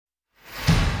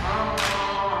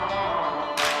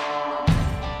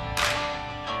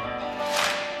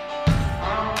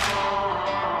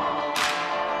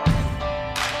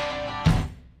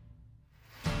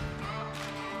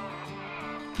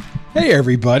Hey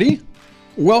everybody,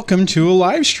 welcome to a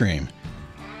live stream.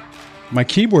 My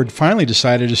keyboard finally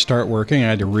decided to start working. I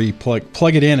had to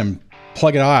plug it in and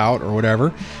plug it out or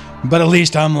whatever, but at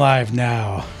least I'm live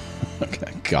now.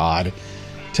 God,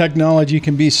 technology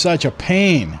can be such a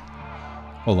pain.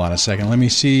 Hold on a second, let me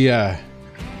see if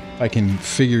I can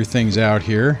figure things out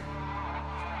here.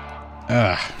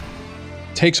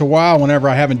 Takes a while whenever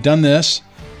I haven't done this.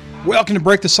 Welcome to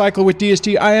Break the Cycle with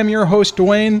DSD. I am your host,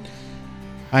 Dwayne.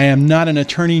 I am not an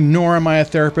attorney, nor am I a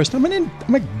therapist. I'm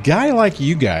a guy like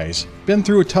you guys. Been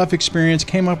through a tough experience,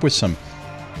 came up with some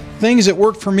things that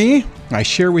worked for me. I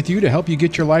share with you to help you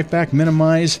get your life back,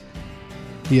 minimize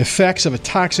the effects of a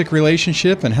toxic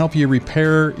relationship, and help you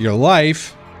repair your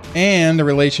life and the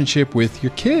relationship with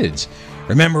your kids.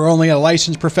 Remember, only a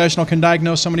licensed professional can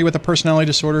diagnose somebody with a personality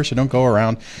disorder, so don't go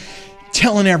around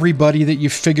telling everybody that you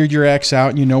figured your ex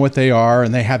out and you know what they are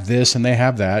and they have this and they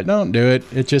have that. Don't do it.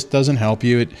 It just doesn't help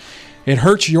you. It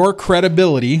hurts your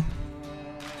credibility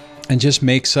and just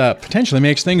potentially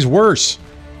makes things worse.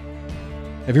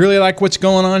 If you really like what's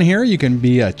going on here, you can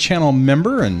be a channel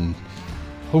member and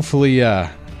hopefully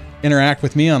interact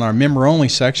with me on our member-only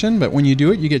section. But when you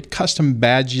do it, you get custom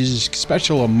badges,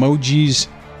 special emojis,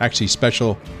 actually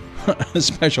special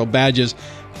badges,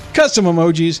 custom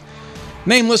emojis,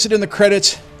 name listed in the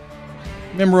credits,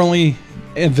 member-only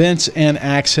events, and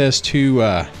access to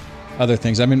other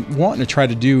things. I've been wanting to try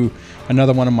to do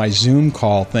another one of my Zoom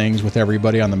call things with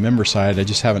everybody on the member side. I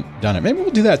just haven't done it. Maybe we'll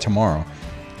do that tomorrow.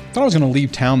 I thought I was going to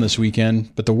leave town this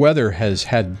weekend, but the weather has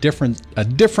had a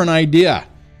different idea.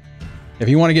 If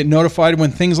you want to get notified when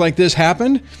things like this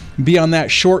happen, be on that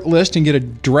short list and get a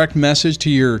direct message to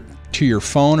your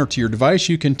phone or to your device,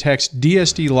 you can text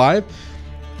DSD Live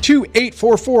to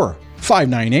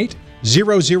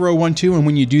 844-598-0012, and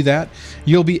when you do that,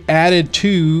 you'll be added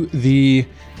to the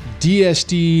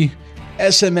DSD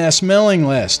SMS mailing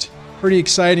list. Pretty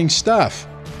exciting stuff.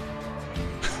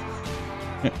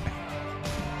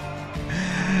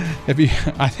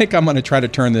 I think I'm going to try to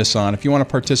turn this on. If you want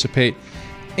to participate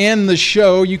in the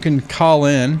show, you can call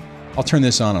in. I'll turn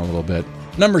this on a little bit.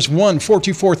 Numbers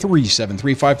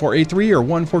 1-424-373-5483 or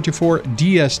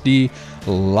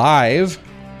 1-424-DSD-LIVE.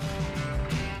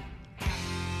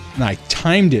 And I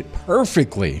timed it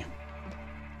perfectly.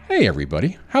 Hey,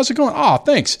 everybody. How's it going? Oh,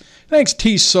 thanks. Thanks,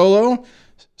 T Solo.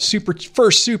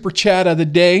 First super chat of the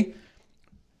day.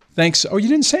 Thanks. Oh, you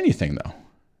didn't say anything, though.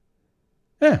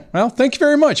 Yeah, well, thank you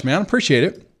very much, man. Appreciate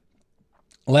it.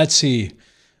 Let's see.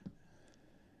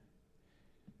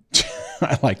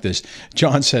 I like this.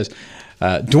 John says,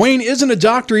 Dwayne isn't a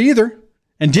doctor either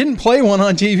and didn't play one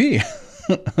on TV.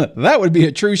 That would be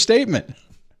a true statement.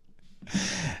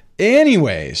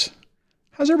 Anyways,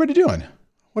 how's everybody doing?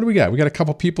 What do we got? We got a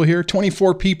couple people here,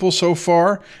 24 people so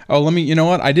far. Oh, you know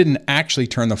what? I didn't actually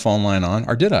turn the phone line on,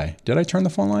 or did I? Did I turn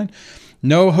the phone line?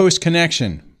 No host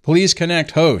connection. Please connect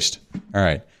host. All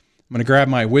right. I'm going to grab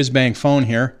my whiz-bang phone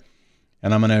here,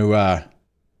 and I'm going to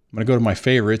go to my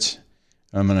favorites.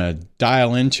 I'm going to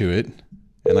dial into it,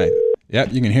 and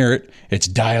yep, you can hear it. It's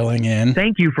dialing in.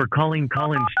 Thank you for calling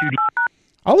Collins Studio.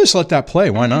 I'll just let that play.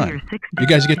 Why not? You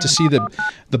guys get to see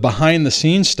the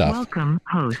behind-the-scenes stuff. Welcome,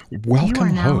 host.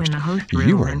 Welcome, host.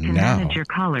 You are now in a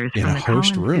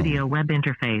host room. Studio web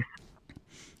interface.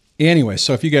 Anyway,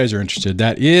 so if you guys are interested,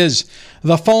 that is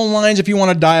the phone lines if you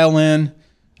want to dial in.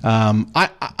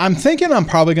 I'm thinking I'm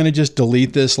probably going to just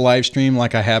delete this live stream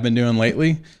like I have been doing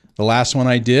lately. The last one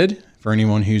I did, for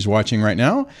anyone who's watching right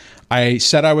now, I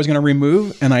said I was going to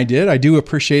remove, and I did. I do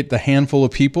appreciate the handful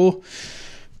of people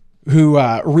who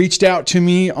reached out to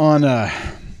me on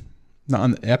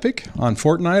Epic, on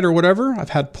Fortnite or whatever.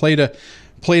 I've had played a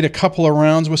couple of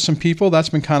rounds with some people. That's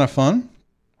been kind of fun.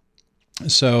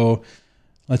 So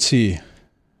let's see.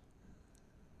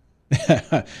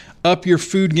 Up Your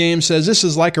Food Game says, this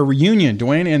is like a reunion.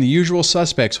 Dwayne and the usual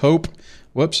suspects. Hope.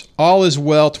 Whoops. All is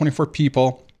well. 24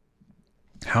 people.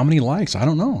 How many likes? I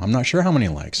don't know. I'm not sure how many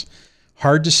likes.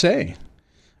 Hard to say.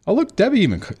 Oh, look, Debbie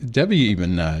even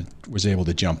was able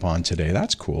to jump on today.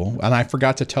 That's cool. And I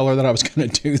forgot to tell her that I was going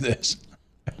to do this.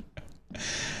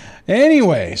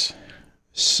 Anyways,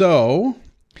 so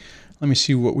let me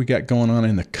see what we got going on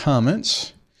in the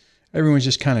comments. Everyone's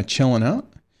just kind of chilling out.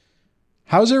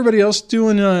 How's everybody else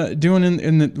doing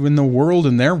in the world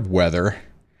and their weather?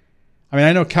 I mean,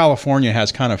 I know California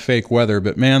has kind of fake weather,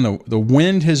 but man, the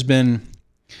wind has been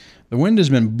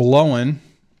blowing.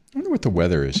 I wonder what the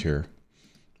weather is here.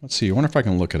 Let's see. I wonder if I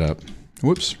can look it up.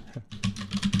 Whoops.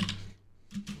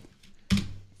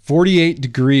 48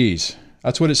 degrees.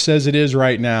 That's what it says it is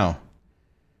right now.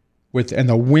 And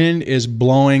the wind is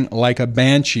blowing like a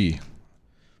banshee.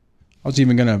 I was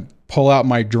even going to pull out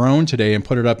my drone today and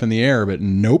put it up in the air, but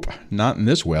nope, not in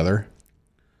this weather.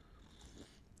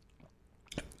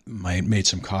 I made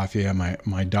some coffee.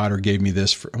 My daughter gave me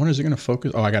this. When is it going to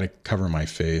focus? Oh, I got to cover my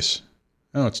face.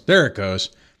 Oh, there it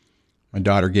goes. My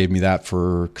daughter gave me that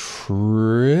for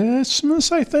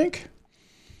Christmas, I think.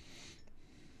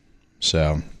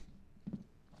 So,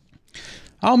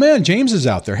 oh man, James is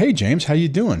out there. Hey, James, how you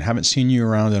doing? Haven't seen you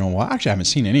around in a while. Actually, I haven't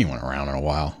seen anyone around in a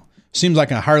while. Seems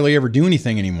like I hardly ever do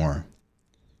anything anymore.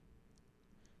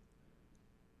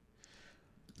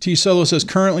 T Solo says,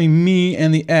 currently me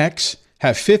and the ex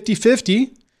have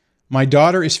 50-50. My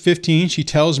daughter is 15. She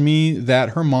tells me that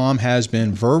her mom has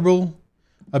been verbal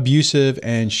abusive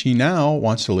and she now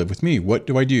wants to live with me. What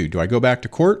do I do? Do I go back to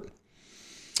court?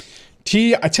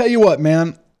 T, I tell you what,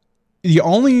 man,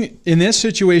 in this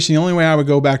situation, the only way I would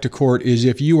go back to court is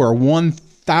if you are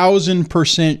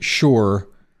 1,000% sure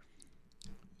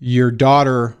your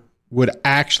daughter would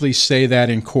actually say that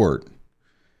in court.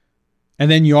 And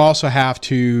then you also have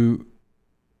to,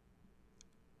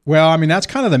 well, I mean, that's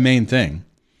kind of the main thing.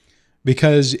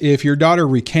 Because if your daughter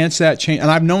recants that change,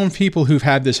 and I've known people who've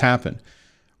had this happen,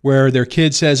 where their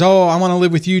kid says, oh, I want to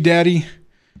live with you, Daddy.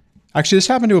 Actually, this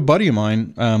happened to a buddy of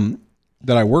mine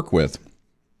that I work with.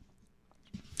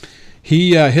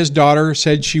 His daughter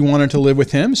said she wanted to live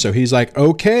with him. So he's like,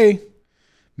 okay,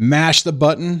 mashed the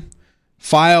button,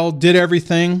 filed, did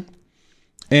everything.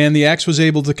 And the ex was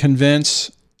able to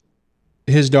convince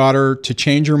his daughter to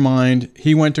change her mind.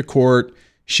 He went to court.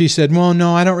 She said, well,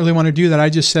 no, I don't really want to do that. I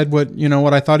just said what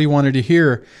I thought he wanted to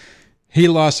hear. He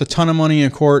lost a ton of money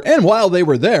in court. And while they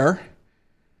were there,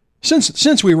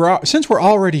 since we're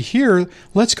already here,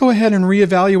 let's go ahead and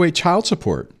reevaluate child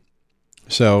support.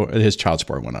 So his child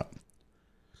support went up.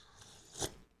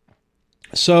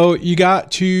 So you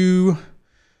got to,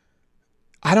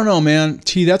 I don't know, man.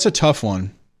 T, that's a tough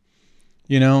one.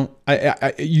 I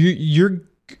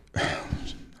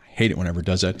hate it whenever it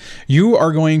does that. You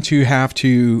are going to have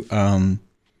to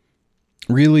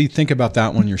really think about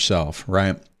that one yourself,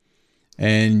 right?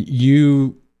 And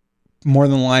you more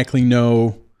than likely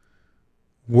know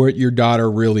what your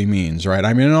daughter really means, right?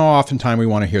 I mean, oftentimes we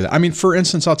want to hear that. I mean, for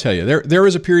instance, I'll tell you, there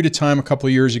was a period of time a couple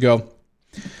of years ago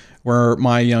where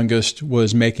my youngest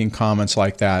was making comments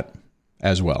like that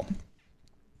as well.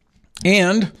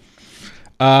 And,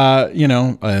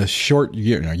 a short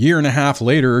year, a year and a half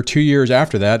later, or 2 years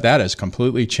after that, that has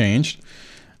completely changed.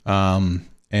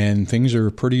 And things are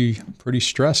pretty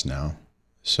stressed now.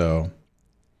 So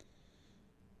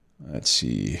let's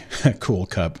see. Cool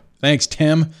cup. Thanks,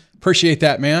 Tim. Appreciate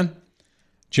that, man.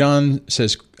 John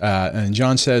says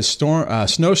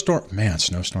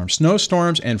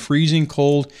snowstorms and freezing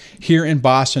cold here in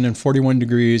Boston and 41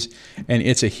 degrees, and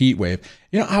it's a heat wave.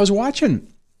 I was watching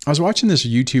this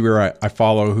YouTuber I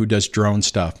follow who does drone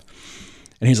stuff,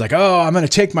 and he's like, oh, I'm going to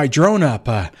take my drone up.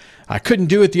 I couldn't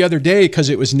do it the other day because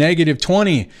it was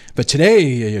 -20, but today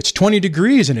it's 20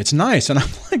 degrees and it's nice. And I'm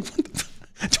like, what the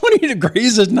 20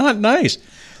 degrees is not nice.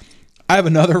 I have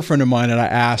another friend of mine that I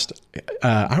asked,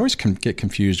 I always get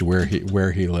confused where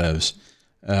he lives.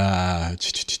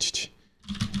 Let's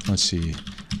see.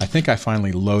 I think I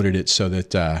finally loaded it so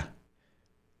that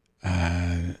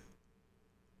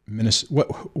Minnesota.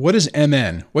 What is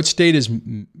MN? What state is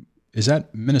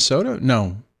that? Minnesota?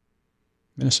 No.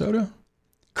 Minnesota?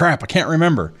 Crap, I can't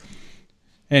remember.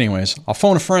 Anyways, I'll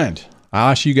phone a friend.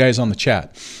 I'll ask you guys on the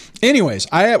chat. Anyways,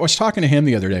 I was talking to him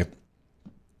the other day.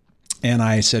 And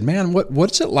I said, man,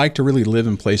 what's it like to really live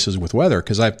in places with weather?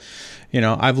 Because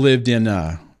I've lived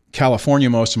in California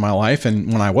most of my life,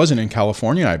 and when I wasn't in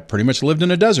California, I pretty much lived in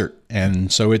a desert.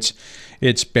 And so it's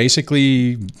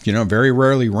basically, very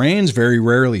rarely rains, very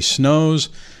rarely snows.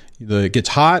 It gets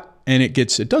hot and it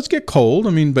does get cold.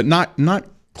 I mean, but not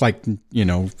like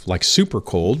like super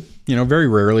cold. Very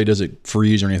rarely does it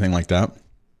freeze or anything like that.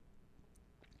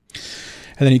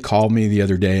 And then he called me the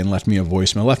other day and left me a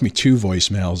voicemail, left me 2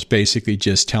 voicemails, basically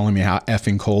just telling me how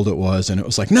effing cold it was. And it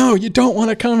was like, no, you don't want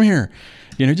to come here.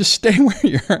 Just stay where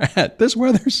you're at. This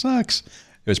weather sucks.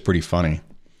 It was pretty funny.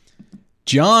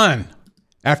 John,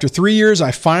 after 3 years, I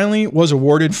finally was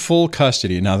awarded full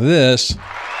custody. Now this,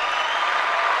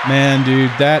 man,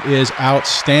 dude, that is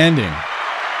outstanding.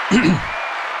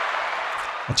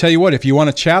 I'll tell you what, if you want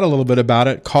to chat a little bit about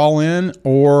it, call in,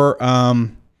 or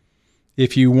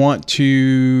if you want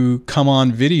to come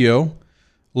on video,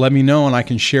 let me know and I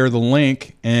can share the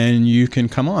link and you can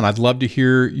come on. I'd love to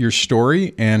hear your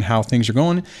story and how things are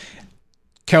going.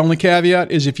 Only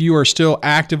caveat is if you are still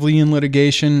actively in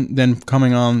litigation, then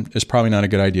coming on is probably not a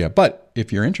good idea. But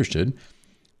if you're interested,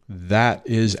 that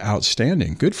is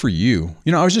outstanding. Good for you.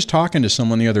 I was just talking to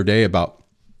someone the other day about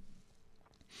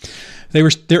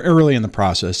they're early in the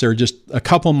process. They're just a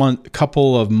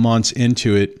couple of months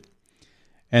into it,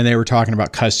 and they were talking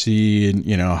about custody and,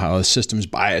 you know, how the system's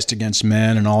biased against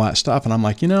men and all that stuff. And I'm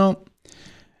like, you know,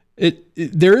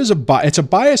 it's a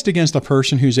bias against the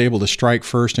person who's able to strike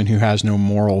first and who has no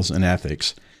morals and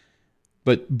ethics.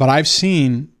 But I've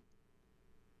seen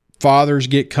fathers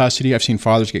get custody. I've seen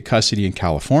fathers get custody in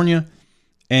California,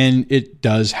 and it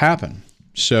does happen.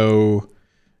 So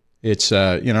it's,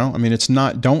 you know, I mean, it's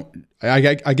not,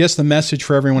 I guess the message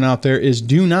for everyone out there is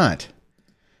do not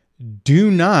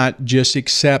just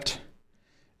accept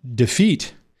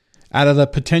defeat out of the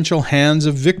potential hands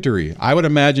of victory. I would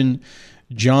imagine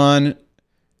John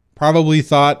probably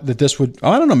thought that this would,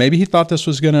 I don't know, maybe he thought this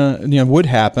was would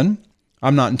happen.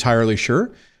 I'm not entirely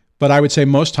sure, but I would say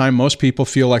most people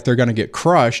feel like they're going to get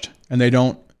crushed, and they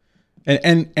don't.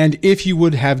 And if you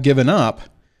would have given up,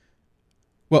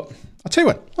 well, I'll tell you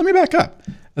what, let me back up.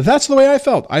 That's the way I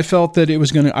felt. I felt that I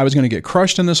was going to get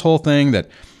crushed in this whole thing, that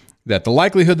the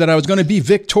likelihood that I was going to be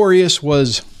victorious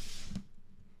was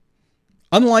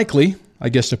unlikely, I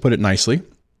guess, to put it nicely.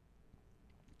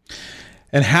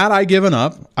 And had I given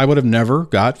up, I would have never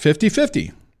got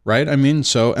 50-50, right? I mean,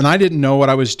 and I didn't know what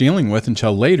I was dealing with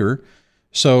until later,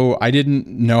 so I didn't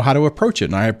know how to approach it,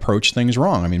 and I approached things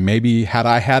wrong. I mean, maybe had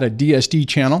I had a DSD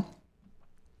channel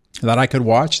that I could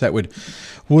watch that would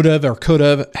have or could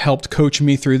have helped coach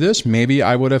me through this, maybe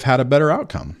I would have had a better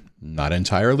outcome. Not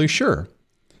entirely sure.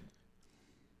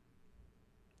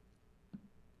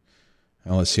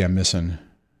 Now, let's see, I'm missing...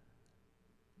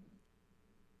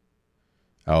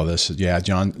 Oh,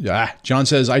 John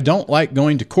says, I don't like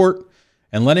going to court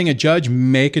and letting a judge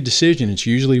make a decision. It's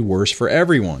usually worse for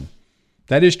everyone.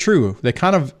 That is true.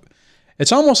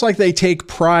 It's almost like they take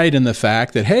pride in the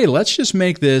fact that, hey, let's just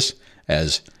make this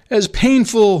as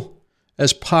painful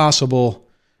as possible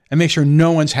and make sure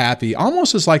no one's happy.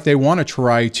 Almost as like they want to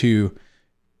try to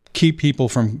keep people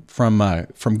from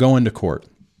going to court.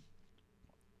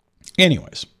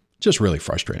 Anyways, just really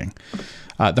frustrating.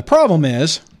 The problem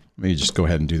is, let me just go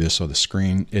ahead and do this so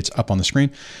it's up on the screen.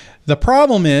 The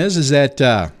problem is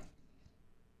that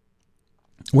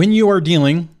when you are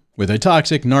dealing with a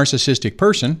toxic, narcissistic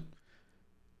person,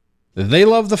 they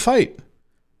love the fight.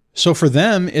 So for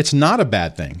them, it's not a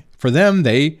bad thing. For them,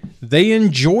 they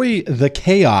enjoy the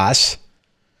chaos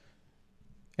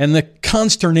and the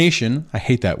consternation. I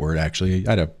hate that word, actually.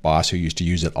 I had a boss who used to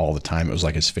use it all the time. It was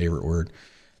like his favorite word.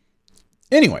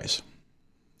 Anyways,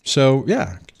 so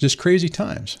yeah, just crazy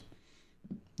times.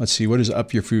 Let's see, what is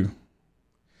up your food?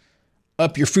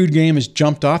 Up your food game has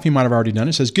jumped off. You might have already done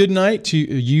it. It says, good night to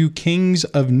you kings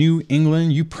of New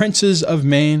England, you princes of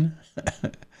Maine,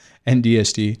 and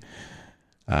DSD.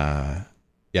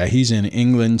 Yeah, he's in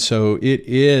England, so it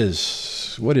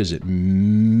is, what is it,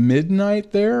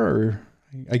 midnight there? Or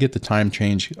I get the time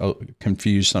change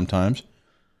confused sometimes.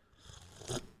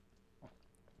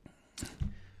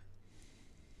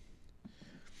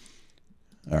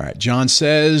 All right. John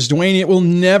says, Dwayne, it will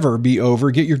never be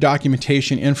over. Get your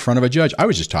documentation in front of a judge. I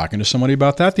was just talking to somebody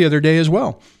about that the other day as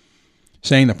well,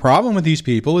 saying the problem with these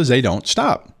people is they don't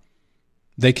stop.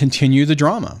 They continue the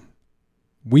drama.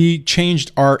 We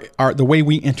changed the way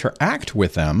we interact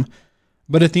with them,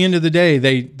 but at the end of the day,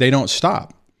 they don't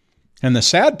stop. And the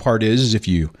sad part is if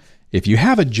you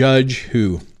have a judge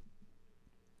who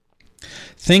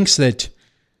thinks that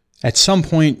at some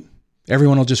point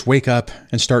everyone will just wake up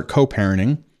and start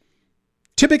co-parenting,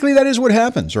 typically that is what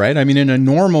happens, right? I mean, in a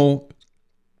normal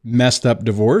messed up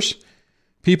divorce,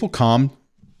 people calm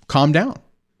down.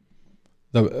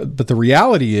 But the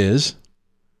reality is,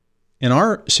 in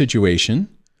our situation,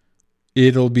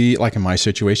 it'll be like in my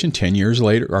situation, 10 years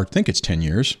later, or I think it's 10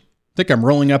 years. I think I'm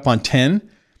rolling up on 10.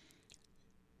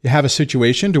 You have a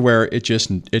situation to where it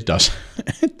doesn't get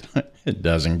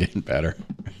better.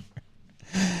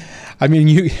 I mean,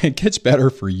 it gets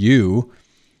better for you.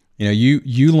 You know,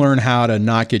 you learn how to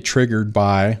not get triggered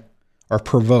by or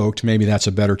provoked. Maybe that's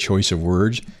a better choice of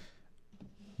words,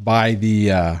 by the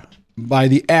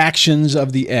actions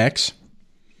of the ex.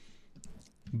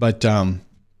 But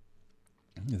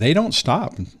they don't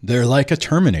stop. They're like a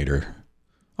Terminator.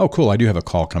 Oh, cool. I do have a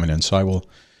call coming in, so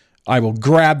I will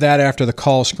grab that after the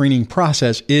call screening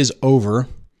process is over. I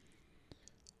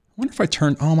wonder if I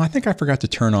I think I forgot to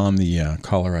turn on the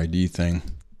caller ID thing.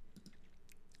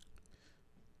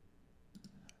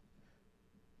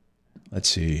 Let's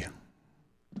see.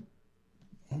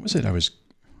 What was it?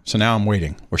 So now I'm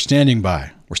waiting. We're standing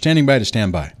by. We're standing by to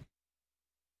stand by.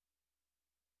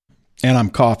 And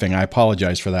I'm coughing. I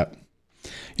apologize for that.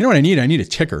 You know what I need? I need a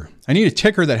ticker. I need a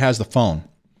ticker that has the phone.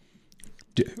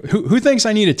 Who thinks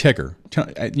I need a ticker?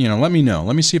 Let me know.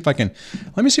 Let me see if I can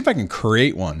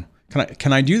create one.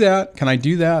 Can I do that? Can I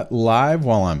do that live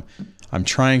while I'm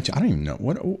trying to? I don't even know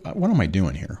what am I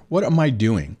doing here. What am I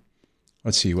doing?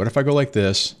 Let's see. What if I go like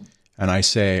this and I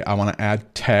say I want to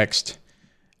add text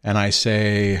and I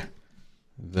say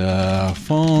the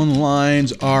phone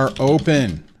lines are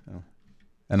open,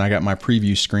 and I got my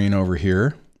preview screen over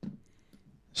here.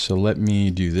 So let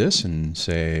me do this and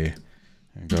say.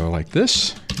 And go like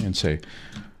this and say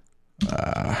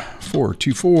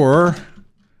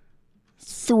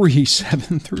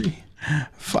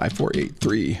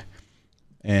 424-373-5483.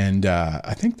 And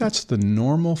I think that's the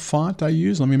normal font I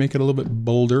use. Let me make it a little bit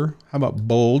bolder. How about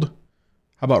bold?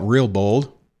 How about real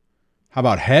bold? How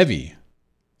about heavy?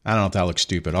 I don't know if that looks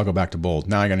stupid. I'll go back to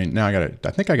bold. I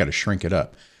think I gotta shrink it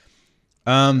up.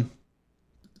 Scrolling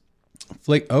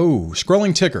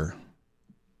ticker.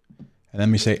 And then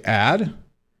we say add,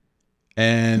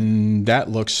 and that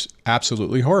looks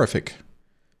absolutely horrific.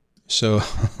 So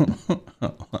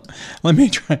let me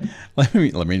try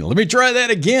that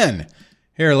again.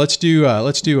 Here, let's do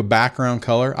a background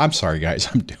color. I'm sorry, guys,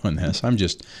 I'm doing this.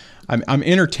 I'm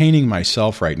entertaining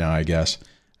myself right now, I guess.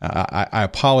 I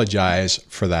apologize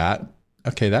for that.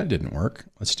 Okay, that didn't work.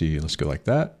 Let's go like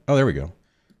that. Oh, there we go.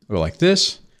 We'll go like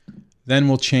this. Then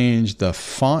we'll change the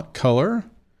font color.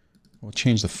 We'll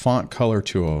change the font color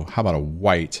to how about a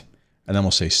white, and then we'll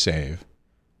say save.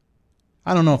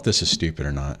 I don't know if this is stupid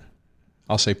or not.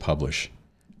 I'll say publish.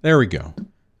 There we go.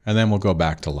 And then we'll go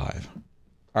back to live.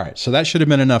 All right, so that should have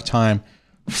been enough time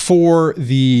for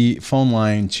the phone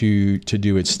line to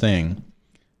do its thing.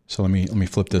 So let me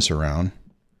flip this around.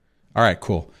 All right,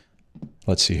 cool.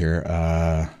 Let's see here.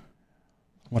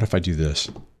 What if I do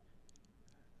this?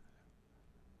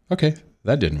 Okay,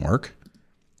 that didn't work.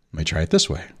 Let me try it this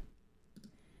way.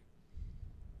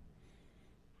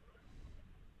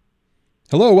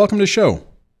 Hello, welcome to the show.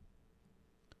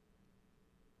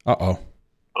 Uh-oh.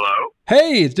 Hello?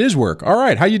 Hey, it does work. All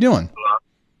right, how you doing? Hello?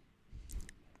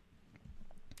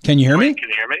 Can you hear me? Can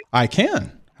you hear me? I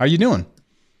can. How you doing?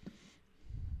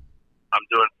 I'm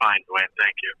doing fine, Dwayne.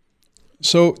 Thank you.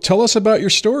 So tell us about your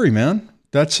story, man.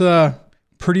 That's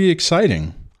pretty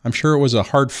exciting. I'm sure it was a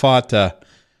hard-fought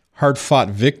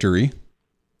victory.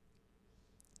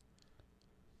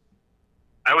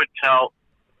 I would tell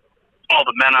all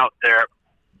the men out there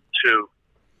to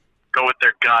go with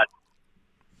their gut,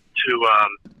 to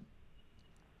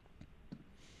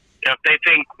if they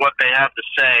think what they have to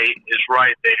say is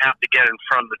right, they have to get in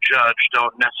front of the judge.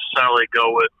 Don't necessarily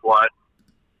go with what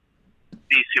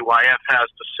DCYF has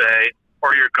to say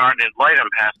or your guardian ad litem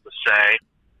has to say.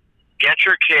 Get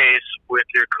your case with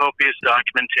your copious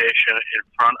documentation in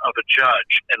front of a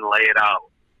judge and lay it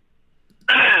out.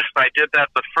 If I did that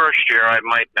the first year, I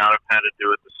might not have had to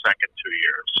do it the second 2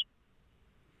 years.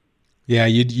 Yeah,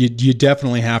 you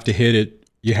definitely have to hit it.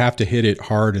 You have to hit it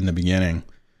hard in the beginning.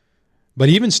 But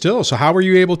even still, so how were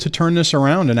you able to turn this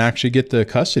around and actually get the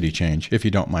custody change, if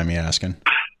you don't mind me asking?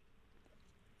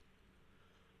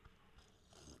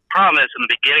 Problem is, in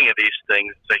the beginning of these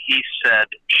things, the he said,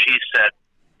 she said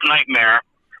nightmare.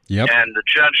 Yep. And the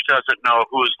judge doesn't know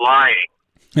who's lying.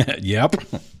 Yep.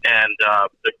 And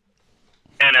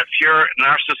if your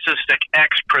narcissistic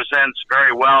ex presents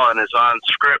very well and is on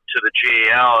script to the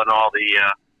GAL and all the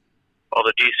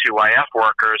DCYF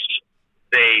workers,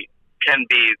 they can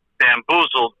be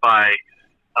bamboozled by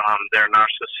their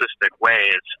narcissistic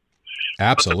ways.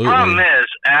 Absolutely. But the problem is,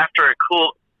 after it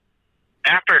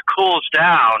cools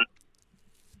down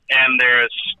and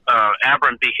there's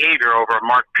aberrant behavior over a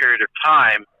marked period of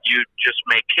time, you just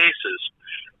make cases.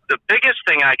 The biggest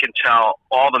thing I can tell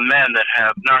all the men that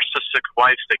have narcissistic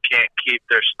wives that can't keep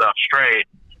their stuff straight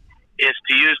is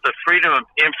to use the Freedom of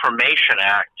Information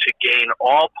Act to gain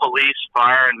all police,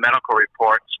 fire, and medical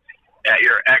reports at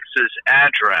your ex's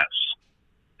address.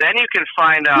 Then you can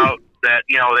find out that,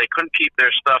 they couldn't keep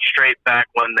their stuff straight back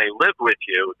when they lived with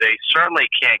you. They certainly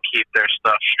can't keep their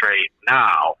stuff straight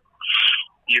now.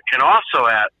 You can also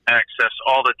access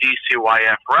all the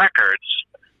DCYF records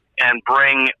and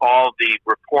bring all the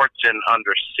reports in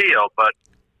under seal, but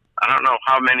I don't know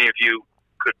how many of you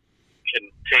can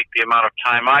take the amount of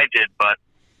time I did, but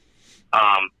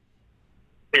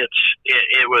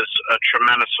it was a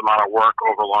tremendous amount of work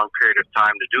over a long period of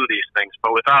time to do these things.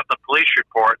 But without the police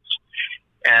reports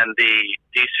and the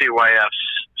DCYF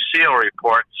seal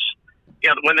reports,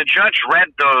 when the judge read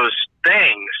those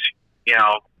things,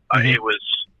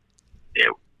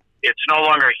 it's no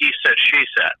longer he said, she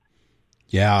said.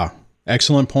 Yeah,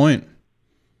 excellent point.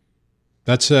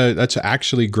 That's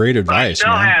actually great advice. I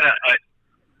still man.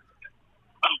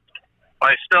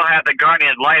 I still had the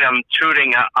guardian ad litem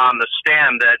tooting on the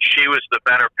stand that she was the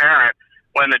better parent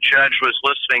when the judge was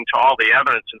listening to all the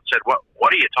evidence and said,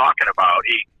 what are you talking about?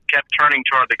 He kept turning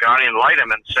toward the guardian ad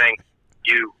litem and saying,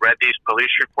 you read these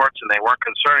police reports and they weren't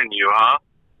concerning you, huh?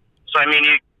 So, I mean,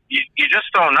 you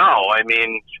just don't know. I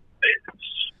mean,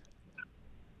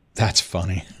 that's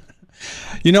funny.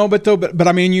 You know, but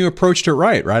I mean, you approached it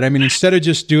right? I mean, instead of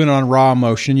just doing it on raw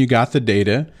emotion, you got the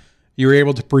data. You were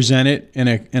able to present it in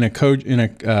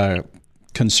a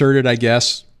concerted, I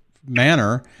guess,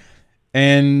 manner,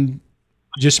 and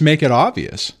just make it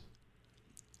obvious.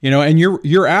 You know, and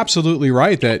you're absolutely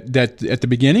right that at the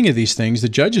beginning of these things, the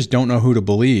judges don't know who to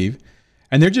believe,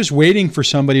 and they're just waiting for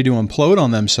somebody to implode on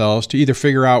themselves to either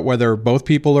figure out whether both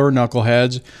people are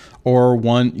knuckleheads or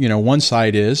one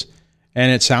side is.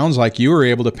 And it sounds like you were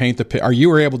able to you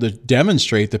were able to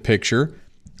demonstrate the picture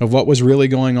of what was really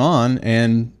going on.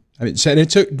 And I mean,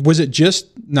 was it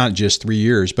not just 3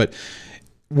 years, but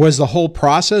was the whole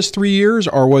process 3 years,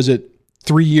 or was it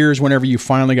 3 years whenever you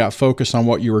finally got focused on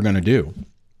what you were going to do?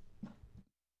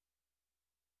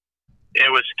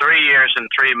 It was 3 years and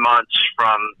 3 months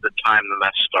from the time the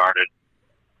mess started.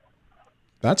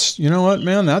 That's, you know what,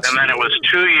 man, and then it was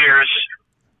 2 years.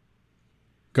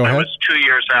 Go ahead. It was 2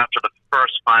 years after the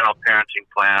first final parenting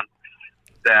plan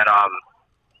that I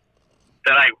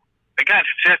got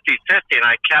 50-50, and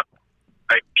I kept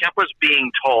was being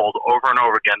told over and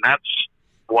over again, that's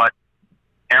what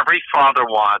every father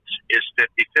wants is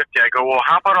 50-50. I go, well,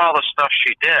 how about all the stuff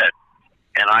she did?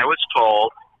 And I was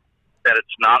told that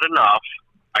it's not enough.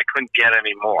 I couldn't get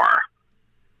any more.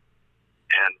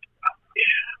 And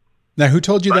now, who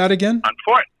told you that again?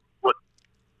 Unfortunately,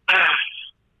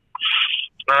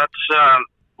 that's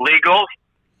legal,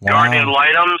 guardian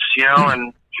items,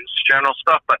 and just general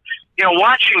stuff. But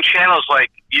watching channels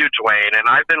like you, Dwayne, and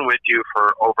I've been with you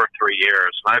for over 3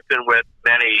 years, and I've been with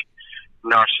many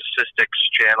narcissistics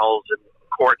channels and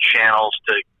court channels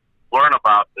to learn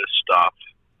about this stuff.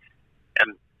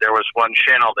 And there was one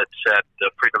channel that said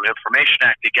the Freedom of Information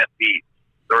Act, you get the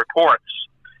reports,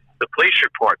 the police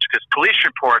reports, because police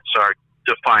reports are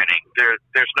defining.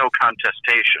 There's no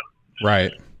contestation.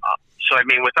 Right. So, I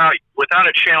mean, without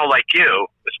a channel like you,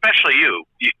 especially you,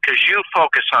 because you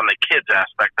focus on the kids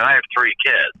aspect, and I have 3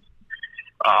 kids.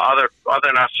 Other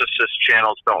narcissist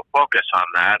channels don't focus on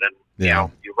that, and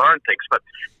you learn things. But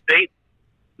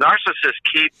narcissists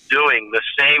keep doing the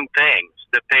same things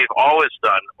that they've always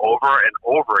done over and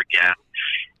over again.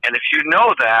 And if you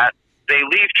know that, they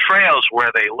leave trails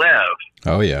where they live.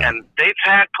 Oh, yeah. And they've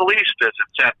had police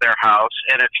visits at their house,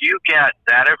 and if you get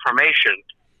that information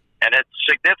and it's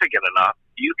significant enough,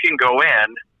 you can go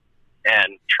in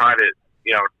and try to,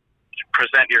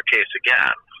 present your case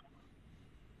again.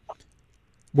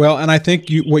 Well, and I think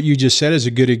what you just said is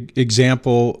a good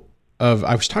example of,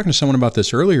 I was talking to someone about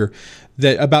this earlier,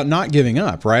 about not giving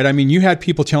up, right? I mean, you had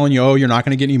people telling you, oh, you're not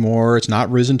going to get any more. It's not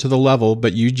risen to the level,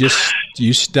 but you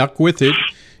stuck with it.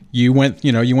 You went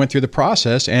through the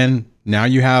process, and now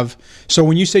you have, so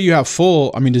when you say you have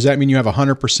full, I mean, does that mean you have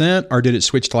 100%, or did it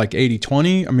switch to like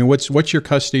 80-20? I mean, what's your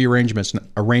custody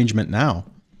arrangement now?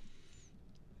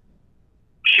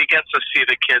 She gets to see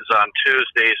the kids on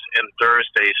Tuesdays and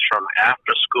Thursdays from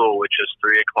after school, which is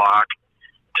 3:00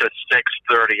 to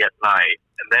 6:30 at night.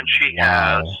 And then she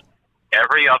has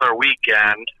every other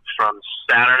weekend from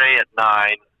Saturday at 9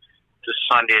 to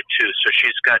Sunday at 2. So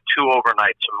she's got 2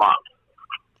 overnights a month.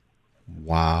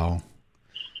 Wow.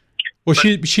 Well,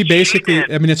 she basically,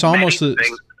 I mean, it's almost,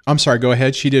 I'm sorry, go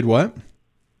ahead. She did what?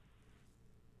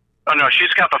 Oh, no, she's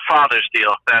got the father's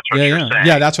deal, if that's what you're saying.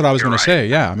 Yeah, that's what I was going to say.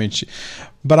 Yeah, I mean,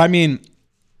 but I mean,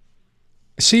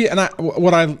 see, and I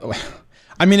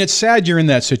mean, it's sad you're in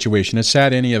that situation. It's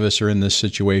sad any of us are in this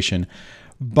situation,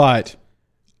 but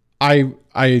I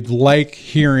like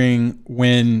hearing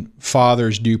when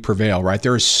fathers do prevail, right?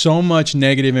 There is so much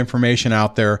negative information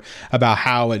out there about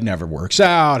how it never works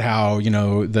out, how,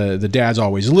 the dads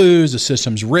always lose, the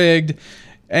system's rigged.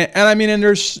 And I mean,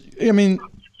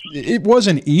 it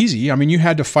wasn't easy. I mean, you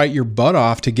had to fight your butt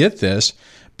off to get this,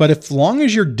 but as long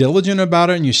as you're diligent about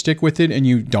it and you stick with it and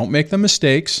you don't make the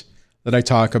mistakes that I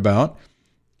talk about,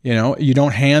 you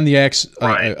don't hand the ex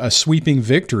a sweeping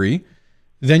victory,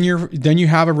 then you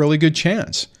have a really good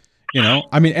chance.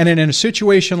 I mean, and in a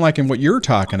situation like in what you're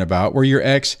talking about, where your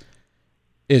ex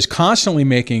is constantly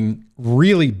making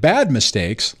really bad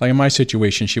mistakes, like in my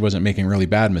situation, she wasn't making really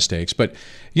bad mistakes, but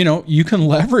you can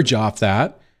leverage off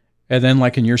that. And then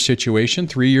like in your situation,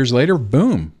 3 years later,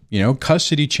 boom,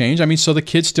 custody change. I mean, so the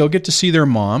kids still get to see their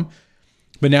mom,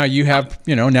 but now you have,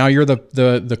 now you're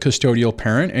the custodial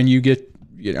parent, and you get,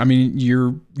 I mean,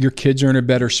 your kids are in a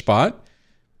better spot.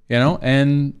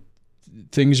 and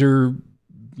things are,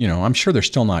 I'm sure they're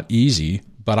still not easy,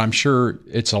 but I'm sure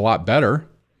it's a lot better.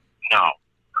 No.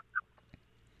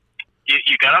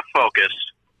 You got to focus.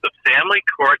 The family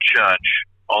court judge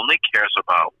only cares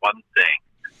about one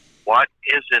thing. What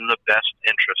is in the best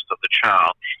interest of the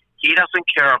child? He doesn't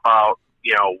care about,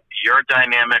 your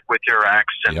dynamic with your ex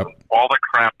and all the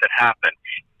crap that happened.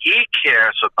 He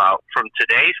cares about, from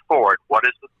today forward, what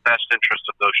is the best interest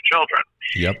of those children.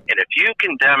 Yep. And if you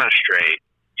can demonstrate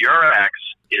your ex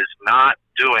is not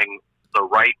doing the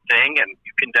right thing, and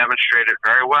you can demonstrate it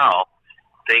very well,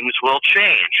 things will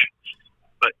change.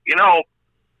 But,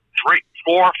 3,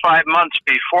 4, or 5 months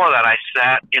before that, I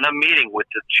sat in a meeting with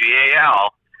the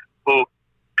GAL who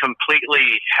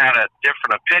completely had a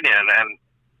different opinion. And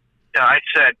I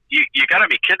said, you got to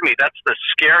be kidding me. That's the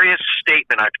scariest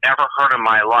statement I've ever heard in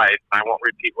my life. I won't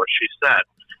repeat what she said.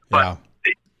 But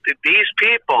these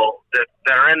people that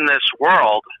are in this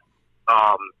world,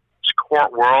 this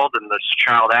court world and this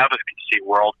child advocacy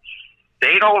world,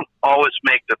 they don't always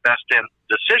make the best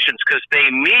decisions because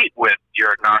they meet with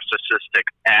your narcissistic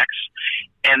ex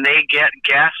and they get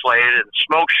gaslighted and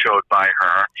smoke showed by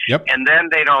her. Yep. And then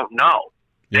they don't know.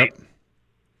 Yep.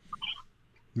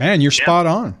 Man, you're spot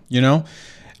on,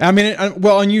 I mean,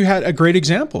 and you had a great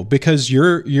example because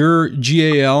your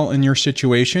GAL in your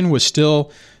situation was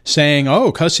still saying,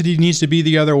 oh, custody needs to be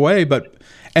the other way.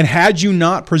 And had you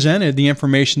not presented the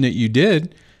information that you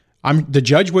did, the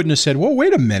judge wouldn't have said, well,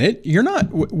 wait a minute, you're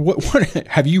not, what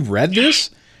have you read this?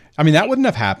 I mean, that wouldn't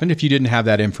have happened if you didn't have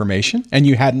that information and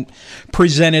you hadn't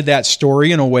presented that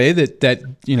story in a way that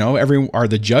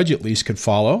the judge at least could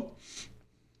follow.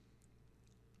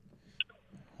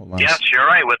 Yes, you're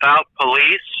right. Without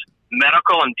police,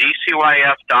 medical, and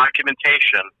DCYF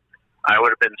documentation, I would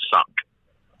have been sunk.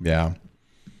 Yeah.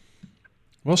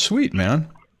 Well, sweet, man.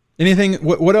 Anything,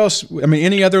 what else? I mean,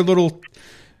 any other little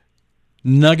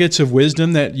nuggets of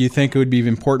wisdom that you think would be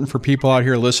important for people out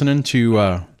here listening to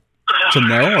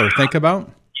know or think about?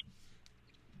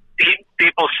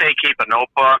 People say keep a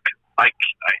notebook. I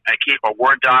keep a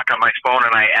Word doc on my phone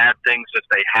and I add things as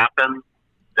they happen.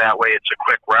 That way it's a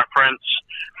quick reference.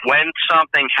 When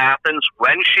something happens,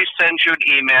 when she sends you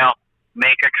an email,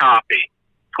 make a copy.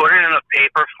 Put it in a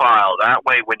paper file. That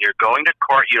way when you're going to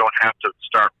court, you don't have to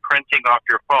start printing off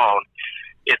your phone.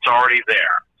 It's already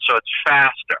there. So it's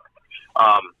faster.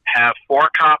 Have 4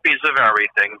 copies of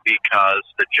everything because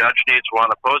the judge needs one,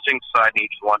 opposing side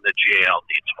needs one, the GAL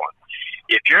needs one.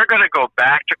 If you're going to go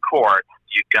back to court,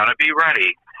 you've got to be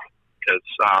ready because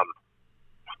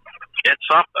it's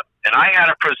something. And I had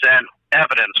to present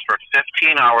evidence for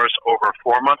 15 hours over a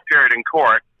 4-month period in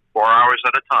court, 4 hours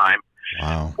at a time,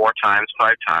 wow. 4 times,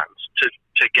 5 times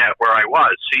to get where I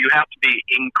was. So you have to be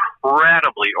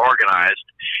incredibly organized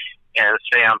and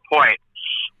stay on point.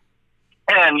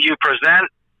 And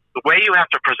the way you have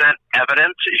to present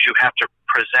evidence is you have to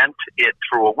present it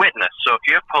through a witness. So if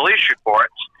you have police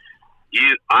reports,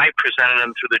 I presented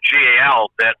them to the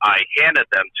GAL that I handed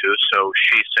them to. So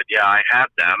she said, yeah, I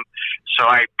had them. So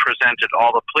I presented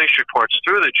all the police reports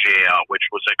through the GAL, which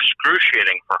was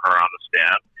excruciating for her on the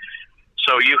stand.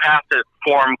 So you have to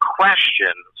form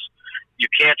questions. You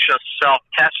can't just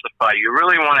self-testify. You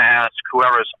really want to ask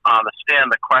whoever's on the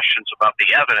stand the questions about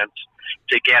the evidence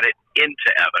to get it into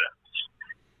evidence.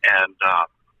 And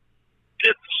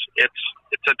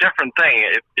it's a different thing.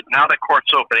 Now that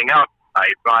court's opening up, I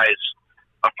advise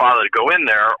a father to go in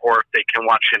there, or if they can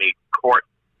watch any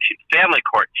family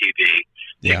court TV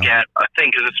to get a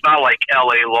thing, because it's not like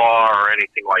LA law or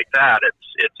anything like that.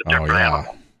 It's a different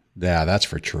animal. Yeah, that's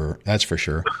for sure. That's for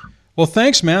sure. Well,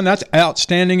 thanks, man. That's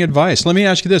outstanding advice. Let me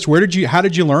ask you this: how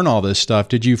did you learn all this stuff?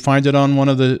 Did you find it on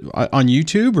on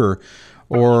YouTube,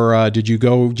 or did you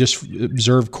go just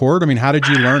observe court? I mean, how did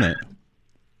you learn it?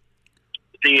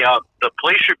 The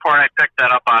police report, I picked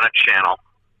that up on a channel.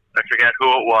 I forget who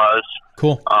it was.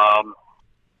 Cool.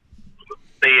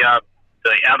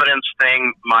 The evidence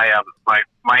thing, my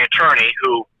attorney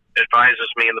who advises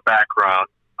me in the background,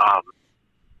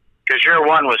 because year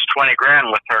one was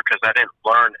 $20,000 with her because I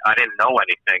didn't know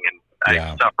anything, and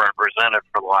I self-represented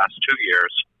for the last 2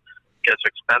 years. It gets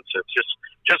expensive.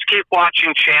 Just keep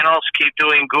watching channels, keep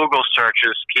doing Google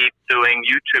searches, keep doing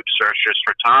YouTube searches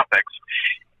for topics,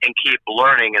 and keep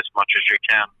learning as much as you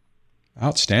can.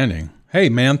 Outstanding. Hey,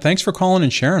 man, thanks for calling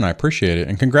and sharing. I appreciate it.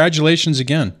 And congratulations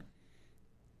again.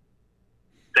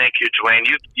 Thank you, Dwayne.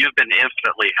 You've been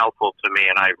infinitely helpful to me,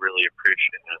 and I really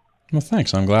appreciate it. Well,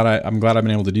 thanks. I'm glad I've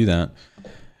been able to do that.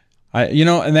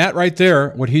 And that right there,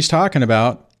 what he's talking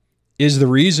about is the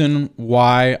reason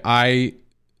why I'm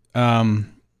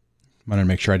going to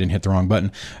make sure I didn't hit the wrong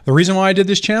button. The reason why I did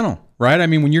this channel right? I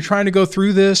mean, when you're trying to go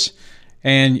through this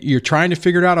and you're trying to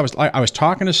figure it out, I was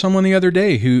talking to someone the other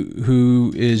day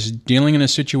who is dealing in a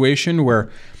situation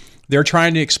where they're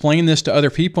trying to explain this to other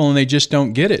people and they just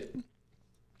don't get it.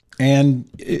 And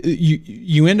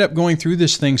you end up going through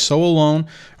this thing so alone.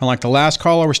 And like the last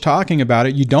caller was talking about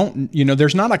it,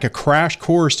 there's not like a crash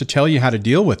course to tell you how to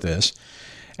deal with this.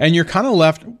 And you're kind of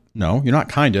left, no, you're not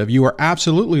kind of, you are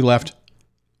absolutely left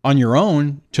on your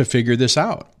own to figure this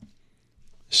out.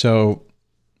 So,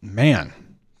 man,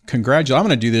 congratulations. I'm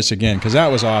going to do this again because that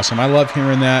was awesome. I love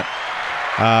hearing that.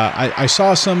 I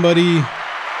saw somebody,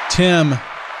 Tim,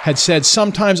 had said,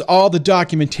 sometimes all the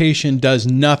documentation does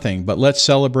nothing, but let's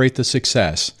celebrate the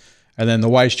success. And then the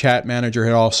Wise Chat Manager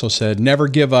had also said, never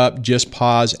give up, just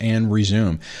pause and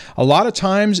resume. A lot of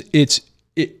times it's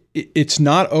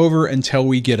not over until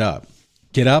we get up.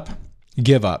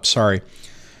 Give up, sorry.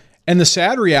 And the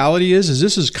sad reality is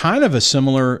this is kind of a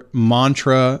similar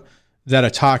mantra that a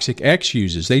toxic ex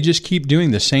uses. They just keep doing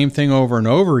the same thing over and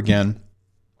over again,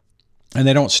 and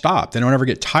they don't stop. They don't ever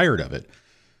get tired of it.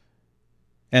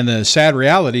 And the sad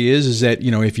reality is that,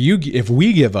 if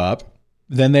we give up,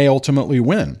 then they ultimately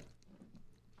win.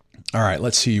 All right,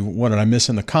 let's see. What did I miss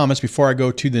in the comments before I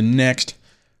go to the next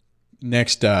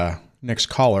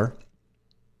caller?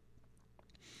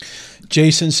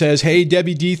 Jason says, hey,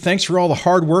 Debbie D, thanks for all the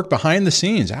hard work behind the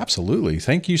scenes. Absolutely.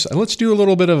 Thank you. Let's do a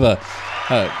little bit of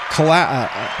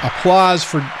applause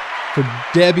for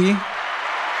Debbie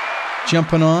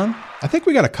jumping on. I think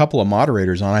we got a couple of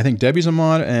moderators on. I think Debbie's a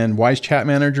mod and Wise Chat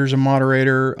Manager's a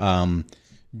moderator.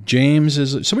 James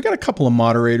is. So we got a couple of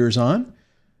moderators on.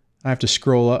 I have to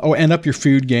scroll up. Oh, and Up Your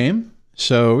Food Game.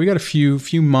 So we got a few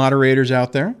moderators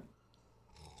out there.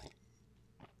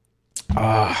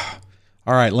 All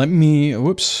right.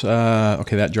 Whoops.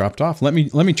 Okay, that dropped off. Let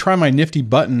me try my nifty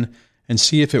button and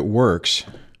see if it works.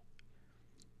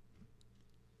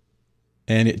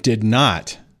 And it did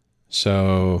not.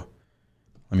 So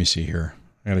let me see here.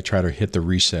 I got to try to hit the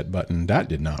reset button. That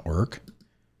did not work.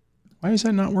 Why is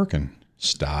that not working?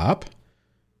 Stop.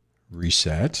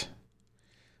 Reset.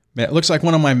 Man, it looks like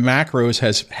one of my macros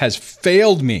has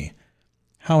failed me.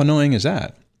 How annoying is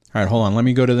that? All right, hold on. Let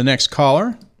me go to the next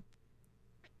caller.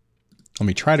 Let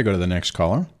me try to go to the next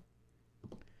caller.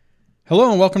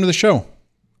 Hello and welcome to the show.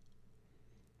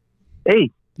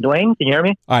 Hey, Dwayne, can you hear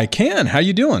me? I can. How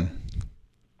you doing?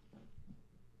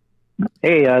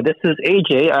 Hey, this is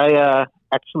AJ. I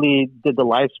actually did the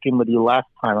live stream with you last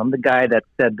time. I'm the guy that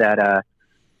said that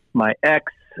my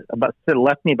ex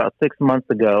left me about 6 months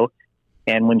ago,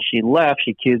 and when she left,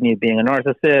 she accused me of being a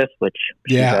narcissist, which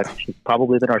she's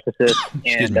probably the narcissist.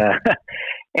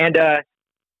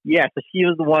 So she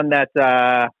was the one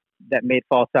that made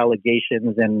false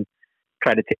allegations and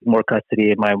tried to take more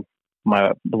custody. And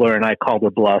my lawyer and I called her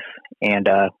bluff, and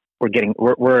we're in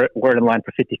line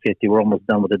for 50-50. We're almost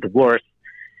done with the divorce.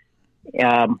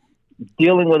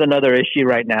 Dealing with another issue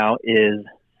right now is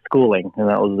schooling, and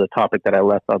that was the topic that I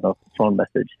left on the phone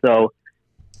message. So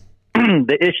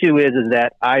the issue is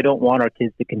that I don't want our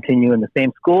kids to continue in the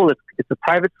same school. It's a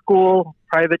private school,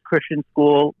 private Christian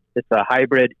school. It's a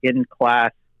hybrid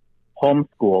in-class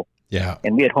homeschool. Yeah.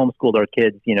 And we had homeschooled our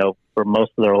kids, for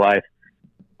most of their life.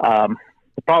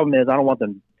 The problem is I don't want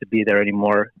them to be there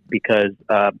anymore because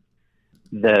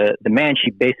the man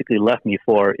she basically left me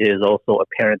for is also a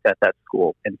parent at that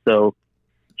school. And so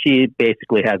she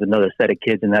basically has another set of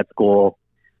kids in that school.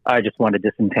 I just want to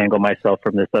disentangle myself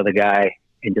from this other guy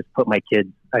and just put my kids.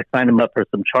 I signed them up for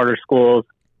some charter schools.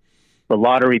 The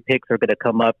lottery picks are going to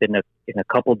come up in a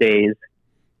couple days.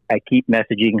 I keep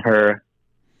messaging her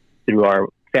through our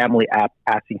family app,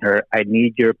 asking her, I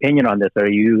need your opinion on this. Are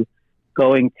you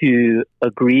going to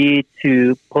agree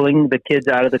to pulling the kids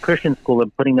out of the Christian school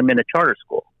and putting them in a charter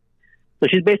school? So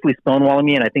she's basically stonewalling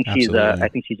me, and I think she's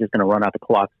just going to run out the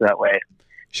clocks that way.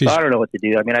 So I don't know what to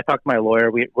do. I mean, I talked to my lawyer.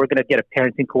 We're going to get a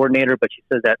parenting coordinator, but she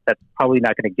says that's probably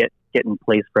not going to get in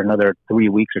place for another 3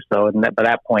 weeks or so. And by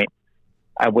that point,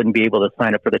 I wouldn't be able to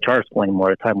sign up for the charter school anymore.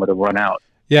 The time would have run out.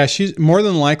 Yeah, she's more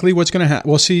than likely what's going to happen.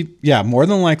 Well, more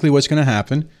than likely what's going to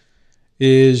happen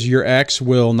is your ex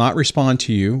will not respond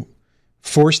to you,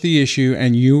 force the issue,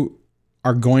 and you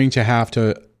are going to have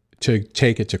to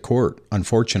take it to court,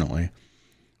 unfortunately.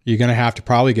 You're going to have to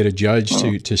probably get a judge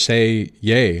to say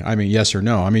yay. I mean, yes or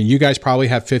no. I mean, you guys probably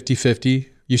have 50-50.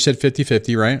 You said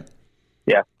 50-50, right?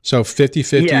 Yeah. So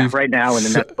 50-50. Yeah, right now, and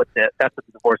then that's what the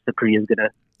divorce decree is going to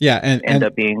end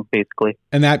up being, basically.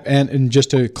 And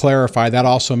just to clarify, that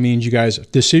also means you guys'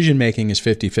 decision making is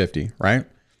 50-50, right?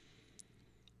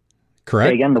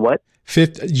 Correct? Say again, the what?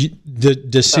 The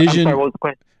decision. I'm sorry, what was the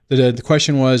question? The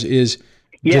question is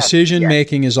decision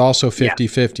making is also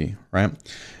 50-50, right?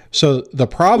 So the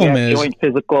problem is joint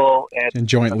physical and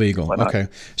joint legal. Okay.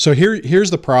 So here's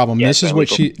the problem. This is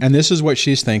what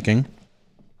she's thinking.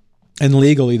 And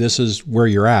legally, this is where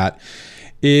you're at,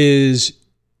 is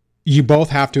you both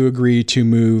have to agree to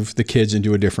move the kids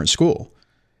into a different school.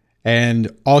 And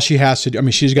all she has to do, I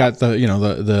mean, she's got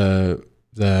the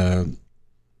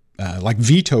like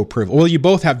veto privilege. Well, you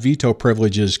both have veto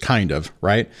privileges, kind of,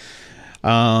 right?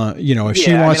 If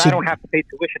she wants I don't have to pay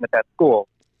tuition at that school.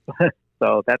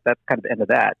 So that's kind of the end of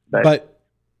that. But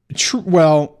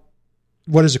well,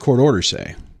 what does the court order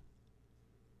say?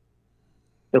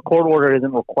 The court order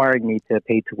isn't requiring me to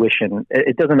pay tuition.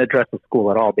 It doesn't address the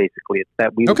school at all, basically. It's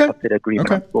that we have to agreement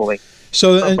on schooling.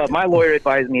 So, but my lawyer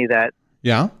advised me that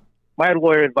my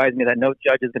lawyer advised me that no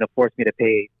judge is going to force me to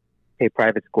pay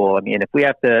private school. I mean, if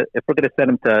we're going to send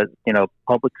them to,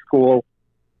 public school,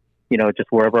 just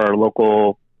wherever our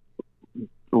local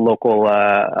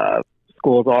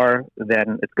schools are,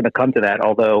 then it's going to come to that.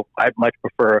 Although I'd much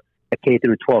prefer a K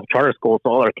through 12 charter school,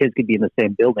 so all our kids could be in the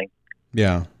same building.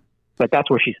 Yeah. But that's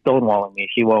where she's stonewalling me.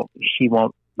 She won't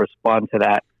respond to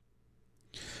that.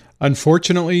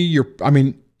 Unfortunately, you're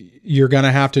going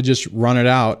to have to just run it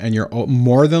out, and you're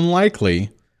more than likely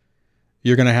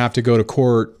you're going to have to go to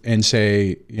court and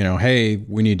say, hey,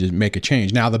 we need to make a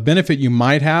change. Now, the benefit you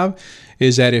might have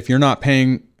is that if you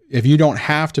don't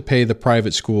have to pay the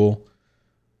private school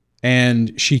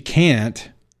and she can't,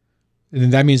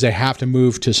 then that means they have to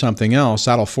move to something else.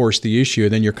 That'll force the issue.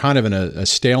 Then you're kind of in a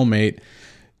stalemate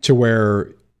to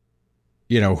where,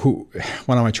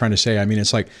 what am I trying to say? I mean,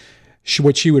 it's like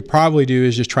what she would probably do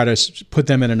is just try to put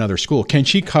them in another school. Can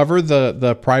she cover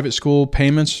the private school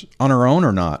payments on her own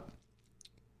or not?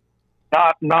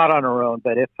 Not on her own,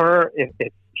 but if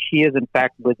she is in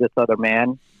fact with this other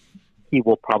man, he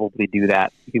will probably do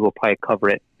that. He will probably cover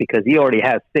it because he already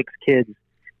has 6 kids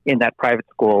in that private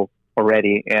school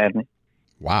already. And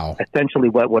wow, essentially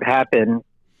what would happen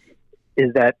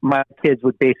is that my kids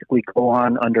would basically go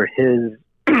on under his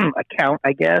account,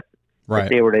 I guess, right, if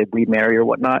they were to remarry or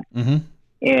whatnot. Mm-hmm.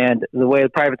 And the way the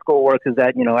private school works is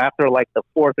that, after like the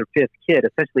 4th or 5th kid,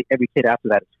 essentially every kid after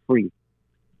that is free.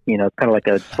 It's kind of like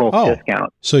a bulk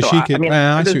discount. So she could,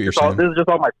 I see what you're saying. This is just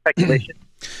all my speculation.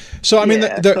 So, I mean,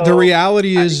 the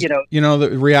reality is,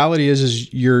 the reality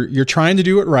is you're trying to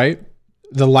do it right.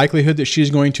 The likelihood that she's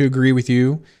going to agree with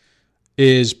you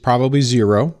is probably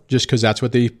 0, just because that's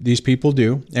what these people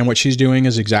do. And what she's doing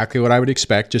is exactly what I would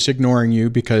expect, just ignoring you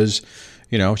because,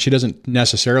 she doesn't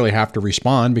necessarily have to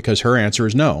respond because her answer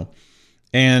is no.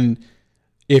 And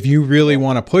if you really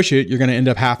want to push it, you're going to end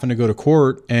up having to go to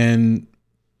court and,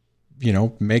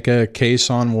 make a case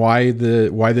on why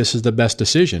this is the best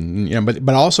decision.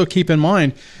 But also keep in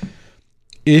mind,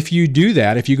 if you do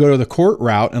that, if you go to the court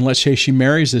route and let's say she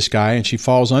marries this guy and she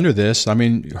falls under this, I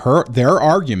mean,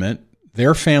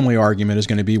 their family argument is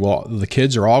going to be, well, the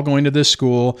kids are all going to this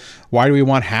school. Why do we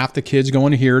want half the kids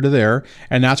going here to there?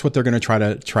 And that's what they're going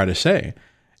to try to say.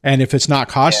 And if it's not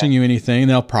costing you anything,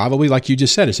 they'll probably, like you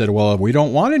just said, well, we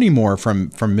don't want any more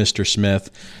from Mr. Smith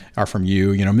or from you,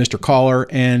 Mr. Caller,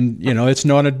 and it's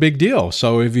not a big deal.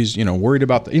 So if he's worried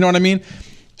about you know what I mean.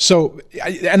 So,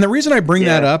 and the reason I bring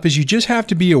that up is you just have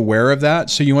to be aware of that,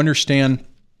 so you understand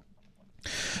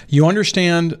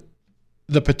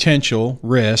the potential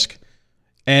risk,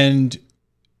 and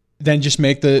then just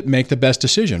make the best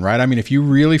decision, right? I mean, if you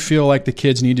really feel like the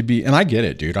kids need to be, and I get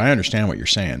it, dude, I understand what you're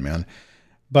saying, man.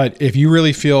 But if you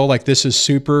really feel like this is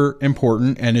super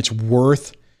important and it's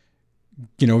worth,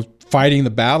 fighting the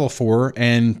battle for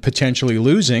and potentially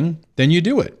losing, then you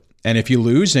do it. And if you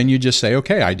lose, then you just say,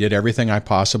 okay, I did everything I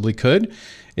possibly could.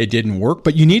 It didn't work,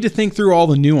 but you need to think through all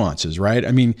the nuances, right?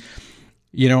 I mean,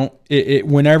 so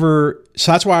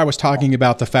that's why I was talking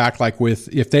about the fact, like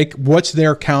what's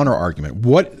their counter argument?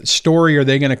 What story are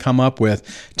they going to come up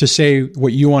with to say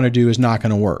what you want to do is not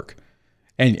going to work?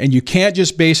 And you can't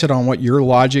just base it on what your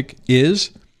logic is,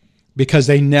 because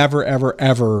they never, ever,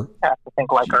 ever have to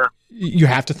think like her. You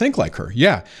have to think like her.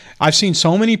 Yeah. I've seen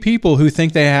so many people who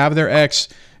think they have their ex,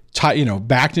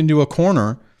 backed into a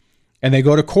corner, and they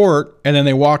go to court and then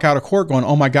they walk out of court going,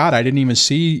 oh my God, I didn't even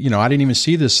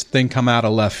see this thing come out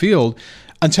of left field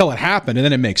until it happened. And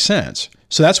then it makes sense.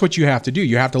 So that's what you have to do.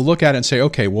 You have to look at it and say,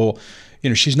 okay, well,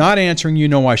 she's not answering you.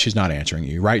 Know why she's not answering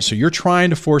you, right? So you're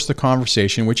trying to force the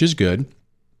conversation, which is good.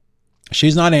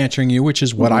 She's not answering you, which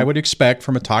is what I would expect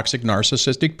from a toxic,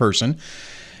 narcissistic person.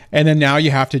 And then now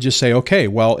you have to just say, okay,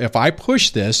 well, if I push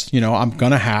this, I'm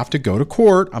going to have to go to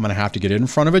court. I'm going to have to get it in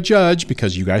front of a judge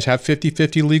because you guys have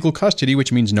 50-50 legal custody,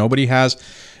 which means nobody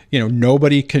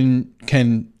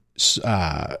can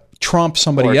trump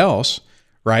somebody else,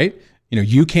 right?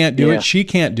 You can't do it. She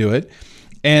can't do it.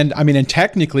 And I mean, and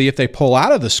technically, if they pull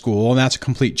out of the school and that's a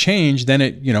complete change, then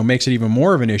it, makes it even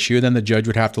more of an issue. Then the judge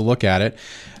would have to look at it.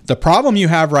 The problem you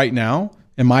have right now,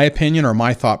 in my opinion, or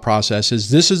my thought process, is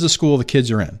this is the school the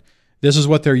kids are in. This is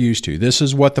what they're used to. This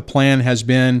is what the plan has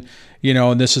been,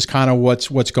 and this is kind of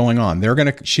what's going on.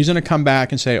 She's going to come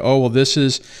back and say, oh, well, this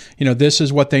is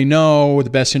what they know. The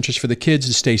best interest for the kids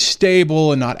is to stay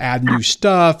stable and not add new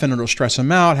stuff, and it'll stress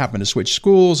them out, having to switch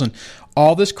schools and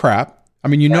all this crap. I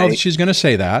mean, know that she's going to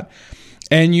say that,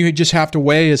 and you just have to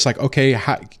weigh. It's like, okay,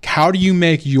 how do you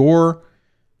make your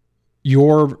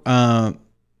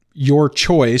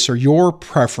choice or your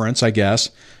preference, I guess,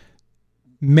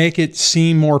 make it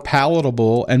seem more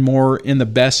palatable and more in the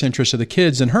best interest of the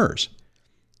kids than hers?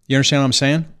 You understand what I'm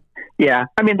saying? Yeah.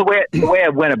 I mean, the way I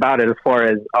went about it, as far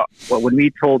as when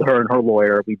we told her and her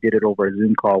lawyer, we did it over a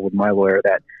Zoom call with my lawyer,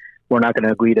 that we're not going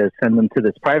to agree to send them to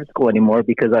this private school anymore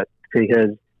because I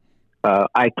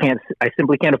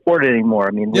simply can't afford it anymore.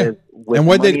 I mean, with and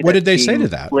what did they say to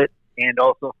that? Split, and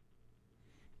also,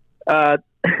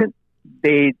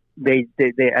 they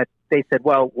said,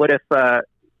 well, what if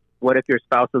your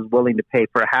spouse is willing to pay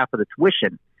for half of the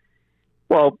tuition?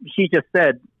 Well, she just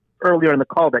said earlier in the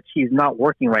call that she's not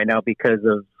working right now because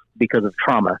of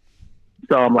trauma.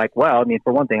 So I'm like, well, I mean,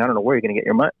 for one thing, I don't know where you're going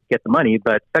to get the money,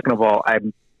 but second of all,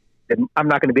 I'm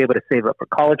not going to be able to save up for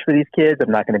college for these kids.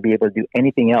 I'm not going to be able to do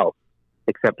anything else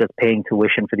except just paying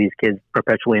tuition for these kids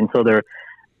perpetually until they're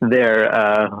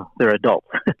adults.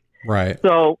 Right.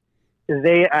 So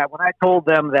when I told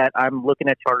them that I'm looking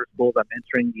at charter schools, I'm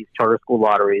entering these charter school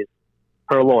lotteries,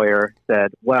 her lawyer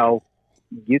said, well,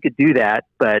 you could do that,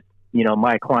 but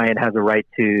my client has a right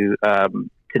to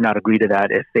not agree to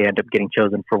that if they end up getting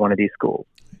chosen for one of these schools.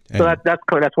 And so that's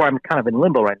where I'm kind of in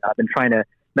limbo right now. I've been trying to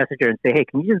message her and say, hey,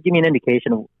 can you just give me an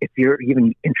indication of if you're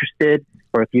even interested,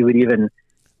 or if you would even.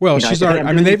 Well, she's already.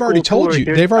 I mean, they've already told you.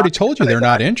 They've already told you they're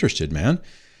not interested, man.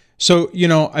 So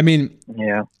I mean,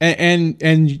 yeah.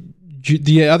 And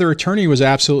the other attorney was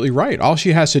absolutely right. All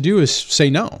she has to do is say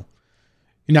no.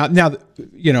 Now,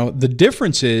 the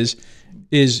difference is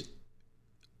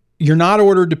you're not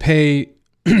ordered to pay.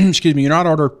 Excuse me. You're not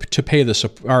ordered to pay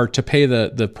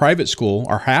the private school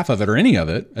or half of it or any of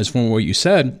it, as from what you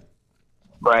said.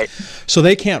 Right. So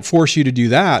they can't force you to do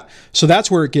that. So that's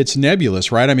where it gets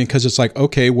nebulous, right? I mean, because it's like,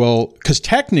 okay, well, because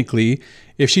technically,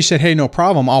 if she said, hey, no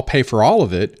problem, I'll pay for all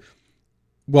of it.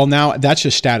 Well, now that's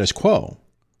just status quo,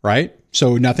 right?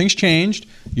 So nothing's changed.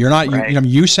 You're not, right.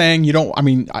 You saying you don't, I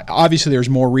mean, obviously there's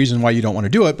more reason why you don't want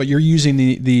to do it, but you're using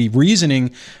the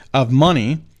reasoning of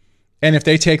money. And if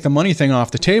they take the money thing off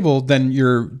the table, then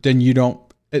you don't,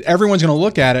 everyone's going to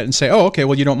look at it and say, oh, okay,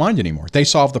 well, you don't mind anymore. They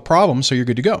solved the problem, so you're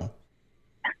good to go.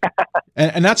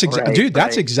 And that's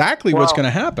that's exactly what's going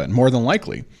to happen, more than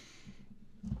likely.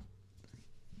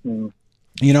 I mean,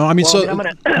 I'm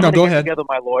gonna go get ahead. Together with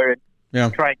my lawyer.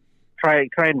 And try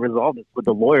and resolve this with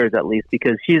the lawyers at least,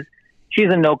 because she's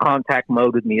in no contact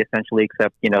mode with me essentially,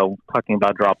 except talking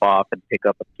about drop off and pick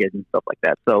up of kids and stuff like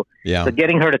that. So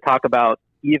getting her to talk about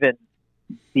even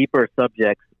deeper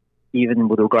subjects, even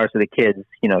with regards to the kids,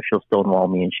 she'll stonewall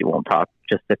me and she won't talk,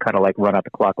 just to kind of like run out the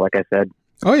clock, like I said.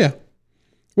 Oh yeah.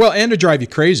 Well, and to drive you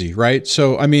crazy, right?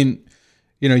 So, I mean,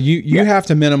 you have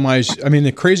to minimize. I mean,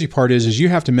 the crazy part is you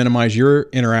have to minimize your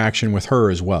interaction with her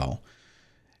as well.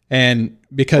 And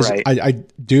because I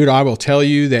will tell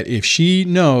you that if she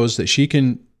knows that she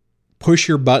can push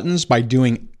your buttons by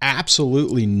doing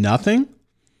absolutely nothing,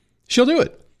 she'll do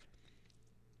it.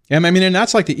 And I mean, and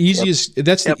that's like the easiest.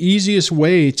 That's the easiest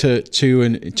way to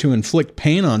inflict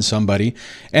pain on somebody.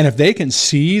 And if they can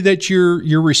see that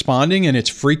you're responding and it's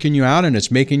freaking you out and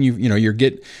it's making you,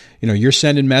 you're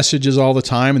sending messages all the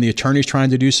time and the attorney's trying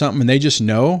to do something and they just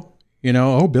know,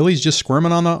 oh, Billy's just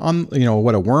squirming on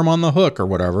a worm on the hook or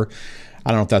whatever. I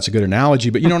don't know if that's a good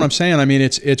analogy, but you know what I'm saying? I mean,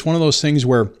 it's one of those things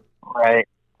where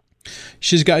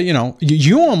she's got,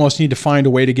 you almost need to find a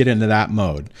way to get into that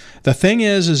mode. The thing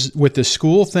is with the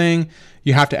school thing,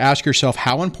 you have to ask yourself,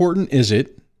 how important is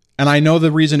it? And I know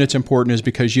the reason it's important is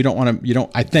because you don't want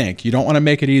to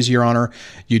make it easier on her.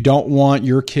 You don't want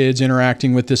your kids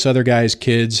interacting with this other guy's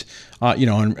kids, you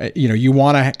want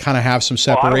to kind of have some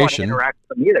separation. Well, I don't want to interact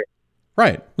with them either.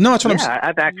 Right. No, that's what I'm saying.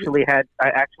 I actually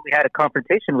had a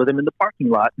confrontation with him in the parking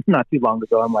lot not too long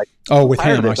ago. I'm like, with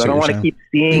him, I don't want to keep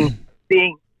seeing.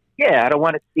 Yeah, I don't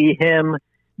want to see him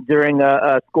during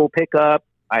a school pickup.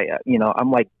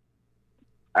 I'm like,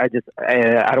 I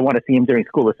don't want to see him during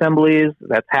school assemblies.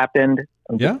 That's happened.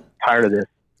 I'm just tired of this.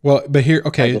 Well, but here,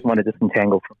 okay. I just want to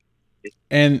disentangle from.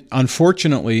 And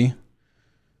unfortunately,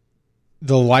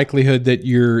 the likelihood that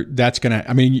that's going to,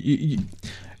 I mean,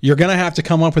 you're going to have to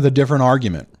come up with a different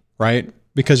argument, right?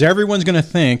 Because everyone's going to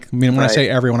think, I mean, when I say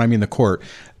everyone, I mean the court,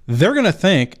 they're going to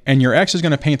think, and your ex is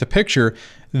going to paint the picture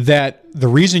that the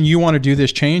reason you want to do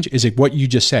this change is what you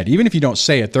just said. Even if you don't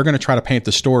say it, they're going to try to paint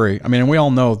the story. I mean, and we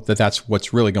all know that that's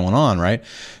what's really going on, right?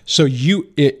 So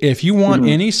if you want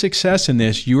any success in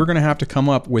this, you are going to have to come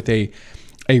up with a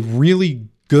really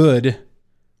good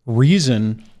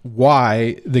reason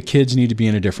why the kids need to be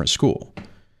in a different school.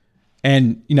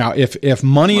 And if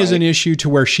money is an issue to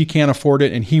where she can't afford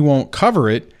it and he won't cover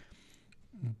it,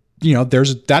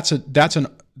 that's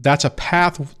a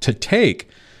path to take.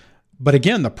 But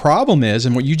again, the problem is,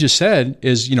 and what you just said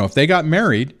is, if they got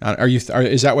married,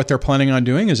 is that what they're planning on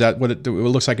doing? Is that what it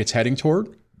looks like it's heading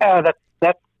toward?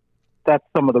 That's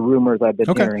some of the rumors I've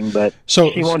been hearing, but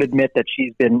she won't admit that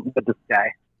she's been with this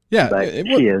guy. Yeah,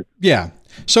 she is. Yeah.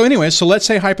 So anyway, so let's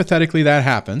say hypothetically that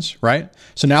happens, right?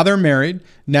 So now they're married.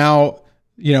 Now,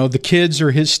 the kids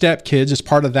are his stepkids as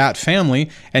part of that family,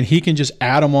 and he can just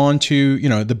add them on to,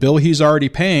 the bill he's already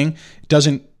paying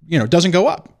doesn't go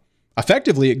up.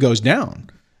 Effectively, it goes down.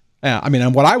 I mean,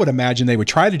 and what I would imagine they would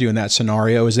try to do in that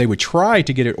scenario is they would try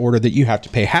to get it ordered that you have to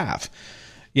pay half,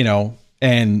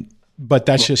 but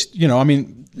that's just,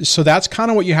 so that's kind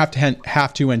of what you have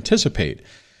to anticipate.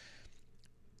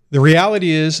 The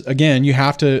reality is, again,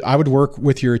 I would work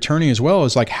with your attorney as well,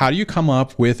 is like, how do you come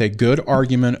up with a good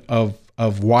argument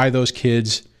of why those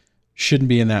kids shouldn't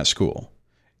be in that school?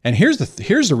 And here's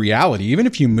the reality. Even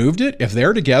if you moved it, if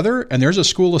they're together and there's a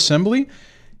school assembly,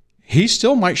 he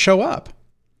still might show up.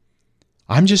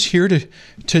 I'm just here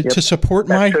to support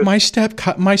my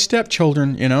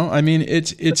stepchildren, I mean,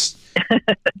 it's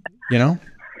Yeah.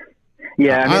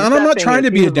 And I'm not trying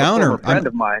to be a downer. A friend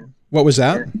of mine. What was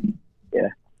that? Yeah.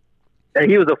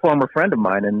 He was a former friend of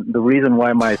mine, and the reason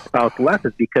why my spouse left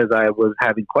is because I was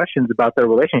having questions about their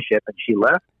relationship, and she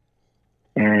left,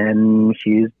 and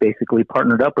she's basically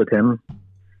partnered up with him.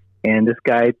 And this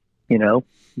guy,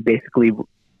 basically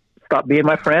stopped being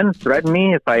my friend, threatened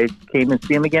me if I came and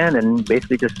see him again, and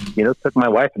basically just, took my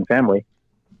wife and family.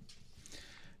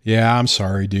 Yeah, I'm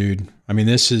sorry, dude. I mean,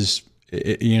 this is,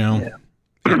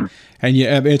 and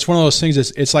it's one of those things.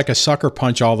 It's like a sucker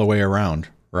punch all the way around,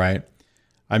 right?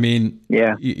 I mean,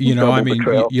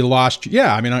 you lost.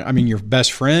 Yeah, I mean, your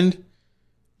best friend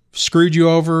screwed you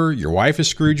over. Your wife has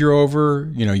screwed you over.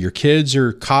 Your kids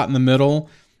are caught in the middle.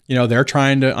 They're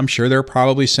trying to. I'm sure they're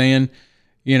probably saying,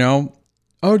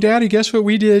 oh, Daddy, guess what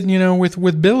we did?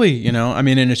 With Billy. I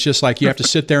mean, and it's just like you have to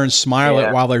sit there and smile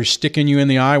it while they're sticking you in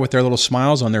the eye with their little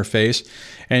smiles on their face,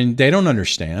 and they don't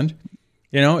understand.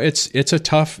 It's a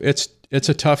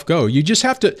tough go. You just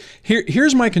have to.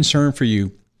 Here's my concern for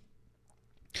you.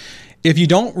 If you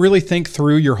don't really think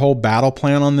through your whole battle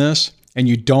plan on this, and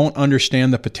you don't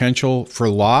understand the potential for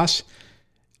loss,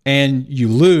 and you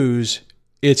lose,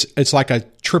 it's like a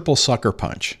triple sucker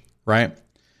punch, right?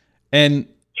 And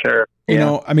sure,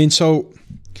 so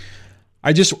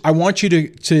I want you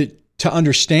to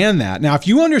understand that. Now, if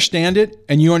you understand it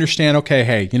and you understand, okay,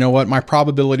 hey, you know what, my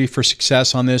probability for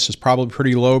success on this is probably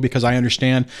pretty low because I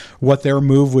understand what their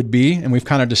move would be, and we've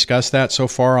kind of discussed that so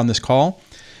far on this call.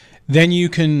 Then you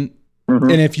can,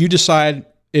 and if you decide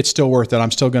it's still worth it,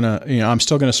 I'm still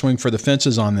gonna swing for the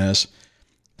fences on this,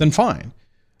 then fine.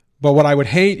 But what I would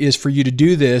hate is for you to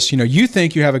do this. You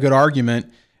think you have a good argument.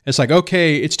 It's like,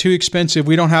 okay, it's too expensive.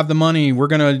 We don't have the money. We're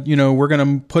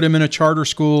gonna put him in a charter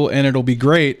school and it'll be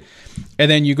great.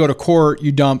 And then you go to court,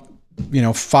 you dump,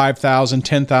 $5,000,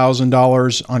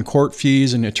 $10,000 on court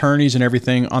fees and attorneys and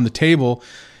everything on the table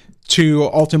to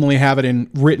ultimately have it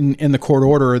written in the court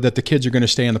order that the kids are going to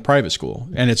stay in the private school,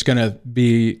 and it's going to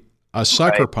be a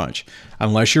sucker punch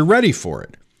unless you're ready for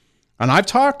it. And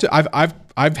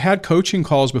I've had coaching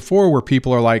calls before where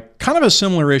people are like, kind of a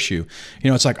similar issue.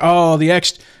 It's like, oh,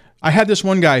 I had this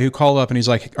one guy who called up and he's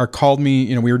like, or called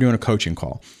me, we were doing a coaching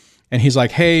call, and he's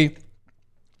like, hey,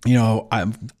 ex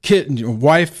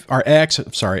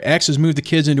has moved the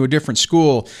kids into a different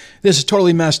school. This is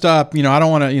totally messed up. I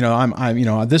don't want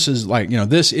to, this is like,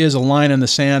 this is a line in the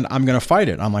sand. I'm going to fight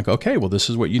it. I'm like, okay, well, this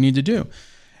is what you need to do.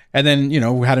 And then,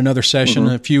 we had another session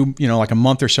a few, like a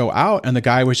month or so out, and the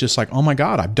guy was just like, oh my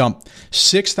God, I've dumped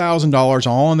 $6,000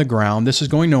 all on the ground. This is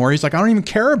going nowhere. He's like, I don't even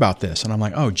care about this. And I'm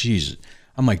like, oh, geez.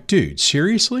 I'm like, dude,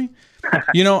 seriously?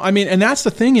 And that's the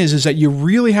thing is that you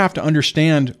really have to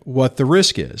understand what the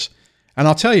risk is. And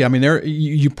I'll tell you,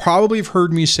 you probably have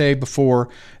heard me say before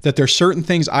that there's certain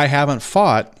things I haven't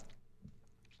fought.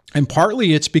 And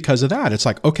partly it's because of that. It's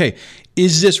like, okay,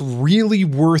 is this really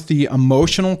worth the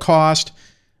emotional cost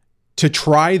to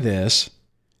try this,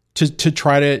 to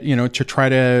try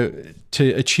to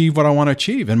to achieve what I want to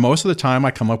achieve? And most of the time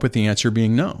I come up with the answer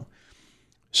being no.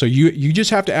 So you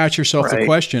just have to ask yourself the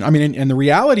question. I mean, and the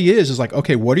reality is like,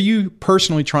 okay, what are you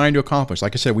personally trying to accomplish?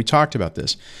 Like I said, we talked about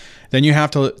this. Then you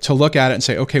have to look at it and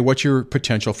say, okay, what's your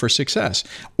potential for success?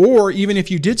 Or even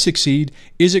if you did succeed,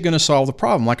 is it going to solve the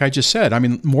problem? Like I just said, I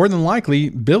mean, more than likely,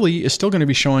 Billy is still going to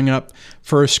be showing up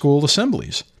for school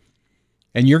assemblies.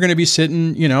 And you're going to be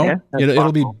sitting, you know,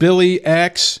 it'll be Billy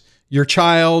X, your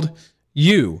child,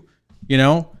 you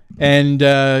know, and,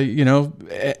 you know,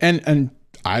 and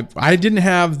I didn't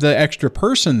have the extra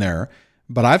person there,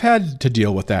 but I've had to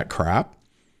deal with that crap.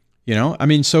 You know, I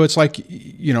mean, so it's like,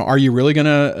 you know, are you really going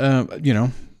to, you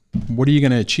know, what are you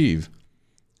going to achieve?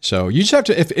 So you just have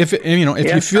to, if you know,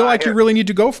 if you feel like you really need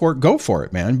to go for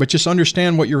it, man. But just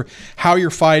understand how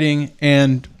you're fighting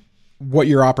and what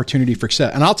your opportunity for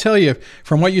success. And I'll tell you,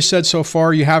 from what you said so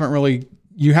far, you haven't really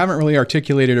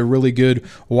articulated a really good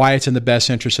why it's in the best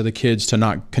interest of the kids to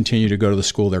not continue to go to the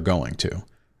school they're going to,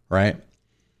 right?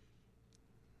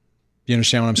 You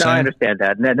understand what I'm saying? No, I understand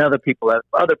that. And other people have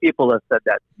said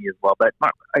that to me as well. But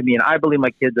I mean, I believe my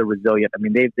kids are resilient. I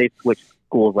mean, they've switched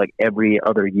schools like every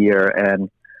other year, and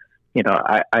you know,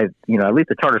 I you know, at least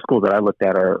the charter schools that I looked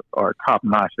at are top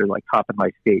notch. They're like top in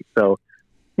my state. So,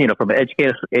 you know, from an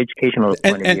educational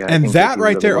point of view, and that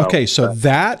right there. Well. Okay, so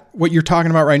that what you're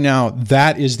talking about right now,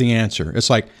 that is the answer. It's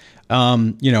like,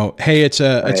 you know, hey, it's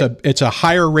a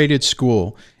higher rated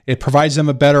school. It provides them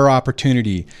a better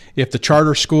opportunity. If the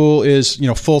charter school is, you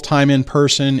know, full-time in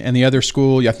person and the other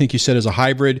school, I think you said is a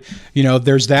hybrid, you know,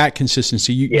 there's that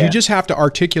consistency. You just have to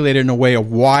articulate it in a way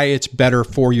of why it's better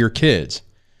for your kids,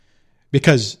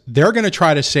 because they're going to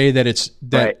try to say that it's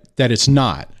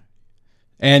not.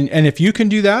 And if you can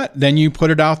do that, then you put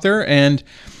it out there and,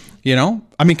 you know,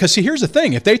 I mean, because see, here's the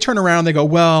thing. If they turn around and they go,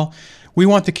 well, we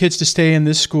want the kids to stay in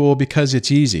this school because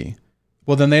it's easy.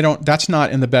 Well, then that's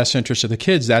not in the best interest of the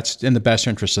kids. That's in the best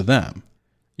interest of them.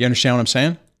 You understand what I'm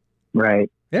saying? Right.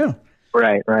 Yeah.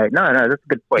 Right. No, that's a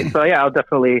good point. So yeah, I'll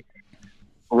definitely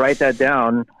write that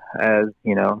down as,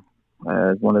 you know,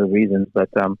 as one of the reasons. But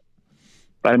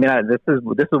I mean, this is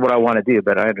what I want to do,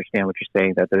 but I understand what you're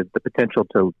saying, that there's the potential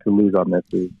to lose on this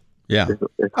is. Yeah.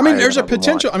 I mean, there's a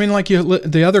potential. I mean, like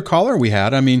the other caller we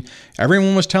had, I mean,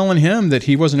 everyone was telling him that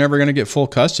he wasn't ever going to get full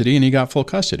custody, and he got full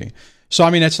custody. So, I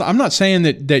mean, I'm not saying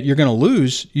that you're going to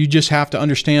lose. You just have to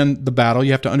understand the battle.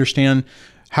 You have to understand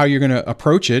how you're going to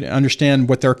approach it, understand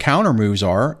what their counter moves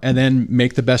are, and then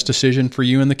make the best decision for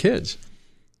you and the kids.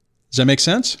 Does that make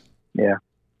sense? Yeah.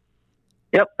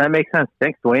 Yep, that makes sense.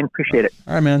 Thanks, Dwayne. Appreciate it.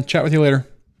 All right, man. Chat with you later.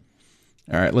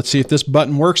 All right, let's see if this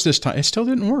button works this time. It still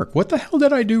didn't work. What the hell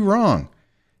did I do wrong?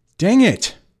 Dang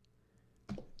it.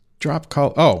 Drop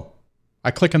call. Oh,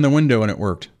 I click on the window and it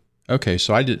worked. Okay,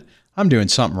 so I'm doing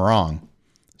something wrong.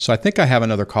 So I think I have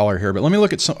another caller here, but let me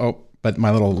look at some. Oh, but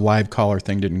my little live caller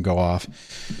thing didn't go off.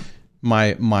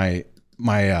 My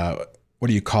what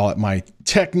do you call it? My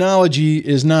technology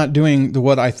is not doing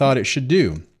what I thought it should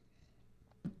do.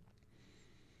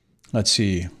 Let's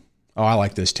see. Oh, I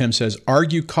like this. Tim says,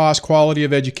 argue cost quality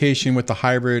of education with the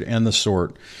hybrid and the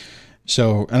sort.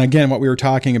 So, and again, what we were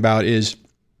talking about is,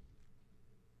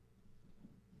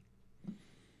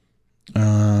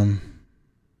 hold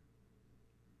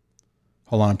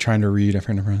on, I'm trying to read.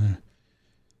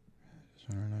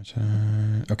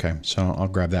 Okay, so I'll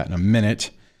grab that in a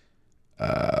minute.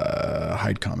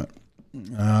 Hide comment.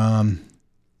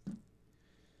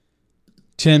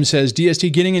 Tim says,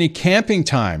 DST getting any camping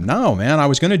time? No, man. I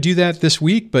was going to do that this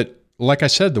week, but like I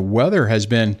said, the weather has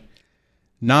been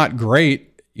not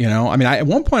great. You know, I mean, at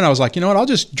one point I was like, you know what, I'll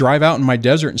just drive out in my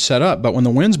desert and set up. But when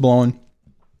the wind's blowing,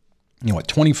 you know, at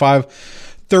 25,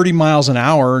 30 miles an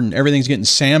hour and everything's getting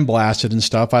sandblasted and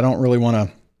stuff, I don't really want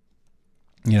to,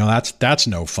 you know, that's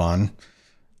no fun.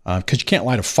 Because you can't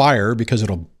light a fire because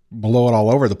it'll blow it all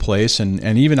over the place.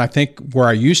 And even I think where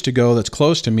I used to go that's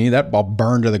close to me, that all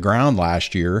burned to the ground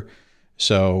last year.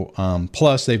 So,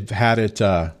 plus they've had it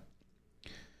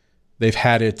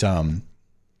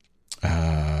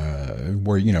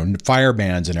where, you know, fire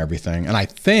bans and everything. And I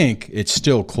think it's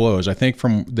still closed. I think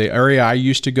from the area I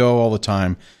used to go all the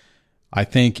time, I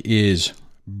think is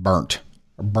burnt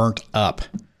up.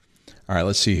 All right,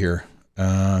 let's see here.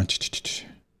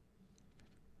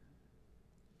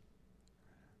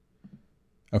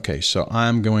 Okay, so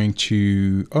I'm going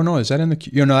to, oh no, is that in the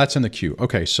queue? No, that's in the queue.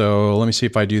 Okay, so let me see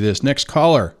if I do this. Next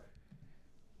caller.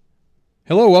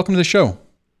 Hello, welcome to the show.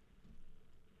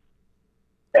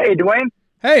 Hey, Dwayne.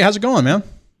 Hey, how's it going, man?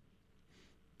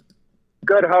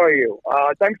 Good, how are you?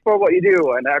 Thanks for what you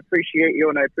do, and I appreciate you,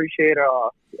 and I appreciate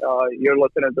your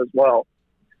listeners as well.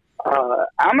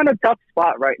 I'm in a tough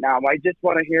spot right now. I just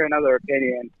want to hear another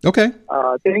opinion. Okay.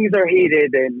 Things are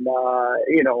heated, and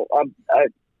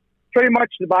pretty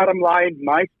much the bottom line,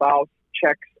 my spouse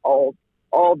checks all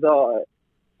the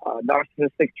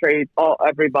narcissistic traits,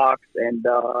 every box, and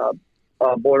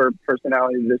border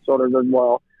personality disorders as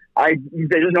well.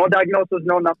 There's no diagnosis,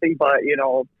 no nothing, but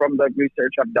from the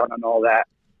research I've done and all that.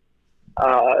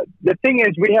 The thing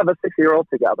is, we have a 6-year-old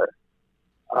together,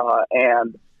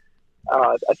 and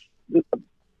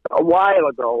a while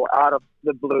ago, out of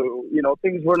the blue,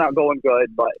 things were not going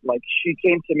good, but like she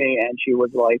came to me and she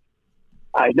was like,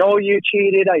 I know you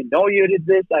cheated. I know you did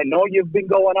this. I know you've been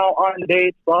going out on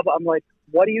dates, blah, blah. I'm like,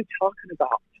 what are you talking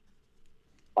about?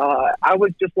 I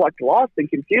was just like lost and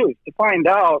confused to find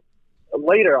out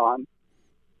later on.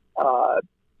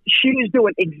 She was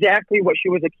doing exactly what she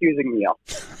was accusing me of.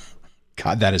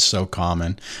 God, that is so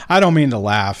common. I don't mean to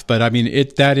laugh, but I mean,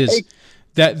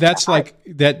 that's like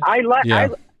that.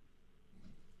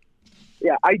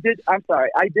 I did. I'm sorry.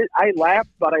 I laughed,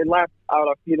 but I laughed out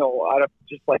of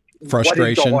just like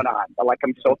frustration. What is going on? Like,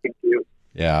 I'm so confused.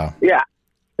 Yeah. Yeah.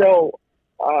 So,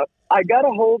 I got a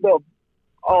hold of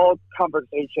all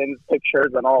conversations,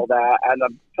 pictures, and all that, and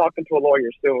I'm talking to a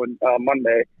lawyer soon,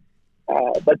 Monday.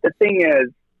 But the thing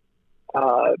is,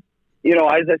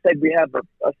 as I said, we have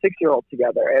a 6-year-old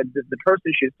together, and the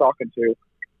person she's talking to,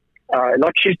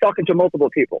 like she's talking to multiple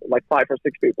people, like 5 or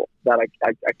 6 people that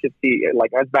I could see,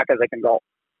 like as back as I can go.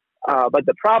 But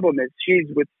the problem is she's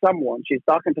with someone, she's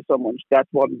talking to someone that's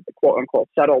one quote unquote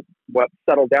settled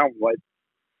down with.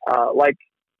 Like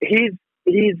his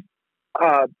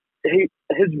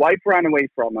wife ran away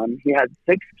from him. He has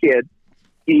 6 kids.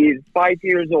 He's 5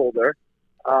 years older.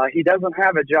 He doesn't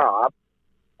have a job.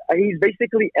 He's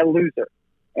basically a loser.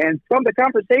 And from the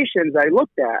conversations I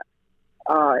looked at,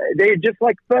 they just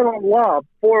like fell in love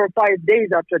 4 or 5 days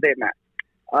after they met.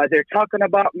 They're talking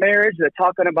about marriage. They're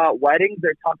talking about weddings.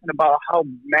 They're talking about how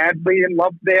madly in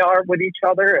love they are with each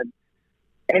other.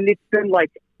 And it's been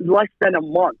like less than a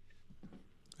month.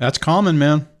 That's common,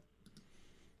 man.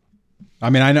 I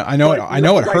mean, I know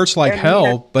it hurts like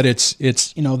hell, but it's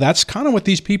that's kind of what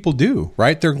these people do,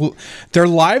 right? Their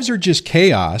lives are just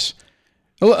chaos.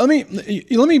 Let me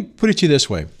put it to you this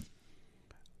way.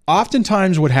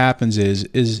 Oftentimes what happens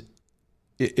is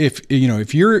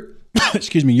if you're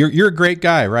excuse me, you're a great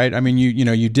guy, right? I mean,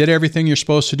 you did everything you're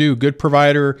supposed to do, good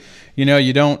provider,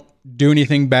 you don't do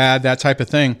anything bad, that type of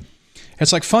thing.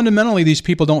 It's like fundamentally these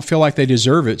people don't feel like they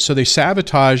deserve it, so they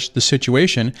sabotage the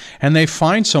situation and they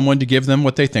find someone to give them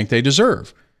what they think they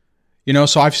deserve.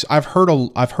 So I've heard a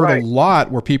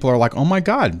lot where people are like, "Oh my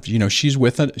God, she's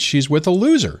with a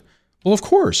loser." Well, of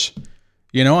course.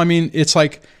 I mean, it's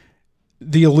like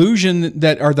the illusion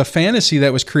the fantasy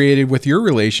that was created with your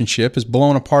relationship is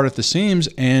blown apart at the seams,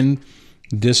 and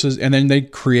then they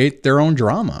create their own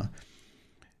drama.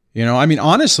 I mean,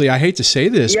 honestly, I hate to say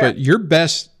this, but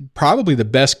probably the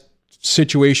best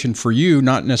situation for you,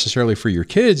 not necessarily for your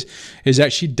kids, is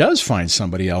that she does find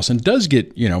somebody else and does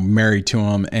get, married to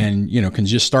him and, can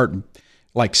just start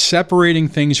like separating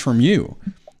things from you,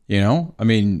 I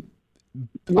mean.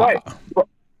 Right,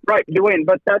 Dwayne,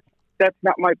 but that's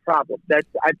not my problem.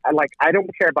 I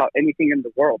don't care about anything in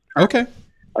the world. Okay.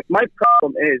 Like my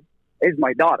problem is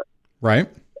my daughter. Right.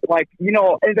 Like, in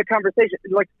the conversation,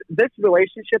 like this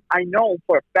relationship, I know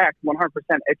for a fact, 100%,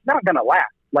 it's not going to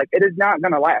last. Like, it is not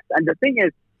going to last. And the thing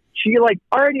is, she like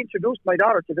already introduced my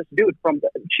daughter to this dude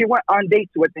she went on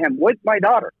dates with him, with my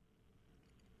daughter.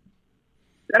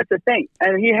 That's the thing.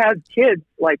 And he has kids,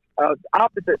 like,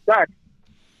 opposite sex,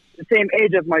 the same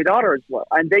age as my daughter as well.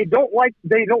 And they don't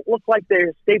look like they're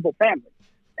a stable family.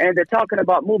 And they're talking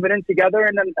about moving in together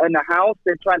in a house.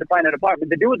 They're trying to find an apartment.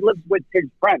 The dude lives with his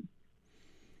friends.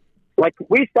 Like,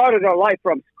 we started our life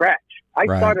from scratch. I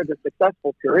started a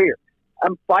successful career.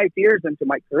 I'm 5 years into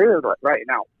my career right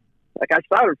now. Like, I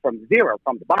started from zero,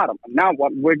 from the bottom. And now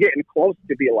we're getting close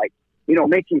to be like,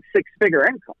 making 6-figure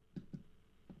income.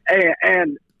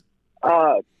 And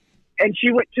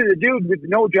she went to the dude with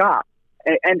no job.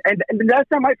 And that's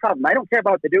not my problem. I don't care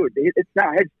about the dude. It's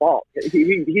not his fault.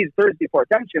 He's thirsty for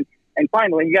attention. And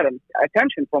finally, he got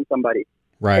attention from somebody.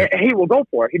 Right. And he will go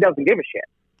for it. He doesn't give a shit.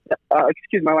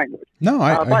 Excuse my language. No,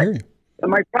 I hear you.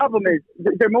 My problem is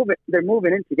they're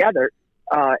moving in together,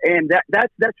 and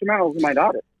that's detrimental to my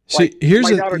daughter. See, like, here's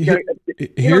my the daughter,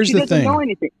 here's she the doesn't thing. know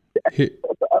anything.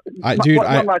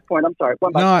 One last point. I'm sorry.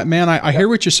 I hear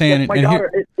what you're saying,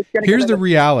 and here's the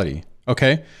reality.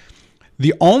 Okay,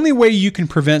 the only way you can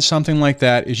prevent something like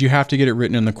that is you have to get it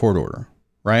written in the court order,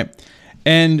 right?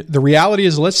 And the reality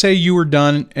is, let's say you were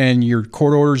done and your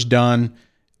court order's done,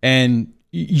 and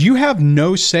you have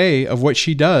no say of what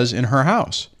she does in her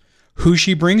house, who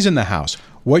she brings in the house,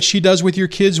 what she does with your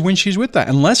kids when she's with that.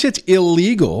 Unless it's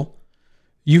illegal,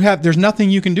 there's nothing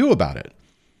you can do about it.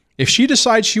 If she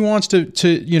decides she wants to,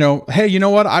 hey, you know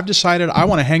what? I've decided I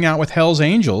want to hang out with Hell's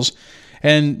Angels.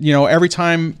 And, every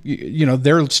time,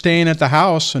 they're staying at the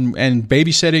house and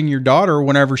babysitting your daughter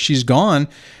whenever she's gone,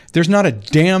 there's not a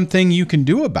damn thing you can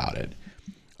do about it.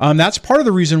 That's part of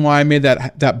the reason why I made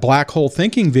that black hole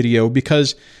thinking video,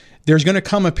 because there's going to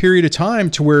come a period of time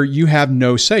to where you have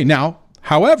no say. Now,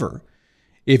 however,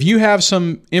 if you have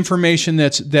some information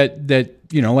that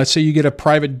let's say you get a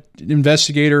private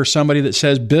investigator or somebody that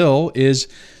says Bill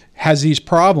has these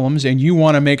problems and you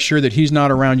want to make sure that he's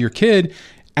not around your kid,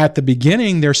 at the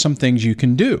beginning, there's some things you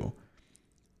can do.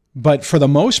 But for the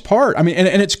most part, I mean,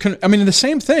 and it's the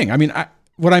same thing. I mean,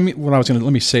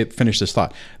 finish this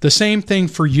thought. The same thing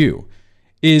for you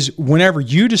is whenever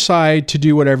you decide to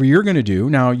do whatever you're going to do.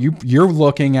 Now you're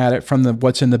looking at it from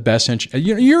what's in the best interest.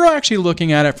 You're actually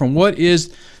looking at it from what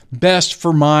is best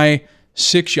for my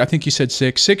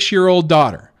 6-year-old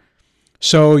daughter.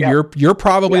 So you're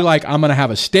probably like, I'm going to have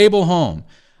a stable home.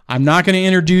 I'm not going to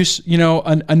introduce,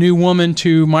 a new woman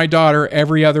to my daughter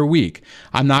every other week.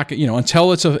 I'm not,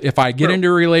 until if I get into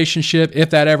a relationship, if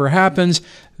that ever happens,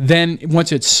 then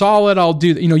once it's solid, I'll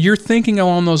do, you're thinking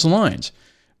along those lines.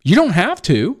 You don't have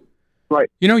to. Right.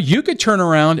 You could turn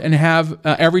around and have,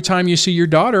 every time you see your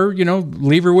daughter,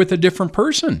 leave her with a different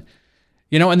person,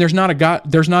 and there's not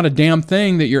a damn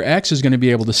thing that your ex is going to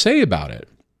be able to say about it.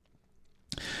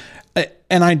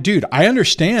 And I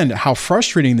understand how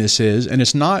frustrating this is, and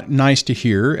it's not nice to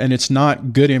hear, and it's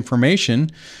not good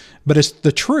information, but it's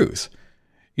the truth.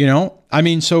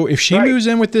 So if she moves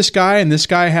in with this guy and this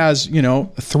guy has,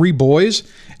 3 boys,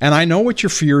 and I know what your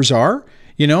fears are,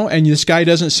 and this guy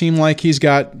doesn't seem like he's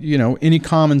got, any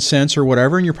common sense or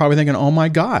whatever. And you're probably thinking, oh my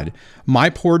God,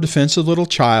 my poor defensive little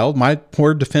child, my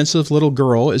poor defensive little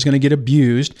girl is going to get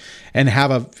abused and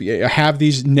have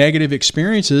these negative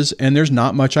experiences. And there's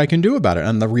not much I can do about it.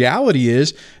 And the reality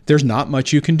is there's not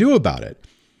much you can do about it.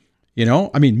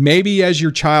 Maybe as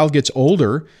your child gets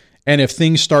older and if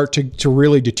things start to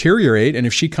really deteriorate, and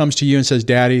if she comes to you and says,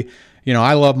 Daddy,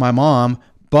 I love my mom,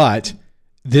 but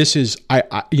this is,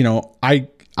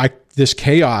 this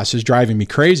chaos is driving me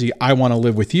crazy. I want to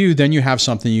live with you. Then you have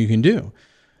something you can do.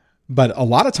 But a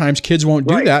lot of times kids won't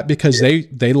do that because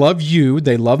they love you.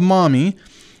 They love mommy,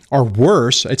 or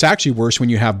worse. It's actually worse when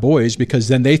you have boys, because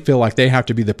then they feel like they have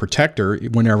to be the protector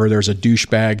whenever there's a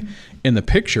douchebag in the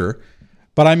picture.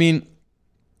 But you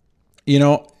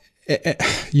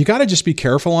got to just be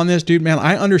careful on this, dude, man.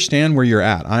 I understand where you're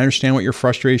at. I understand what your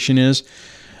frustration is,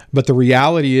 but the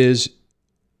reality is,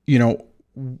 have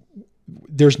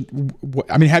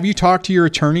you talked to your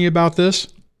attorney about this?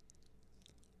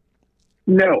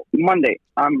 No, Monday.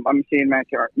 I'm seeing my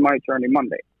attorney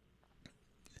Monday.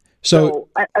 So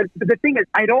the thing is,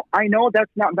 I know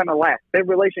that's not going to last. Their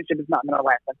relationship is not going to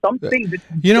last. Some things.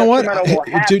 You know what,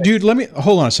 dude? Let me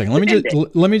hold on a second.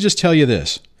 Let me just tell you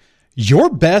this.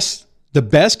 The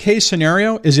best case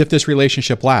scenario is if this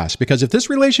relationship lasts, because if this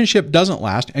relationship doesn't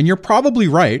last, and you're probably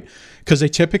right, because they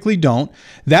typically don't,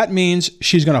 that means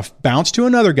she's going to bounce to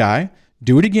another guy,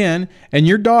 do it again, and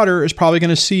your daughter is probably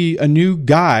going to see a new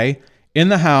guy in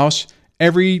the house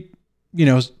every,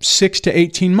 6 to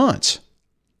 18 months.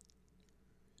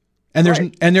 And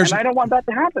and I don't want that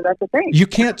to happen. That's the thing. You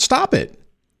can't stop it.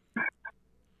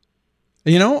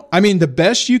 The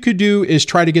best you could do is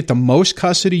try to get the most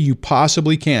custody you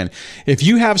possibly can. If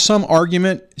you have some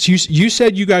argument, you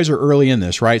said you guys are early in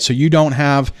this, right? So do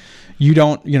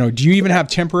you even have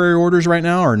temporary orders right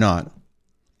now or not?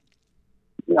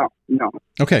 No.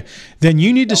 Okay. Then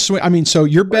you need to swing. So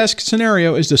your best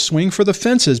scenario is to swing for the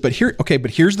fences, but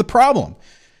here's the problem.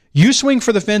 You swing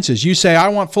for the fences. You say, I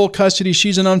want full custody.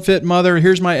 She's an unfit mother.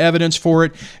 Here's my evidence for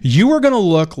it. You are going to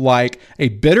look like a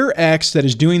bitter ex that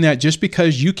is doing that just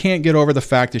because you can't get over the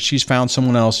fact that she's found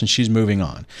someone else and she's moving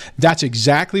on. That's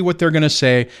exactly what they're going to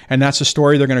say, and that's the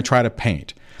story they're going to try to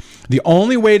paint. The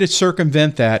only way to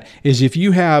circumvent that is if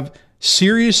you have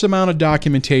serious amount of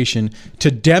documentation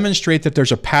to demonstrate that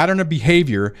there's a pattern of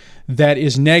behavior that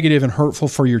is negative and hurtful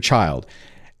for your child.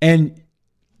 And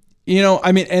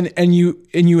and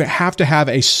you have to have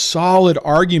a solid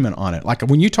argument on it. Like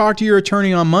when you talk to your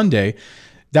attorney on Monday,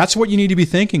 that's what you need to be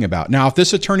thinking about. Now, if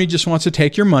this attorney just wants to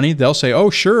take your money, they'll say, "Oh,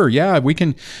 sure, yeah, we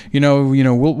can,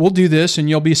 we'll do this and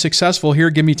you'll be successful. Here,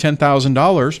 give me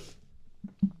 $10,000."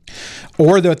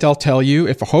 Or that they'll tell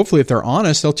you, hopefully if they're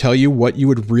honest, they'll tell you what you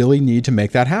would really need to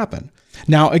make that happen.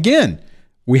 Now, again,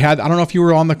 We had, I don't know if you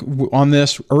were on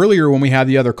this earlier when we had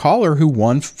the other caller who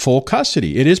won full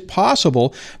custody. It is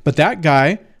possible, but that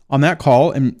guy on that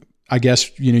call, and I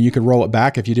guess, you could roll it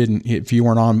back if you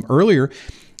weren't on earlier.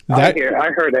 I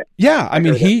heard it. Yeah. I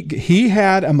mean, he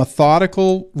had a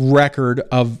methodical record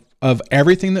of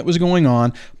everything that was going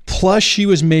on. Plus she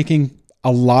was making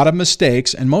a lot of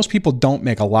mistakes, and most people don't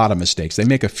make a lot of mistakes. They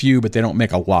make a few, but they don't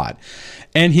make a lot.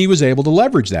 And he was able to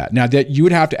leverage that. Now, that you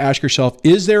would have to ask yourself,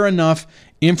 is there enough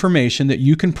information that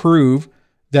you can prove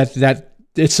that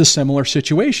it's a similar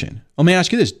situation? Let me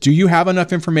ask you this. Do you have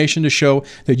enough information to show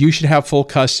that you should have full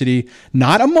custody?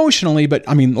 Not emotionally, but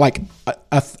I mean, like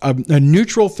a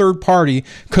neutral third party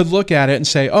could look at it and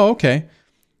say, oh, okay,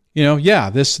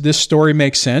 yeah, this story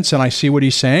makes sense, and I see what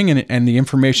he's saying, and the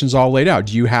information's all laid out.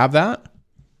 Do you have that?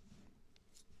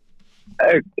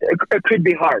 It could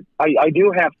be hard. I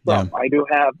do have some. Yeah. I do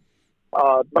have,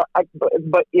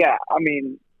 but yeah. I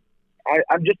mean,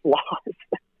 I'm just lost.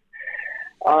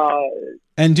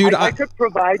 And dude, I could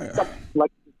provide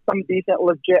some decent,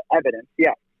 legit evidence.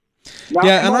 Yeah. Not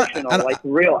emotional,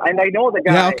 real. And I know the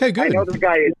guy. Yeah. Okay. Good. I know the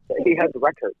guy. He has a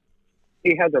record.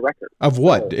 He has a record of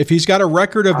what? So, if he's got a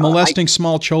record of molesting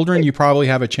small children, you probably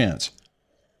have a chance.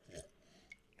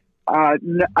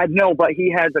 No, but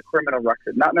he has a criminal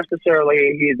record. Not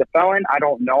necessarily he's a felon. I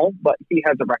don't know, but he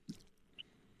has a record.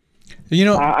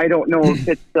 I don't know if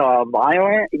it's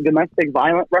domestic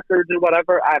violent records or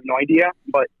whatever. I have no idea,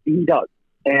 but he does,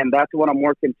 and that's what I'm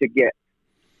working to get.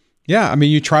 Yeah, I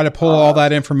mean, you try to pull all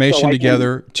that information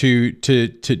together to,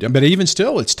 but even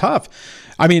still, it's tough.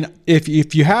 I mean,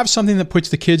 if you have something that puts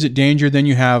the kids at danger, then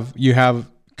you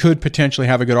could potentially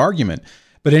have a good argument.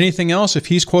 But anything else, if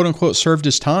he's quote unquote served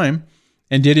his time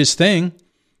and did his thing,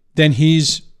 then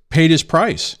he's paid his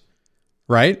price,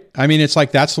 right? I mean, it's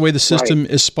like that's the way the system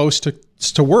is supposed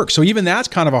to work. So even that's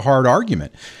kind of a hard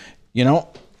argument,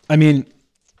 I mean,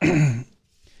 and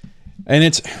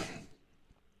it's,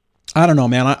 I don't know,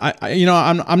 man.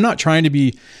 I'm not trying to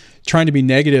be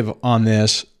negative on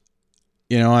this,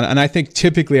 and I think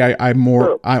typically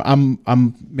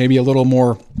I'm maybe a little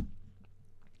more,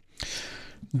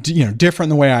 different in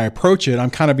the way I approach it. I'm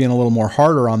kind of being a little more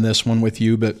harder on this one with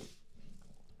you, but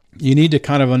you need to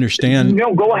kind of understand.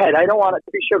 No, go ahead. I don't want it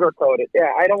to be sugar-coated.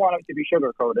 Yeah, I don't want it to be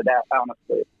sugar-coated,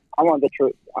 honestly. I want the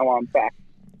truth. I want facts.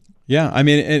 Yeah, I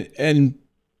mean,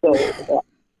 So, yeah.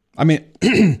 I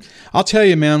mean, I'll tell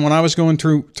you, man, when I was going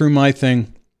through my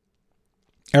thing,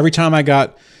 every time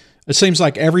it seems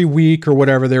like every week or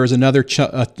whatever, there was another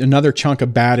chunk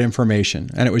of bad information.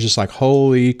 And it was just like,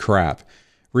 holy crap.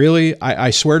 Really? I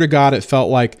swear to God, it felt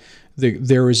like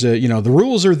there was the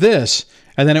rules are this.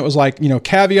 And then it was like,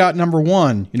 caveat number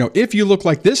 1, if you look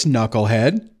like this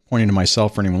knucklehead, pointing to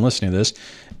myself for anyone listening to this,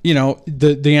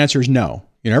 the answer is no.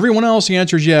 Everyone else, the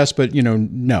answer is yes, but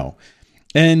no.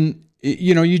 And,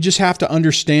 you just have to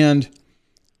understand,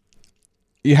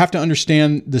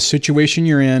 the situation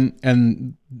you're in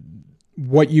and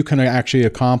what you can actually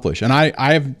accomplish. And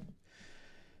I've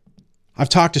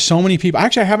talked to so many people.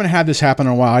 Actually, I haven't had this happen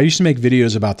in a while. I used to make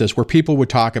videos about this where people would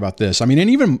talk about this. I mean,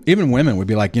 and even women would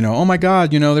be like, oh my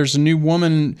God, there's a new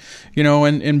woman,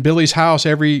 in Billy's house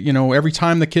every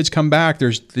time the kids come back,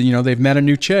 there's, they've met a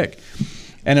new chick.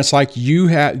 And it's like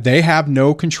they have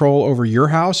no control over your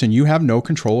house and you have no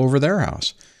control over their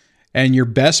house. And your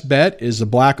best bet is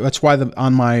that's why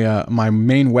on my my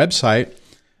main website,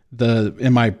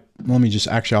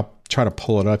 I'll try to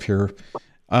pull it up here.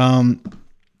 On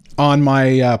my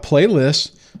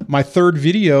playlist, my third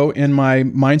video in my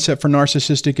Mindset for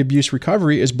Narcissistic Abuse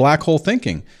Recovery is Black Hole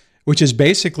Thinking, which is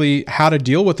basically how to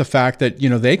deal with the fact that,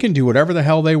 they can do whatever the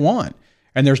hell they want.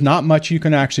 And there's not much you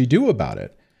can actually do about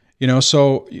it.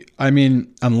 So, I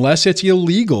mean, unless it's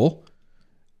illegal,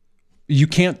 you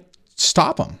can't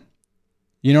stop them.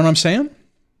 You know what I'm saying?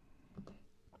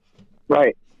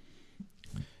 Right.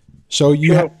 So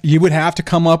you would have to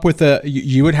come up with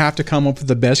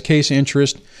the best case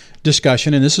interest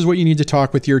discussion, and this is what you need to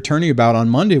talk with your attorney about on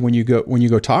Monday when you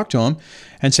go talk to him,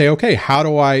 and say, okay, how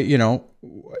do I,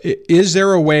 is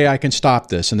there a way I can stop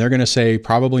this? And they're going to say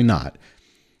probably not.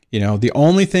 The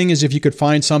only thing is if you could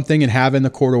find something and have in the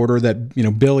court order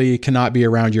that Billy cannot be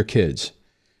around your kids,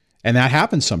 and that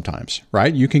happens sometimes,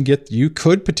 right? You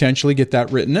could potentially get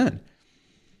that written in.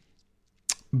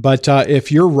 But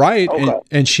if you're right, okay,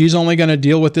 and she's only going to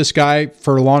deal with this guy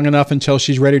for long enough until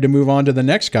she's ready to move on to the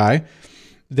next guy,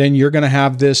 then you're going to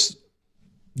have this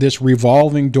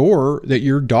revolving door that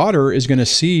your daughter is going to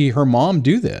see her mom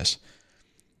do this.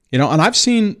 And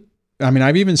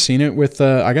I've even seen it with,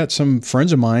 I got some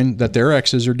friends of mine that their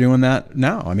exes are doing that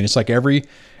now. I mean, it's like every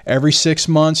 6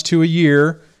 months to a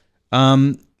year,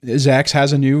 his ex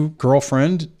has a new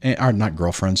girlfriend, or not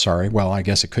girlfriend, sorry. Well, I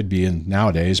guess it could be in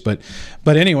nowadays, but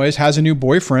anyways, has a new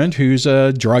boyfriend who's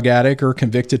a drug addict or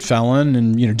convicted felon,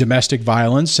 and domestic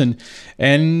violence,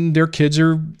 and their kids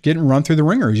are getting run through the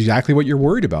ringer. Exactly what you're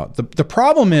worried about. The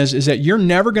problem is that you're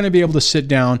never going to be able to sit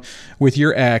down with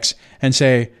your ex and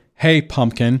say, "Hey,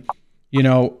 pumpkin,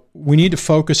 we need to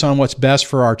focus on what's best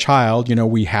for our child.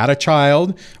 We had a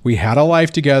child, we had a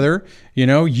life together.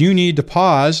 You need to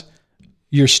pause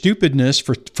your stupidness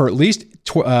for at least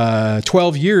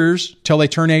 12 years till they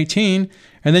turn 18,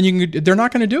 and then they're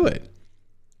not going to do it.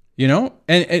 And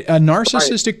a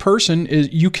narcissistic person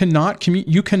you cannot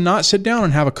sit down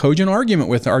and have a cogent argument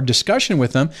with or discussion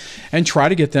with them and try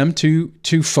to get them to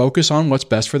focus on what's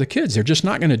best for the kids. They're just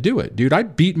not going to do it, dude. I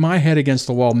beat my head against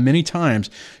the wall many times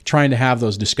trying to have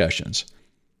those discussions.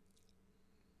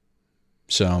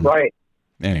 So, right.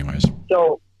 Anyways.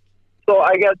 So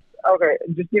I guess, okay,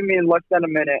 just give me less than a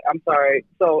minute. I'm sorry.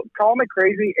 So call me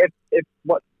crazy if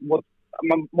what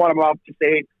I'm about to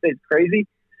say is crazy.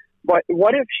 But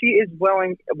what if she is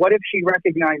willing? What if she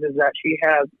recognizes that she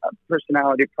has a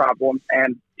personality problem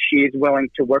and she is willing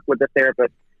to work with a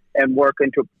therapist and work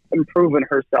into improving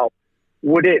herself?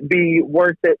 Would it be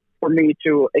worth it for me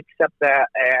to accept that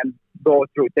and go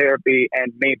through therapy,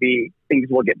 and maybe things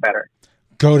will get better?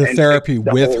 Go to therapy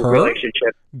with her?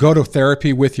 Relationship. Go to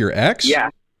therapy with your ex?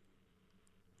 Yeah.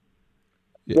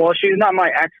 Well, she's not my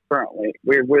ex currently.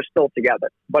 We're still together.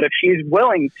 But if she's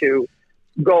willing to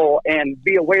go and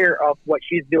be aware of what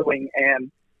she's doing and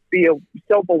be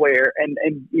self-aware and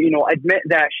admit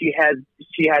that she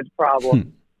has problems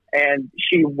and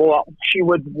she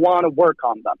would want to work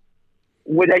on them,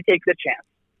 would I take the chance?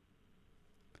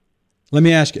 Let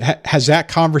me ask you, has that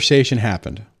conversation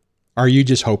happened? Are you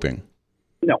just hoping?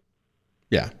 No.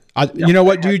 Yeah. You know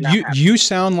what, dude? You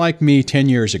sound like me 10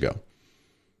 years ago.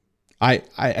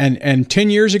 And 10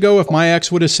 years ago, if my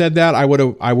ex would have said that, I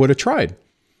would have tried.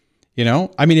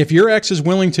 If your ex is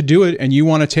willing to do it and you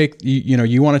want to take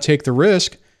the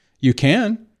risk, you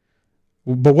can.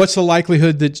 But what's the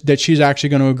likelihood that she's actually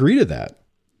going to agree to that?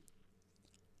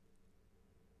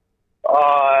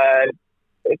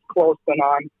 It's close to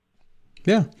none.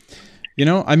 Yeah.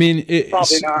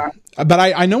 Probably not. But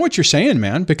I know what you're saying,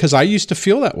 man, because I used to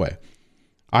feel that way.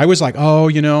 I was like,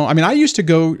 I used to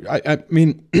go,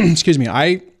 excuse me.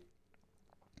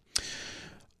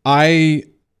 I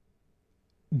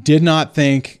did not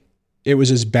think it was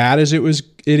as bad as it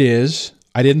is.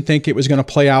 I didn't think it was going to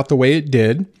play out the way it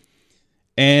did.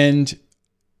 And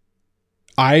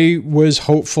I was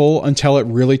hopeful until it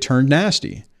really turned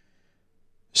nasty.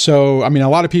 So, a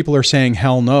lot of people are saying,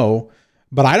 hell no,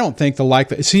 but I don't think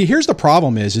see, here's the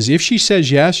problem is if she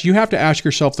says yes, you have to ask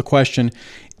yourself the question,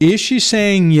 is she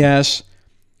saying yes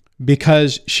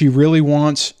because she really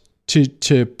wants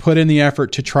to put in the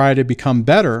effort to try to become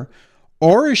better?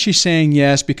 Or is she saying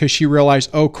yes because she realized,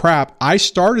 oh crap, I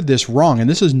started this wrong. And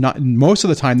this is not, most of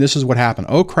the time, this is what happened.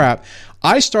 Oh crap,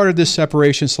 I started this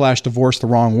separation/divorce the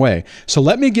wrong way. So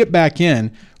let me get back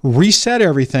in, reset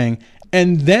everything,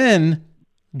 and then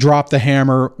drop the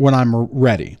hammer when I'm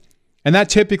ready. And that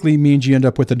typically means you end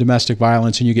up with the domestic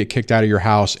violence and you get kicked out of your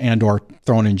house and or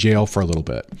thrown in jail for a little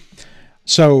bit.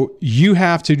 So you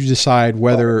have to decide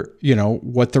whether,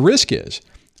 what the risk is.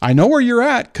 I know where you're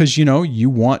at because, you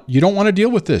don't want to deal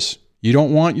with this. You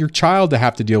don't want your child to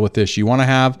have to deal with this. You want to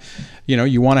have,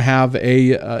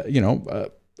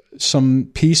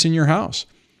 some peace in your house.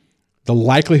 The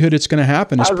likelihood it's going to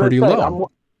happen is pretty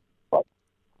low.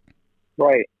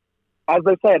 Right. As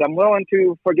I said, I'm willing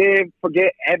to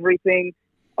forget everything.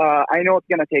 I know it's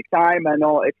going to take time. I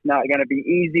know it's not going to be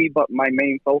easy, but my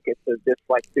main focus is just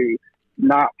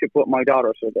not to put my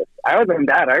daughter through this. Other than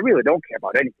that, I really don't care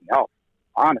about anything else,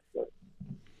 honestly.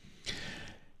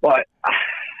 But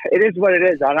it is what it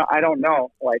is. I don't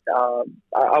know.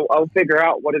 I'll figure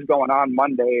out what is going on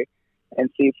Monday and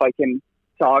see if I can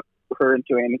talk her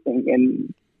into anything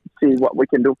and see what we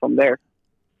can do from there.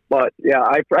 But yeah,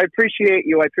 I appreciate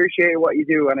you. I appreciate what you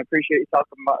do, and I appreciate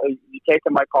you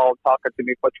taking my call, talking to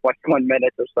me for 21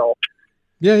 minutes or so.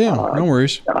 Yeah, no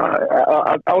worries.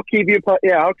 I'll keep you.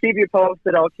 I'll keep you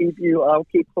posted. I'll keep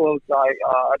close eye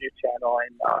on your channel,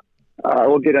 and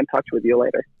we'll get in touch with you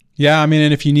later. Yeah, and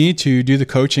if you need to do the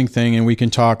coaching thing, and we can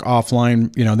talk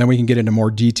offline, then we can get into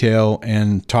more detail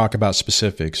and talk about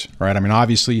specifics, right?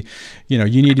 Obviously, you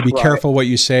need to be careful what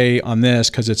you say on this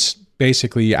because it's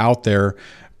basically out there.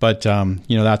 But,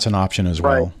 that's an option as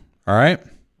well. Right. All right?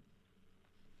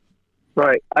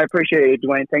 Right. I appreciate it,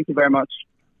 Dwayne. Thank you very much.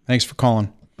 Thanks for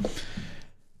calling.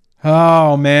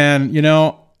 Oh, man.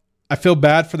 I feel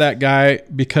bad for that guy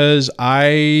because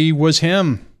I was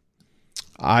him.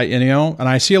 And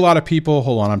I see a lot of people,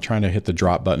 hold on, I'm trying to hit the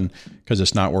drop button because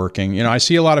it's not working. I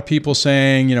see a lot of people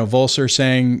saying, Vulsar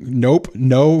saying, nope,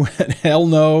 no, hell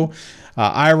no.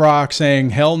 IROC saying,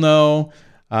 hell no.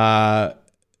 Vulsar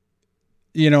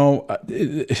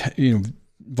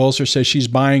says she's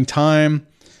buying time.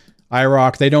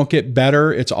 IROC, they don't get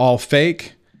better. It's all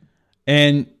fake.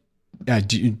 And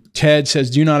Ted says,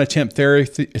 do not attempt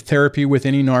therapy with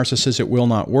any narcissist. It will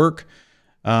not work.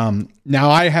 Now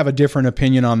I have a different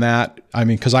opinion on that. I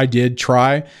mean, cause I did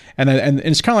try and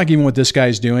it's kind of like even what this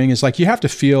guy's doing is like, you have to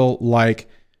feel like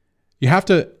you have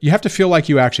to feel like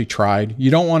you actually tried. You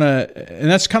don't want to, and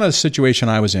that's kind of the situation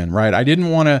I was in, right? I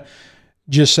didn't want to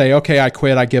just say, okay, I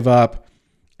quit, I give up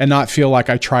and not feel like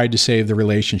I tried to save the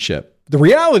relationship. The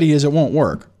reality is it won't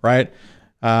work, right?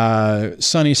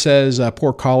 Sonny says,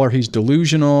 poor caller, he's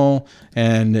delusional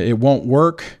and it won't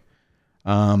work.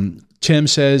 Tim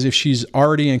says if she's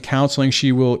already in counseling,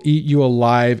 she will eat you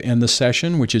alive in the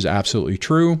session, which is absolutely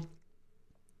true.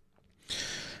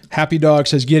 Happy Dog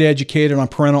says get educated on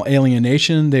parental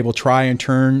alienation. They will try and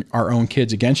turn our own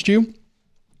kids against you.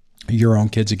 Your own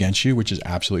kids against you, which is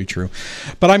absolutely true.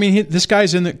 But I mean, this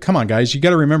guy's come on guys, you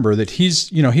got to remember that he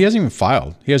hasn't even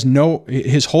filed.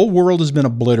 His whole world has been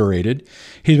obliterated.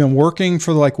 He's been working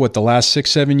for the last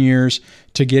 6-7 years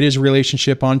to get his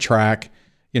relationship on track,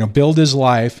 build his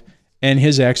life. And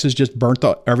his ex has just burnt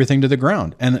everything to the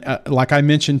ground. And like I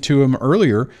mentioned to him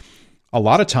earlier, a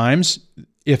lot of times,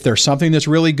 if there's something that's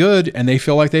really good and they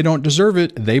feel like they don't deserve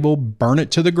it, they will burn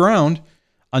it to the ground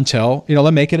until,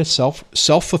 they make it a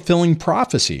self-fulfilling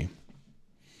prophecy.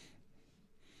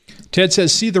 Ted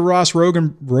says, see the Ross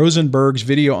Rosenberg's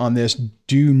video on this.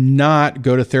 Do not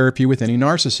go to therapy with any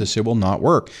narcissist. It will not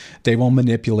work. They will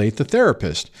manipulate the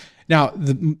therapist. Now,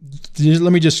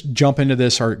 let me just jump into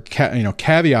this or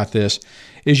caveat this,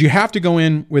 is you have to go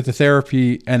in with the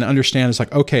therapy and understand it's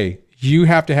like, okay, you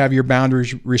have to have your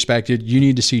boundaries respected. You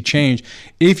need to see change.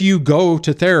 If you go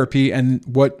to therapy and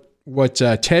what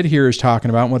Ted here is talking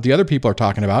about and what the other people are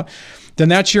talking about, then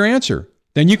that's your answer.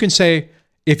 Then you can say,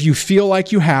 if you feel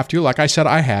like you have to, like I said,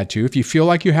 I had to, if you feel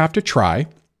like you have to try.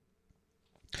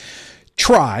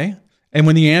 And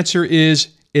when the answer is,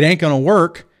 it ain't going to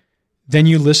work, then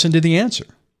you listen to the answer.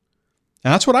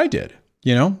 And that's what I did,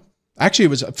 Actually, it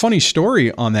was a funny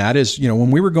story on that is,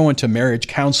 when we were going to marriage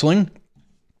counseling,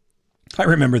 I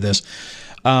remember this.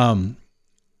 I'm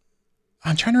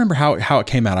trying to remember how it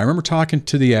came out. I remember talking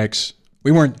to the ex.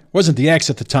 Wasn't the ex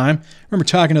at the time. I remember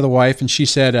talking to the wife and she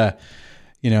said,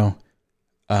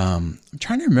 I'm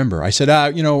trying to remember. I said,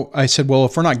 well,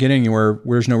 if we're not getting anywhere,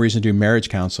 there's no reason to do marriage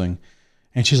counseling.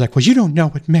 And she's like, well, you don't know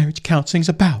what marriage counseling's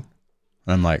about.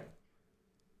 And I'm like,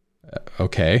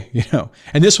 okay,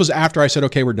 and this was after I said,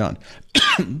 okay, we're done.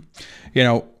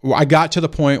 I got to the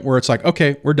point where it's like,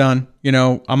 okay, we're done. I'm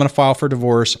going to file for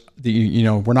divorce.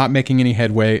 We're not making any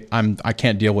headway. I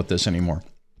can't deal with this anymore.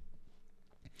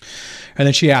 And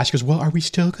then she asked us, well, are we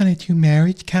still going to do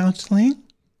marriage counseling?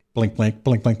 Blink, blink,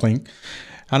 blink, blink, blink.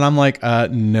 And I'm like,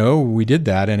 no, we did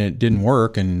that and it didn't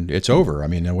work and it's over. I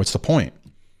mean, what's the point?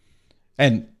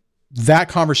 And that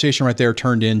conversation right there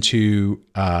turned into,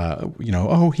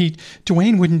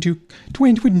 Dwayne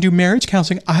wouldn't do marriage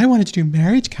counseling. I wanted to do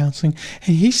marriage counseling.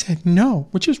 And he said no,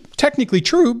 which is technically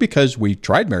true because we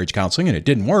tried marriage counseling and it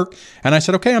didn't work. And I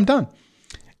said, okay, I'm done.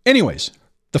 Anyways,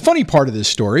 the funny part of this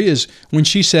story is when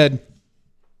she said,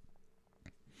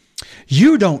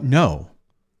 you don't know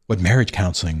what marriage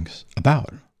counseling's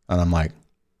about. And I'm like,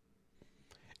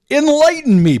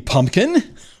 enlighten me,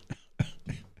 pumpkin.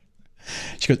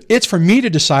 She goes, it's for me to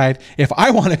decide if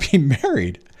I want to be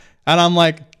married. And I'm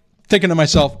like thinking to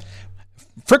myself,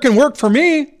 freaking work for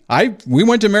me. We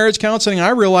went to marriage counseling. I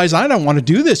realized I don't want to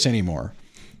do this anymore.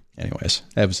 Anyways,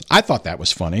 I thought that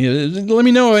was funny. Let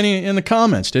me know in the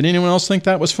comments. Did anyone else think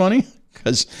that was funny?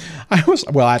 Because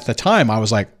at the time I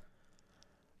was like,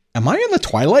 am I in the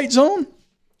Twilight Zone?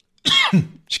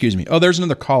 Excuse me. Oh, there's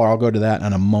another caller. I'll go to that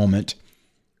in a moment.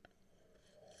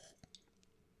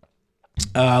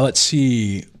 Let's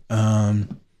see.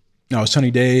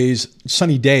 Sunny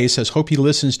Day says, hope he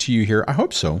listens to you here. I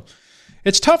hope so.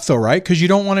 It's tough though, right? Because you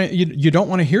don't want to. You don't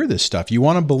want to hear this stuff. You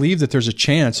want to believe that there's a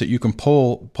chance that you can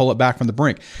pull it back from the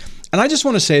brink. And I just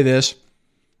want to say this,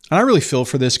 and I really feel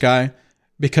for this guy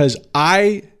because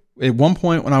at one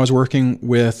point when I was working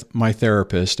with my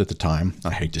therapist at the time,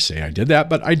 I hate to say I did that,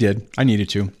 but I did. I needed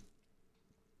to.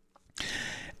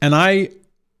 And I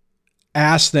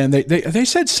asked them, they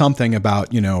said something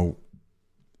about,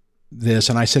 this.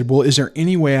 And I said, well, is there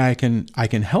any way I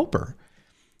can help her?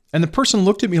 And the person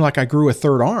looked at me like I grew a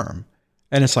third arm.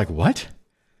 And it's like, what?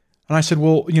 And I said,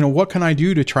 well, what can I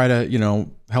do to try to,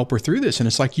 help her through this? And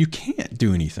it's like, you can't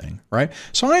do anything, right?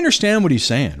 So I understand what he's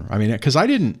saying. I mean, because I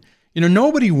didn't,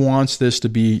 nobody wants this to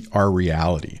be our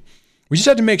reality. We just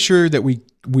have to make sure that we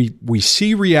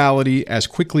see reality as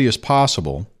quickly as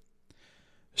possible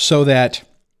so that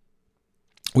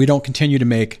we don't continue to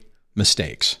make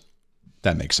mistakes.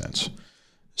 That makes sense.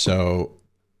 So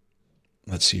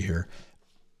let's see here.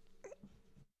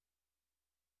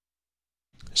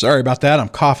 Sorry about that. I'm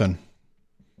coughing.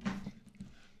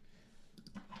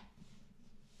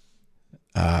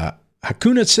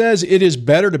 Hakuna says it is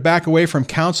better to back away from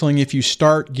counseling if you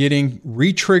start getting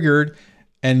re-triggered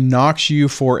and knocks you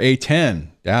for a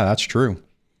 10. Yeah, that's true.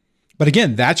 But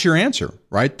again, that's your answer,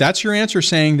 right? That's your answer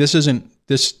saying this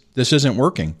isn't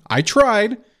working. I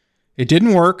tried. It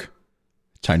didn't work.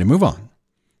 Time to move on.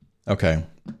 Okay.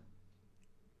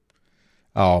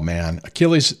 Oh man,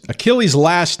 Achilles'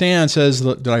 last stand says,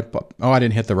 I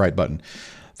didn't hit the right button.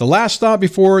 The last thought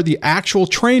before the actual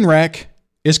train wreck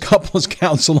is couples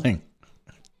counseling.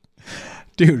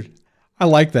 Dude, I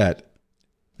like that.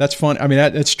 That's fun. I mean,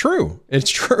 it's true. It's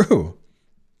true.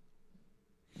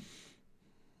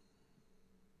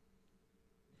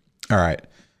 All right.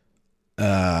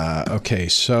 Okay,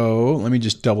 so let me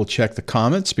just double check the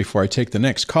comments before I take the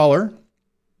next caller.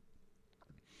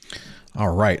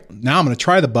 All right, now I'm going to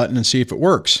try the button and see if it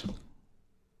works.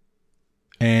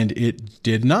 And it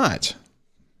did not.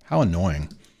 How annoying.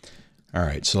 All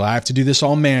right, so I have to do this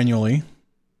all manually.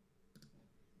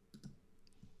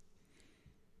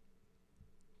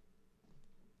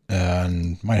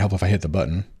 And might help if I hit the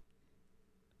button.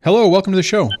 Hello, welcome to the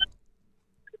show.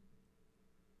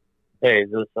 Hey,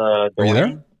 is this Are you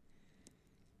there?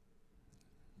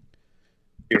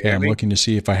 Okay, I'm looking to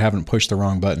see if I haven't pushed the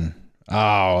wrong button.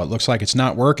 Oh, it looks like it's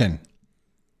not working.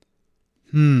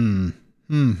 Oh,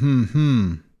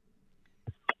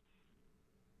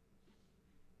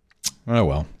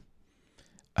 well.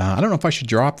 I don't know if I should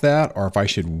drop that or if I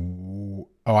should...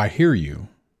 Oh, I hear you.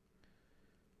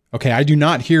 Okay, I do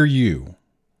not hear you.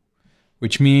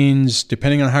 Which means,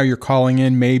 depending on how you're calling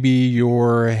in, maybe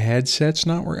your headset's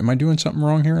not working. Am I doing something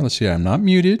wrong here? Let's see. I'm not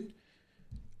muted.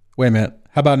 Wait a minute.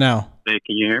 How about now? Hey,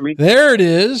 can you hear me? There it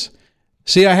is.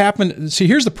 See,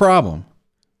 here's the problem.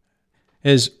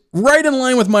 Is right in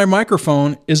line with my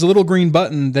microphone is a little green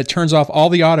button that turns off all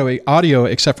the audio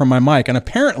except for my mic. And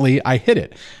apparently I hit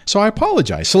it. So I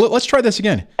apologize. So let's try this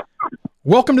again.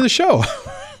 Welcome to the show.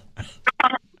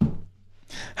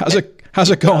 How's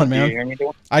it going, man? Can you hear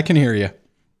me? I can hear you.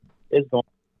 It's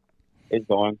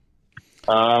going.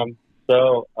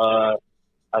 So I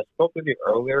spoke with you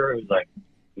earlier. It was like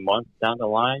months down the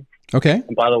line. Okay.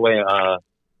 And by the way,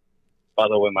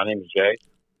 my name is Jay.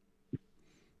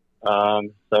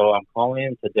 So I'm calling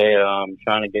in today. I'm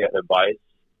trying to get advice.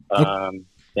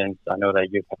 Since I know that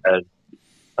you've had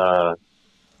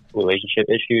relationship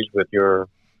issues with your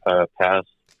past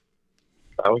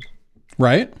spouse.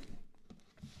 Right.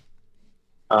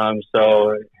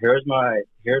 So here's my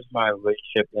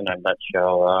relationship in a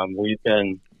nutshell. We've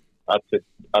been up to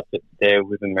today.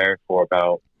 We've been married for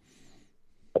about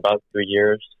 3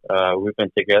 years. We've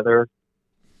been together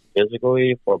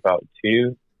physically for about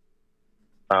 2.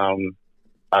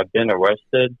 I've been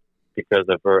arrested because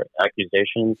of her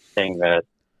accusations, saying that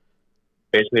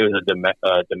basically it was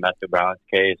a domestic violence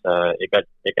case. It got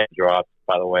dropped,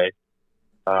 by the way.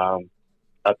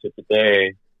 Up to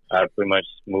today, I pretty much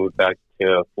moved back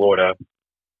to Florida.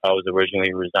 I was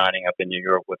originally resigning up in New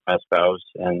York with my spouse,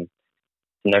 and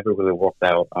it never really worked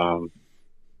out.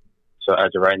 So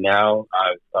as of right now,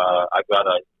 I've got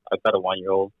a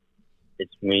 1-year-old.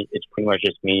 It's me. It's pretty much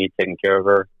just me taking care of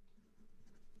her.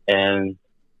 And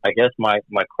I guess my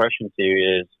question to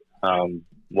you is,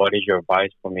 what is your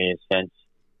advice for me since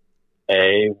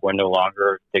A, we're no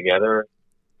longer together,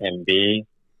 and B,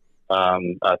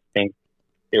 I think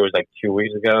it was like 2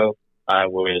 weeks ago, I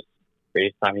was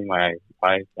FaceTiming my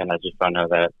wife, and I just found out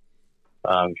that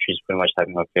she's pretty much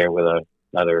having an affair with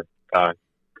another guy.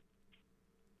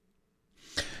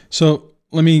 So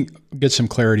let me get some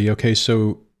clarity. Okay,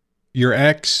 so your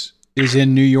ex is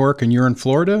in New York and you're in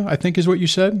Florida, I think is what you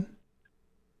said?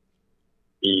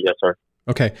 Yes, sir.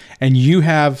 Okay, and you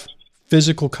have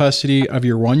physical custody of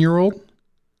your 1-year-old?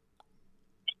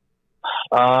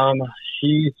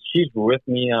 She's with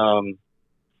me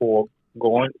for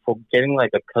getting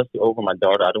like a custody over my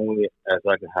daughter. I don't really have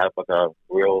like a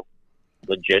real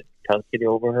legit custody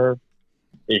over her.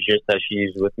 It's just that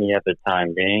she's with me at the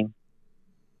time being.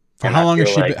 For how long has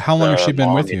she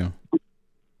been with you?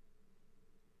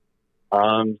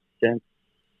 Since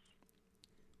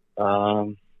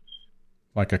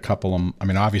like a couple of, I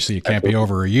mean, obviously it can't be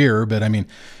over a year, but I mean,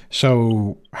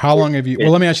 so how long have you,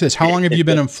 well, let me ask you this. How long have you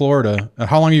been in Florida?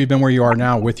 How long have you been where you are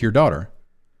now with your daughter?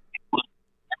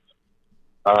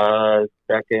 I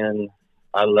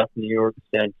left New York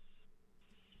since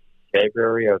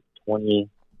February of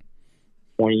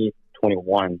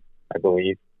 2021, I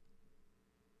believe.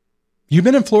 You've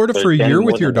been in Florida for a year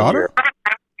with your daughter?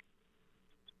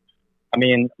 I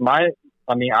mean, I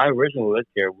originally lived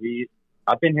here.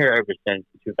 I've been here ever since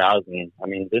 2000. I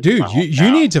mean, dude,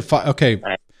 you need to okay.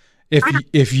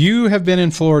 If you have been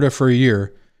in Florida for a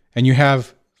year and you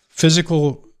have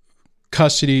physical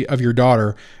custody of your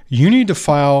daughter, you need to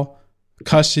file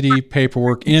custody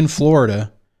paperwork in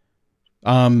Florida.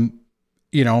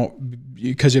 You know,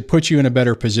 because it puts you in a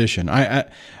better position.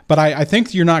 But I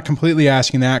think you're not completely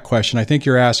asking that question. I think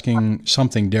you're asking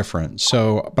something different.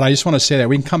 So, but I just want to say that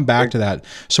we can come back to that.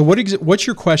 So, what's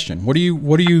your question? What are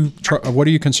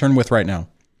you concerned with right now?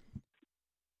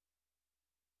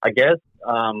 I guess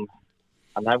I'm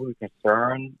not really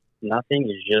concerned. Nothing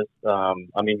is just. I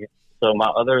mean, so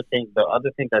the other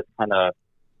thing that's kind of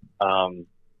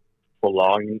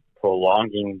prolonging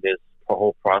this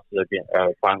whole process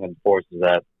of filing a divorce is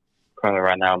that currently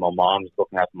right now my mom is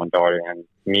looking after my daughter, and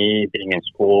me being in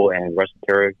school and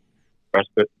respiratory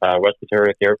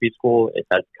therapy school,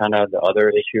 that's kind of the other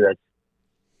issue. That's,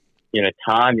 you know,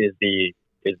 time is the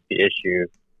issue.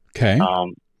 Okay.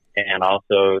 And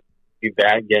also too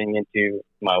bad getting into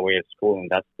my way of schooling.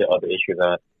 That's the other issue.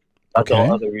 That's the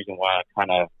other reason why I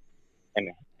kind of am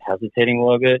hesitating a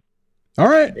little bit. All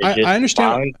right, I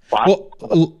understand. Well,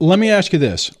 let me ask you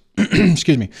this.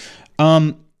 Excuse me.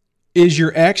 Is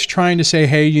your ex trying to say,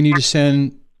 hey, you need to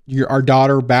send our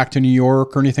daughter back to New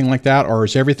York or anything like that? Or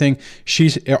is everything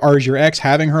or is your ex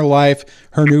having her life,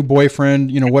 her new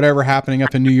boyfriend, you know, whatever happening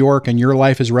up in New York, and your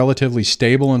life is relatively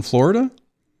stable in Florida?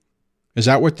 Is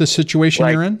that what the situation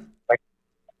you're in?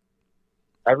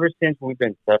 Ever since we've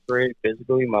been separated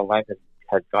physically, my life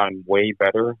has gotten way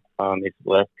better. It's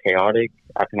less chaotic.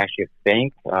 I can actually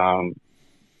think.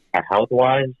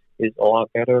 Health-wise, is a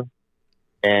lot better.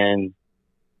 And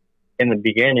in the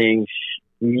beginning,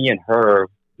 me and her,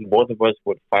 both of us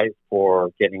would fight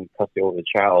for getting custody of the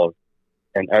child.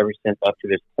 And ever since up to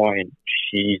this point,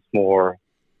 she's more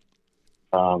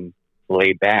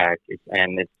laid back. It's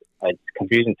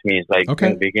confusing to me. It's like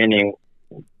in the beginning,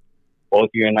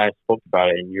 both you and I spoke about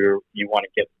it, and you want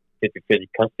to get 50-50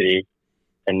 custody.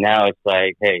 And now it's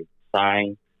like, hey,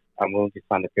 I'm willing to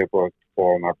sign the paperwork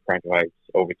for my parental rights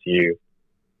over to you.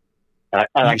 And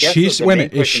I guess wait a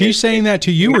minute, is she saying that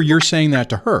to you, or you're saying that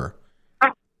to her?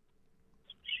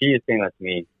 She is saying that to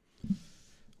me.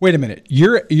 Wait a minute.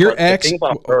 Your ex. Wait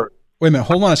a minute.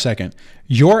 Hold on a second.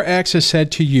 Your ex has said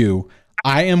to you,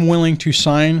 "I am willing to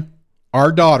sign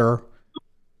our daughter.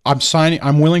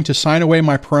 I'm willing to sign away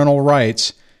my parental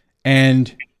rights,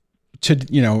 and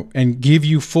and give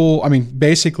you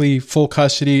basically full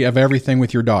custody of everything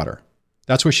with your daughter."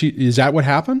 That's what is that what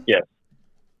happened? Yes.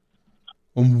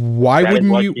 Why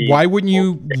wouldn't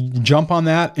you jump on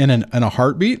that in a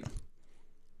heartbeat?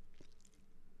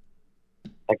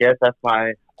 I guess that's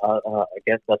why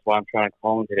I'm trying to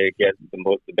call in today to get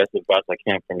the best advice I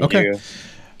can from you.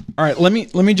 All right, let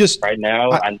me just right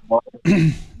now.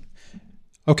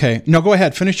 Okay, no, go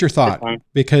ahead. Finish your thought,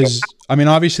 because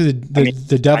obviously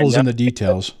the devil's in the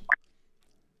details.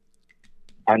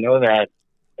 I know that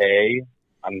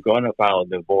I'm going to file a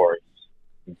divorce.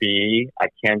 B, I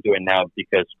can't do it now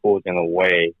because school's in the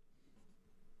way.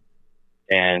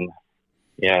 And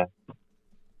yeah.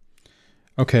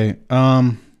 Okay.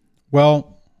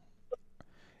 Well,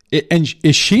 and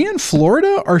is she in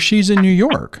Florida or she's in New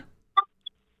York?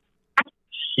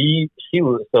 She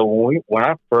was, so when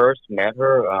I first met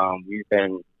her, we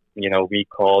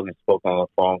called and spoke on the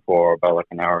phone for about like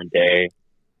an hour a day.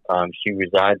 She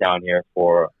resided down here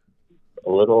for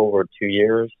a little over 2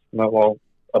 years. About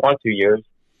 2 years.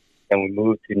 And we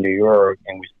moved to New York,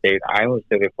 and I only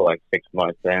stayed there for like 6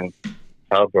 months. Then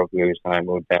hell broke loose, and I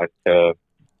moved back to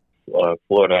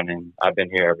Florida, and I've been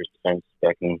here ever since,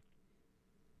 back in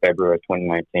February of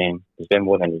 2019. It's been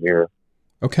more than a year.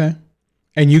 Okay.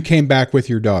 And you came back with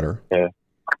your daughter? Yeah.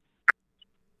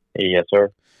 Yes,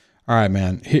 sir. All right,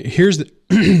 man. Here's the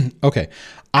okay.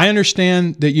 I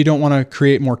understand that you don't want to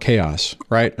create more chaos,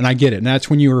 right? And I get it. And that's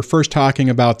when you were first talking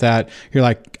about that. You're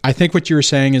like, I think what you were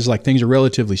saying is like, things are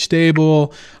relatively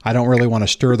stable. I don't really want to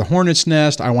stir the hornet's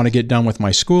nest. I want to get done with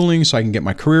my schooling so I can get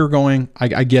my career going.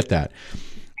 I get that.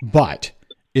 But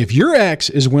if your ex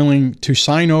is willing to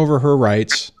sign over her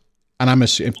rights, and I'm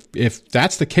assuming if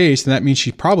that's the case, then that means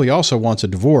she probably also wants a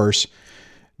divorce.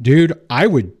 Dude, I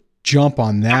would jump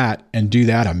on that and do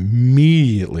that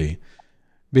immediately,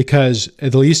 because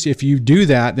at least if you do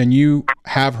that, then you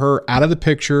have her out of the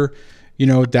picture. You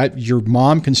know, that your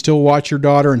mom can still watch your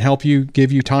daughter and help you,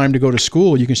 give you time to go to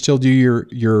school. You can still do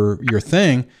your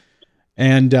thing.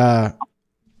 And, I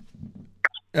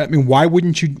mean, why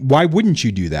wouldn't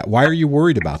you do that? Why are you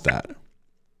worried about that?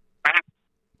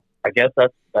 I guess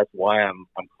that's why I'm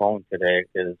calling today,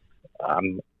 because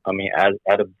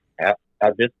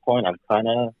at this point I'm kind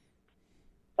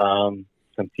of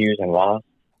confused and lost.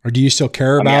 Or do you still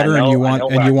care about her, and you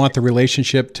want the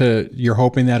relationship to? You're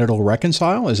hoping that it'll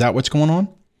reconcile. Is that what's going on?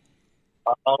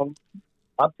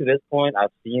 Up to this point,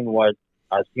 I've seen the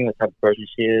type of person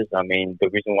she is. I mean, the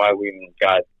reason why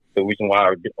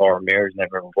our marriage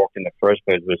never worked in the first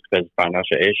place was because of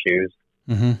financial issues.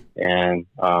 Mm-hmm. And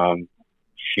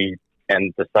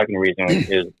the second reason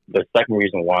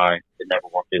why it never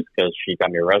worked is because she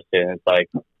got me arrested. And it's like,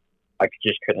 I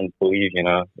just couldn't believe,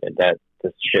 that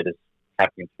this shit is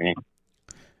happening to me.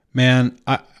 Man,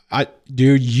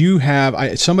 dude,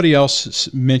 somebody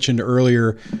else mentioned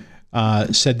earlier,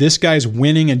 said this guy's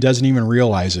winning and doesn't even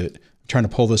realize it. I'm trying to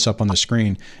pull this up on the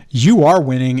screen. You are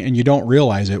winning and you don't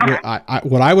realize it.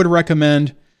 What I would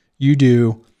recommend you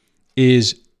do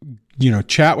is,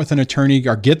 chat with an attorney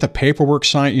or get the paperwork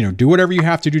signed, do whatever you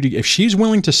have to do if she's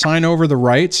willing to sign over the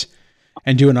rights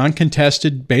and do an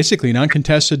uncontested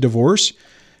divorce.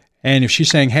 And if she's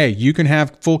saying, hey, you can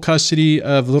have full custody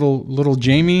of little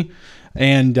Jamie,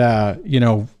 and,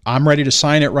 I'm ready to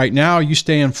sign it right now. You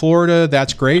stay in Florida.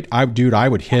 That's great. I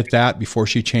would hit that before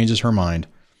she changes her mind,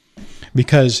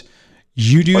 because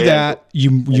you do that.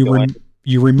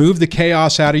 You remove the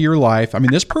chaos out of your life. I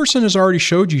mean, this person has already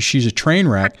showed you she's a train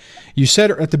wreck. You said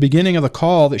at the beginning of the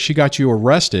call that she got you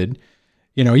arrested,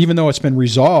 even though it's been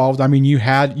resolved. I mean,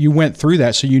 you went through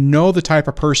that. So the type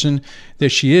of person that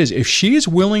she is. If she is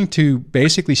willing to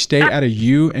basically stay out of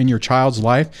you and your child's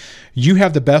life, you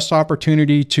have the best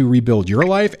opportunity to rebuild your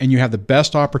life, and you have the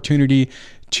best opportunity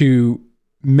to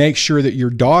make sure that your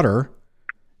daughter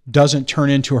doesn't turn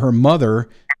into her mother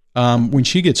when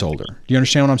she gets older. Do you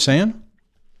understand what I'm saying?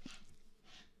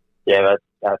 Yeah,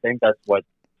 I think that's what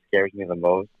scares me the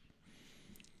most.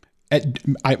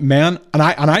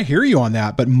 I hear you on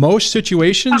that, but most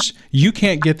situations you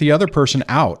can't get the other person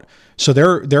out. So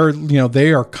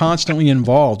they are constantly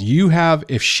involved.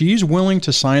 If she's willing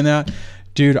to sign that,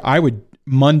 dude, I would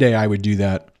do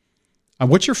that.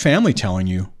 What's your family telling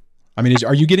you? I mean,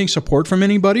 are you getting support from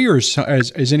anybody, or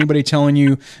is anybody telling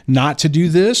you not to do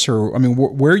this? Or, I mean,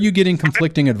 where are you getting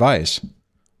conflicting advice?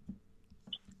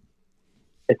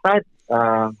 It's not,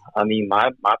 my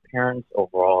parents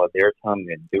overall, they're telling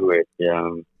me to do it.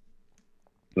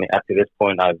 After this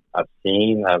point, I've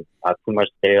pretty much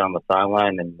stayed on the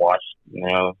sideline and watch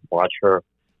her,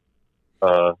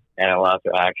 analyze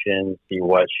her actions, see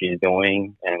what she's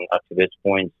doing. And up to this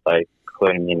point, it's like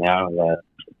clear to me now that,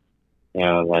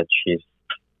 that it's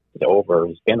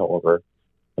been over.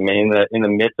 I mean, in the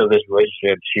midst of this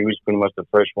relationship, she was pretty much the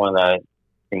first one that,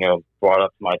 brought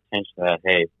up to my attention that,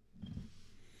 hey,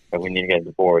 we need to get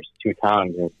divorced 2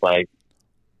 times. And it's like,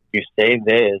 you say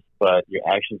this, but your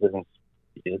action doesn't,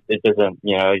 you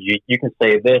can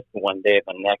say this one day,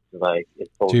 but next, like,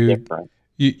 it's totally different.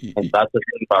 And that's the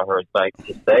thing about her. It's like,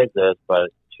 she says this, but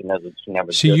she never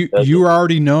See, you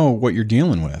already know what you're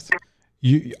dealing with.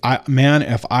 If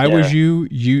I was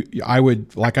you, I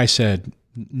would, like I said,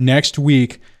 next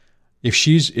week, if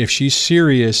she's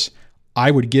serious,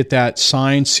 I would get that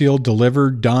signed, sealed,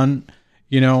 delivered, done,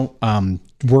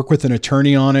 work with an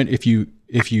attorney on it if you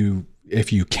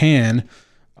can,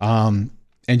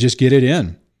 and just get it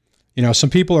in. Some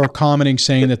people are commenting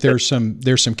saying that there's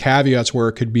some caveats where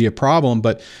it could be a problem,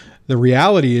 but the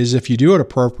reality is, if you do it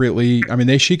appropriately, I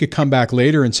mean, she could come back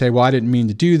later and say, well, I didn't mean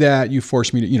to do that. You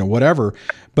forced me to, whatever.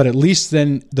 But at least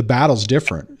then the battle's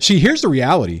different. See, here's the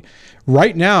reality.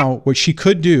 Right now, what she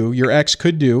could do, your ex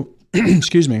could do,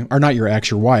 excuse me, or not your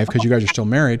ex, your wife, because you guys are still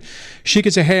married. She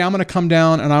could say, hey, I'm going to come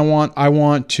down and I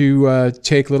want to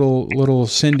take little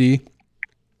Cindy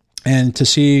and to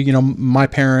see, my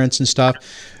parents and stuff.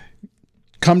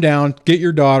 Come down, get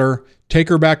your daughter, take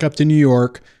her back up to New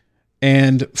York,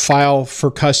 and file for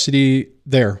custody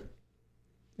there.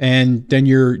 And then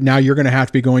you're going to have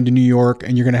to be going to New York,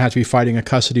 and you're going to have to be fighting a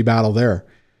custody battle there.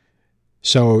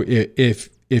 So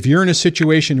if you're in a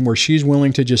situation where she's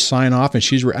willing to just sign off, and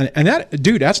that,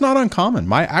 dude, that's not uncommon.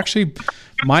 My ex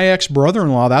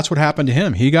brother-in-law, that's what happened to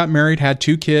him. He got married, had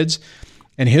 2 kids,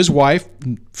 and his wife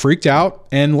freaked out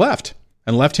and left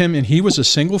him. And he was a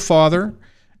single father,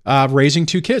 raising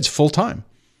 2 kids full time,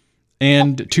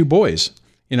 and 2 boys.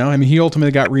 He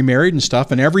ultimately got remarried and stuff.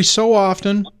 And every so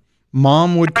often,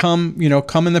 mom would come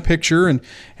in the picture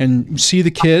and see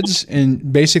the kids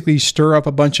and basically stir up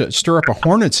a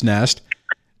hornet's nest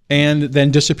and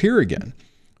then disappear again.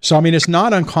 So, I mean, it's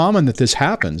not uncommon that this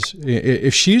happens.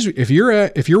 If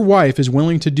your wife is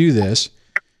willing to do this,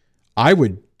 I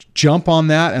would jump on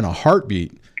that in a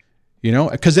heartbeat,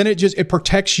 because then it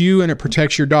protects you and it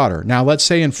protects your daughter. Now, let's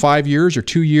say in 5 years or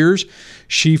 2 years,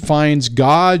 she finds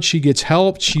God, she gets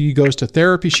help, she goes to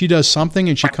therapy, she does something,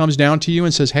 and she comes down to you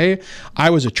and says, "Hey, I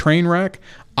was a train wreck.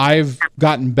 I've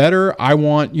gotten better. I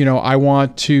want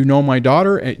to know my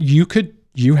daughter."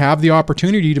 You have the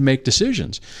opportunity to make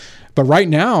decisions. But right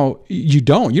now, you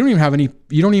don't. You don't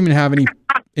even have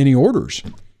any orders.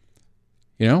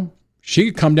 She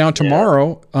could come down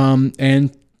tomorrow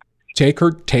and take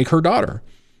her daughter.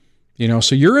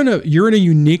 So you're in a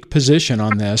unique position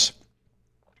on this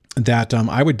that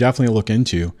I would definitely look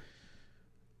into.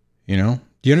 Do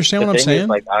you understand what I'm saying?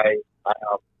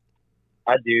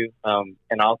 I do.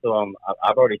 And also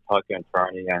I've already talked to an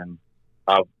attorney, and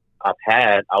I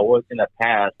was in the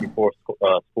past before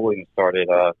schooling started.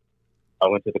 I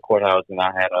went to the courthouse and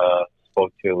I had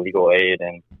spoke to legal aid,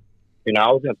 and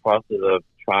I was in the process of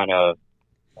trying to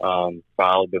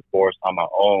file divorce on my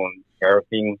own.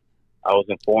 Everything, I was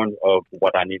informed of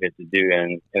what I needed to do,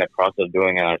 and in the process of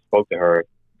doing it, I spoke to her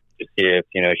to see if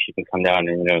she can come down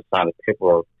and sign the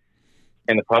paperwork.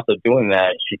 In the process of doing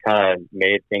that, she kind of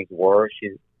made things worse.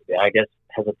 She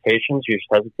was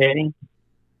hesitating.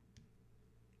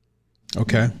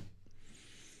 Okay.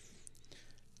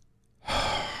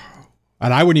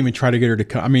 And I wouldn't even try to get her to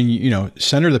come. I mean,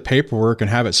 send her the paperwork and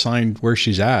have it signed where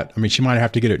she's at. I mean, she might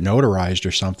have to get it notarized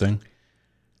or something.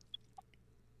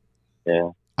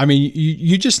 Yeah. I mean,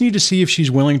 you just need to see if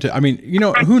she's willing to. I mean,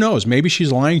 who knows? Maybe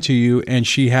she's lying to you and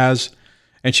she's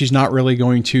not really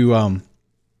going to,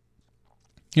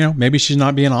 maybe she's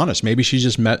not being honest. Maybe she's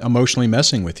just emotionally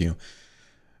messing with you.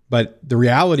 But the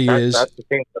reality is, that's the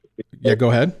thing. Yeah,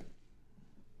 go ahead.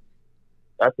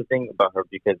 That's the thing about her,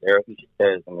 because everything she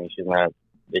says, she's not,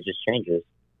 it just changes.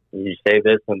 You say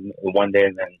this and one day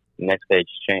and then the next day it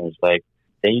just changes. Like,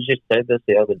 then you just said this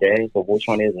the other day, so which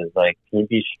one is it? Like, can you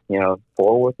be,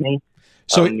 forward with me?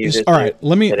 So, all right,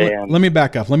 let me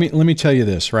back up. Let me tell you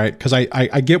this, right? Because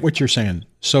I get what you're saying.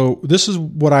 So this is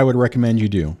what I would recommend you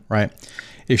do, right?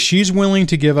 If she's willing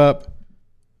to give up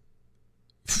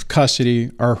custody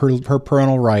or her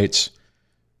parental rights,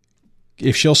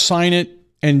 if she'll sign it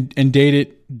and date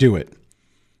it, do it.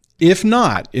 If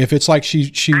not, if it's like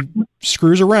she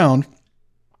screws around,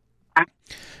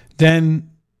 then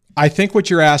I think what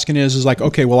you're asking is like,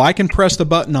 okay, well, I can press the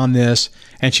button on this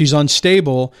and she's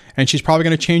unstable and she's probably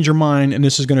going to change her mind and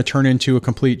this is going to turn into a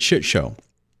complete shit show.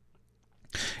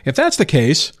 If that's the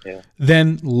case,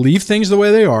 then leave things the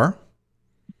way they are.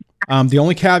 The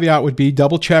only caveat would be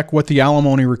double check what the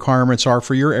alimony requirements are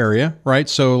for your area, right?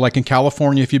 So like in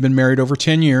California, if you've been married over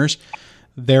 10 years,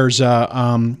 there's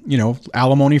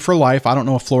alimony for life. I don't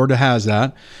know if Florida has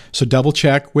that. So double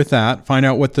check with that, find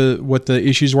out what the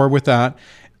issues were with that.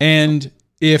 And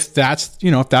if that's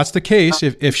the case,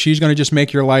 if she's going to just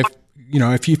make your life,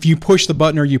 if you push the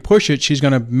button or you push it, she's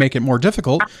going to make it more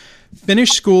difficult.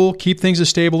 Finish school, keep things as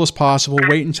stable as possible,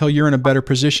 wait until you're in a better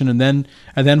position and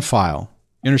then file.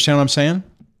 You understand what I'm saying?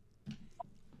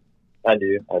 I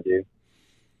do.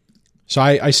 So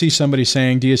I see somebody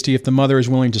saying, DSD, if the mother is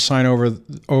willing to sign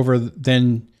over,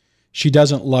 then she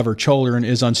doesn't love her children,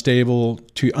 is unable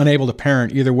to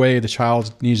parent. Either way, the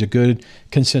child needs a good,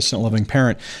 consistent, loving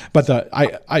parent. But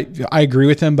I agree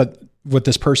with him, but what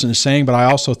this person is saying, but I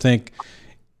also think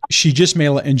she just may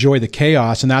enjoy the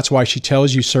chaos, and that's why she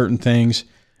tells you certain things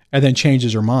and then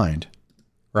changes her mind,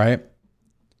 right?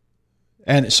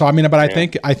 And so, but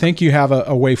I think you have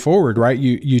a way forward, right?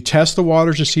 You test the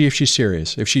waters to see if she's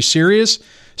serious. If she's serious,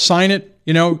 sign it,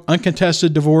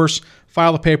 uncontested divorce,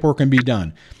 file the paperwork and be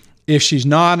done. If she's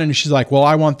not, and she's like, well,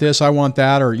 I want this, I want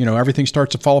that, or, everything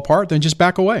starts to fall apart, then just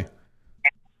back away.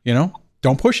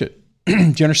 Don't push it. Do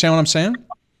you understand what I'm saying?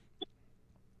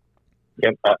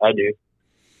 Yep, I do.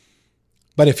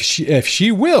 But if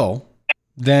she will,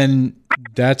 then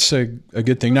that's a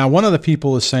good thing. Now, one of the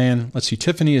people is saying,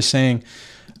 Tiffany is saying,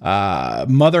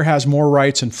 mother has more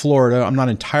rights in Florida. I'm not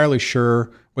entirely sure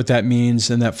what that means,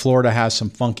 and that Florida has some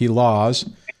funky laws,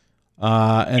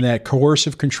 and that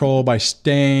coercive control by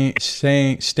staying,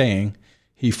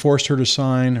 he forced her to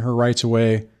sign her rights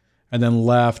away and then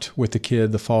left with the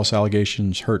kid. The false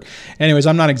allegations hurt. Anyways,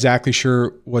 I'm not exactly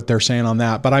sure what they're saying on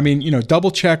that, but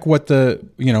double check what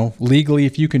legally,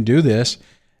 if you can do this.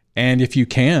 And if you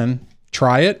can,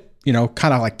 try it,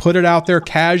 kind of like put it out there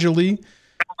casually,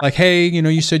 Like, hey, you know,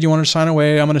 you said you wanted to sign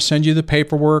away. I'm going to send you the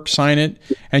paperwork, sign it,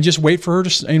 and just wait for her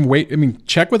to, and wait. I mean,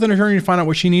 check with an attorney to find out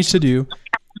what she needs to do.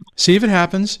 See if it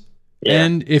happens. Yeah.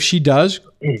 And if she does,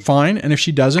 fine. And if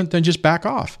she doesn't, then just back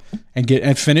off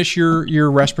and finish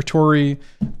your respiratory,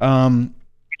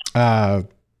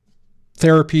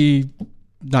 therapy,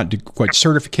 not quite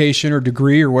certification or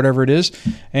degree or whatever it is.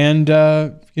 And,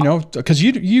 you know, cause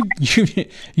you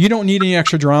don't need any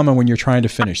extra drama when you're trying to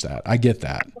finish that. I get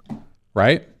that.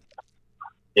 Right?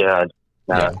 Yeah.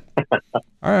 Yeah. All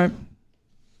right.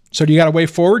 So do you got a way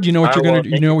forward? You know what you're going to,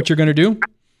 you know what you're going to do?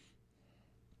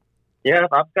 Yeah,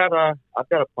 I've got a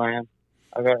plan.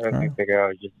 I've got everything figured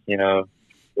out. Just, you know,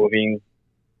 moving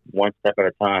one step at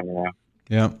a time, you know?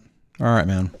 Yeah. All right,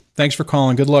 man. Thanks for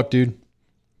calling. Good luck, dude.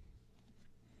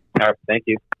 All right. Thank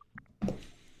you.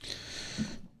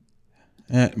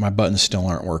 My buttons still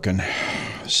aren't working.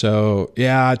 So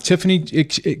yeah, Tiffany,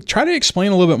 try to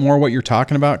explain a little bit more what you're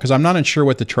talking about, because I'm not sure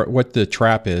what the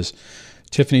trap is.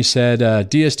 Tiffany said,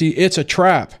 DSD, it's a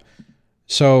trap.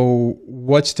 So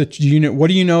what's the unit? What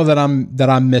do you know that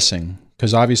I'm missing?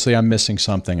 Because obviously I'm missing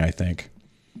something, I think.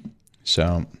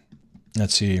 So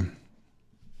let's see.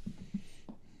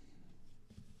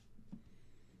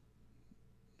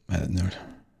 Note.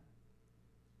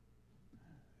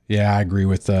 Yeah, I agree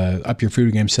with Up Your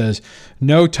Food Game says,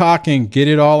 no talking, get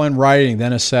it all in writing,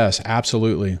 then assess.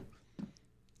 Absolutely.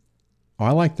 Oh,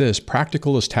 I like this.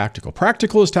 Practical is tactical.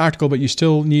 Practical is tactical, but you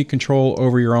still need control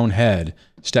over your own head.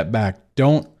 Step back.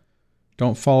 Don't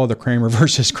follow the Kramer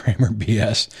versus Kramer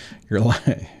BS. You're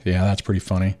like, yeah, that's pretty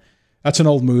funny. That's an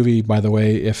old movie, by the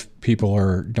way, if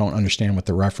people don't understand what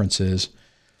the reference is.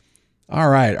 All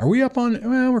right. Are we up on,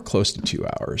 well, we're close to 2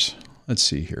 hours. Let's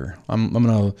see here. I'm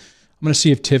going to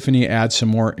see if Tiffany adds some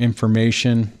more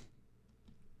information.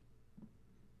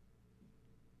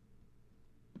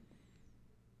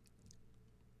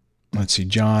 Let's see,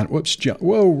 John. Whoops, John.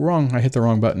 Whoa, wrong. I hit the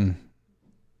wrong button.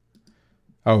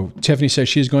 Oh, Tiffany says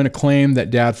she's going to claim that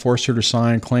dad forced her to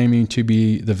sign, claiming to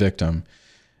be the victim.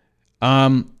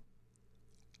 I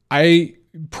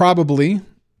probably,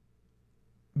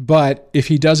 but if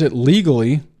he does it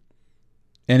legally,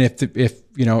 and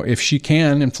if she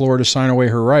can in Florida sign away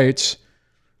her rights,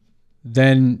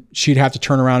 then she'd have to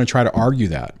turn around and try to argue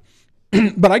that.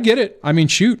 But I get it. I mean,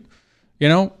 shoot, you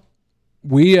know,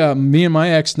 me and my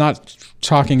ex, not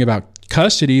talking about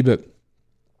custody, but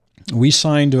we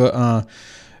signed to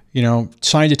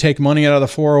take money out of the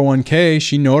 401k.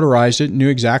 She notarized it, knew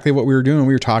exactly what we were doing.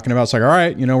 We were talking about, it's like, all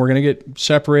right, you know, we're going to get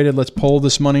separated. Let's pull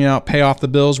this money out, pay off the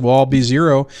bills. We'll all be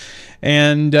zero.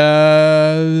 And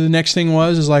the next thing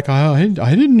is like, oh, I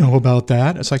didn't know about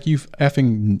that. It's like,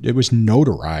 it was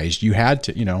notarized. You had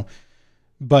to, you know,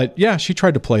 but yeah, she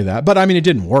tried to play that, but I mean, it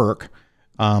didn't work.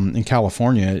 In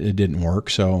California, it didn't work.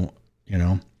 So, you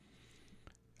know,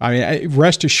 I mean,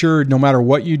 rest assured, no matter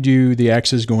what you do, the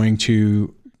ex is going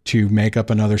to make up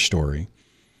another story.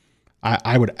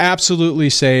 I would absolutely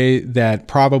say that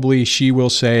probably she will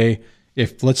say,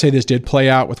 if let's say this did play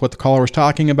out with what the caller was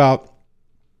talking about,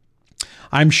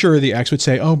 I'm sure the ex would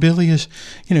say, oh, Billy is,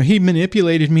 you know, he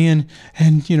manipulated me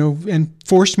and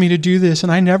forced me to do this.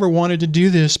 And I never wanted to do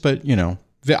this, but you know,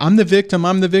 I'm the victim.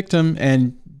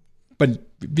 But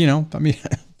you know, I mean,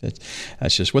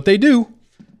 that's just what they do.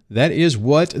 That is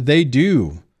what they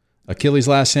do. Achilles'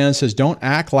 Last Stand says, don't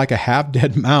act like a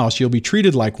half-dead mouse. You'll be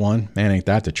treated like one. Man, ain't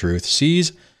that the truth.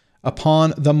 Seize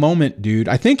upon the moment, dude.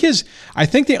 I think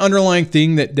the underlying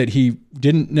thing that he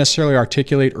didn't necessarily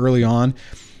articulate early on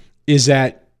is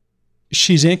that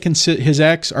his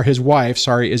wife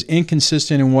is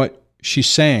inconsistent in what she's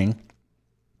saying.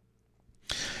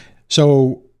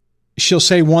 So she'll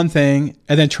say one thing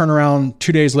and then turn around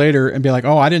 2 days later and be like,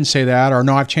 oh, I didn't say that, or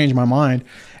no, I've changed my mind.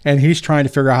 And he's trying to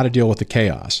figure out how to deal with the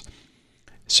chaos.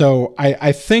 So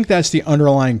I think that's the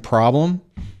underlying problem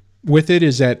with it,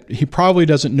 is that he probably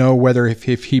doesn't know whether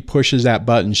if he pushes that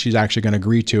button, she's actually going to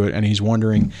agree to it. And he's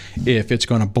wondering if it's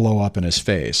going to blow up in his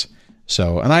face.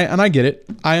 So, and I get it.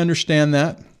 I understand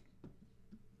that.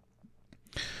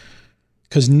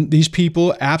 Because these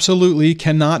people absolutely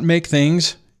cannot make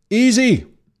things easy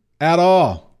at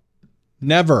all.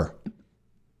 Never.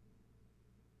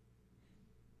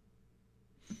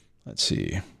 Let's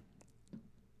see.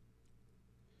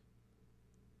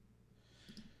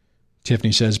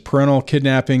 Tiffany says, parental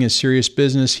kidnapping is serious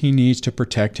business. He needs to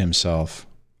protect himself.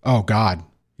 Oh, God.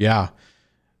 Yeah.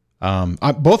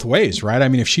 Both ways, right? I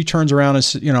mean, if she turns around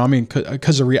and, you know, I mean,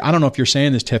 because I don't know if you're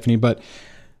saying this, Tiffany, but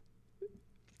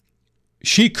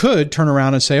she could turn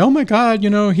around and say, oh my God,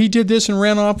 you know, he did this and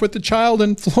ran off with the child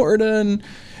in Florida, and,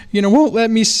 won't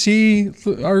let me see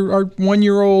our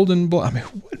 1-year-old. And I mean,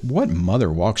 what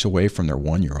mother walks away from their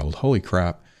 1-year-old? Holy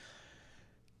crap.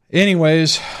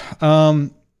 Anyways,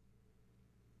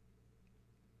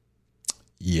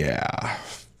 yeah.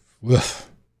 Ugh.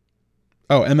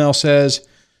 Oh, ML says,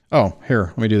 here,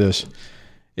 let me do this.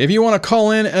 If you want to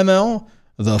call in, ML,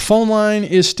 the phone line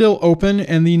is still open,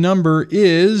 and the number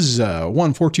is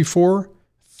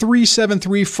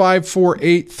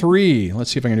 1-424-373-5483.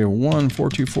 Let's see if I can do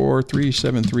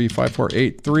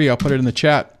 1-424-373-5483. I'll put it in the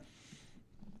chat.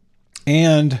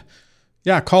 And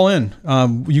yeah, call in.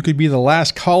 You could be the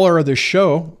last caller of the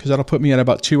show, because that'll put me at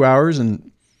about 2 hours, and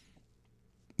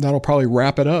that'll probably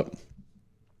wrap it up.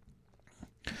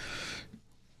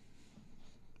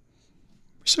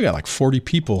 We still got like 40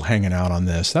 people hanging out on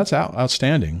this. That's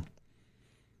outstanding.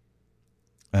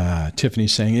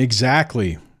 Tiffany's saying,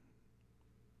 exactly.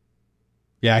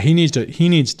 Yeah, I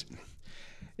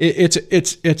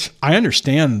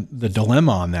understand the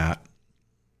dilemma on that.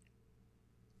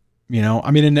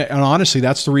 I mean, and honestly,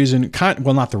 that's the reason,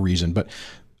 not the reason, but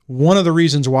one of the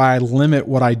reasons why I limit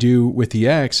what I do with the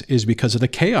X is because of the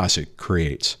chaos it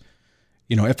creates.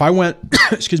 If I went,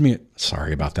 excuse me,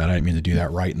 sorry about that. I didn't mean to do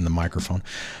that right in the microphone.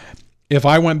 If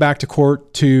I went back to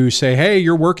court to say, hey,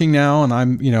 you're working now, and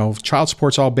I'm, child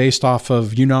support's all based off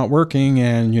of you not working,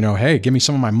 and, hey, give me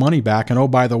some of my money back. And oh,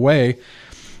 by the way,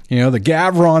 the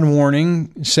Gavron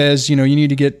warning says, you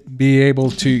need to be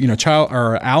able to, child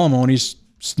or alimony's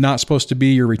not supposed to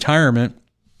be your retirement.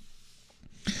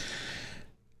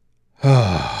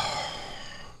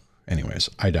 Anyways,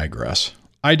 I digress.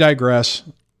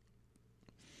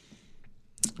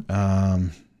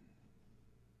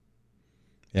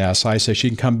 Sai says she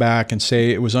can come back and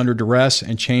say it was under duress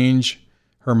and change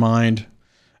her mind.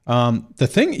 The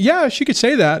thing, yeah, she could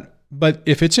say that, but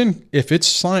if it's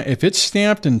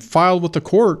stamped and filed with the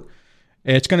court,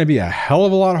 it's going to be a hell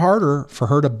of a lot harder for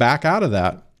her to back out of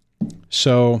that.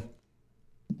 So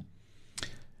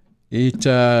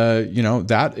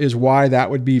that is why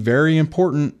that would be very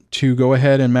important to go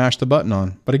ahead and mash the button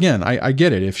on. But again, I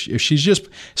get it. If she's just,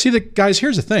 guys,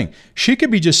 here's the thing. She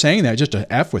could be just saying that just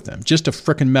to F with him, just to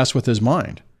frickin' mess with his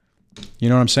mind. You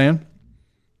know what I'm saying?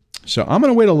 So I'm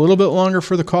going to wait a little bit longer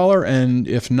for the caller. And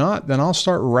if not, then I'll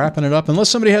start wrapping it up. Unless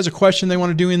somebody has a question they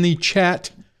want to do in the chat.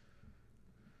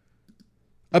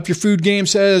 Up Your Food Game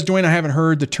says, Dwayne, I haven't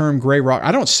heard the term gray rock.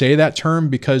 I don't say that term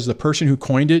because the person who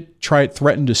coined it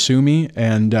threatened to sue me,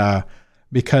 and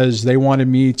because they wanted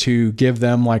me to give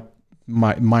them like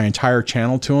my entire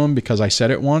channel to them because I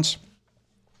said it once.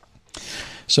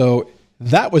 So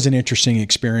that was an interesting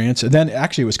experience. And then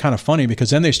actually it was kind of funny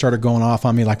because then they started going off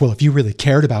on me like, well, if you really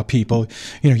cared about people,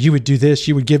 you would do this,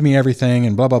 you would give me everything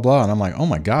and blah, blah, blah. And I'm like, oh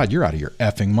my God, you're out of your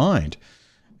effing mind.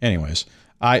 Anyways,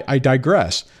 I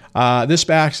digress. This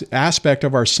aspect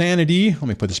of our sanity, let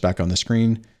me put this back on the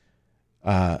screen.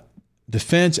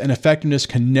 Defense and effectiveness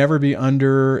can never be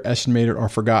underestimated or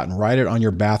forgotten. Write it on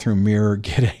your bathroom mirror.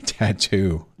 Get a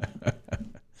tattoo.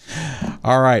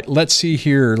 All right, let's see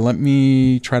here. Let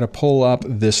me try to pull up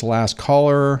this last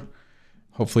caller.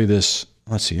 Hopefully let's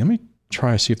see. Let me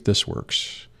try to see if this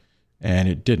works. And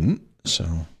it didn't,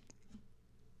 so.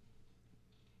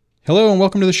 Hello and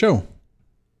welcome to the show.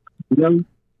 Hello.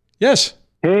 Yes.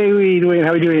 Hey, Dwayne,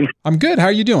 how are you doing? I'm good. How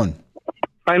are you doing?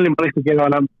 Finally managed to get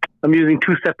on. I'm using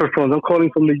two separate phones. I'm calling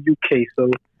from the UK, so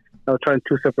I was trying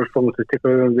two separate phones to take a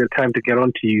little bit of time to get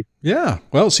on to you. Yeah.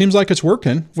 Well, it seems like it's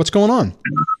working. What's going on?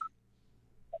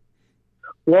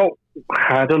 Well,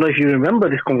 I don't know if you remember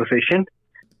this conversation.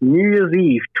 New Year's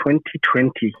Eve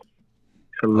 2020. It's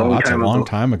a long time ago. That's a long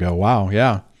time ago. Wow.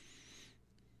 Yeah.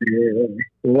 Yeah.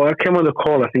 Well, I came on the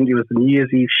call. I think it was the New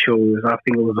Year's Eve show. I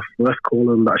think it was the first call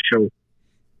on that show.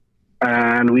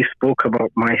 And we spoke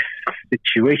about my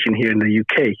situation here in the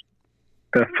UK.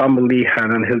 The family had,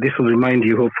 and this will remind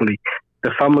you, hopefully,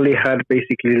 the family had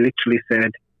basically literally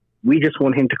said, we just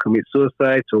want him to commit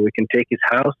suicide so we can take his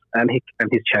house and his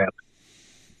child.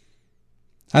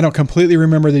 I don't completely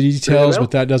remember the details,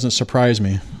 but that doesn't surprise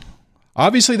me.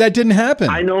 Obviously, that didn't happen.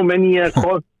 I know many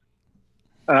calls.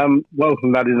 Well,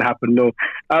 that didn't happen. No,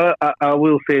 I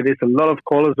will say there's a lot of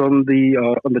callers on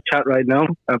the chat right now.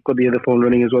 I've got the other phone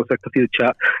running as well, so I can see the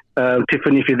chat.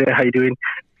 Tiffany, if you're there, how you doing?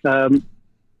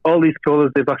 All these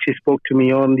callers, they've actually spoke to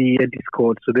me on the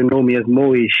Discord, so they know me as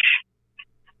Moish,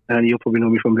 and you'll probably know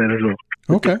me from there as well.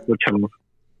 Okay. The channel,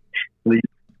 the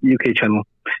UK channel.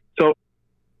 So,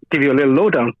 give you a little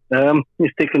lowdown.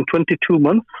 It's taken 22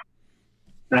 months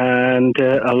and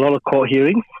a lot of court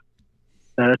hearings.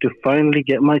 To finally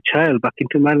get my child back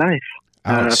into my life.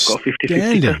 I've got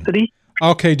 50-50 custody.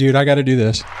 Okay, dude, I got to do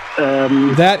this.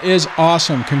 That is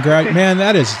awesome. Man,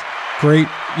 that is great.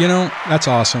 You know, that's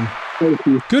awesome. Thank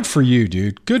you. Good for you,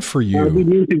 dude. Good for you.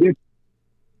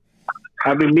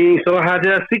 I've been meaning. So I had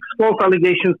 6 false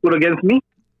allegations put against me.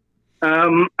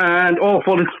 And all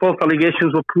 4 false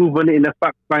allegations were proven in a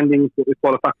fact finding, what we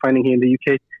call a fact finding here in the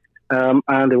UK.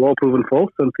 And they were all proven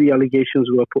false. And 3 allegations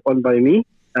were put on by me.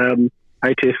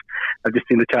 Hi, Tiff. I've just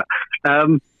seen the chat.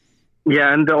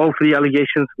 Yeah, and all 3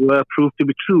 allegations were proved to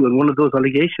be true. And one of those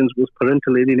allegations was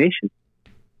parental alienation.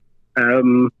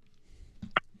 In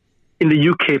the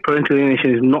UK, parental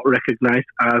alienation is not recognized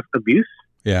as abuse.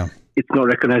 Yeah. It's not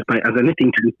recognized as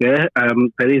anything, to be fair.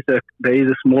 There is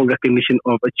a small recognition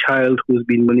of a child who's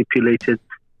been manipulated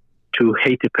to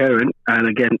hate a parent. And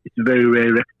again, it's very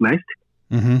rarely recognized.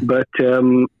 Mm-hmm. But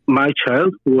my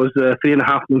child was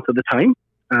 3.5 months at the time.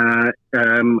 And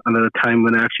at the time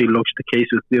when I actually lodged the case,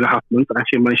 it was 3.5 months. I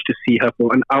actually managed to see her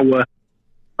for an hour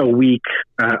a week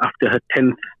after her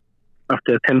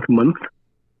 10th month.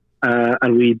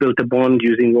 And we built a bond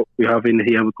using what we have in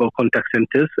here, we call contact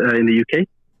centers in the UK.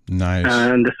 Nice.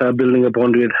 And I started building a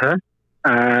bond with her.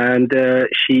 And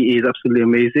she is absolutely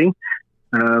amazing.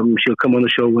 She'll come on the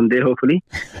show one day, hopefully.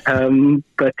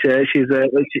 But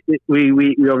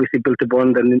we obviously built a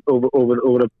bond, and over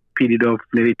a period of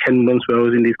nearly 10 months, where I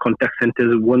was in these contact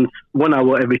centers 1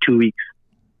 hour every 2 weeks.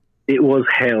 It was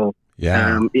hell.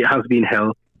 Yeah. It has been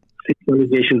hell. 6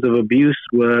 allegations of abuse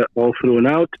were all thrown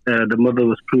out. The mother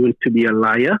was proven to be a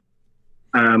liar.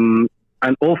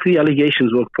 And all 3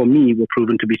 allegations were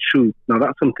proven to be true. Now,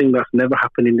 that's something that's never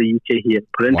happened in the UK here.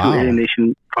 Parental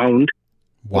alienation found.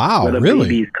 Wow, where the really?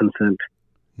 baby is concerned.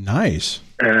 Nice.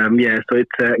 Yeah, so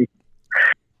it's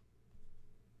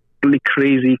really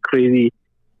crazy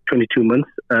 22 months.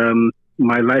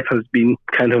 My life has been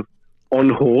kind of on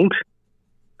hold.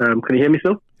 Can you hear me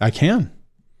still? I can.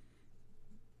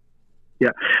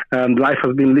 Yeah, life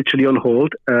has been literally on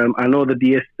hold. I know the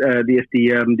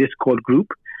DSD Discord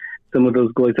group. Some of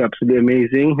those guys are absolutely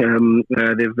amazing.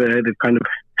 They've kind of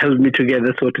held me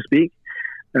together, so to speak.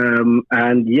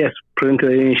 And yes, parental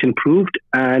alienation proved,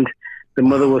 and the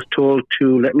mother was told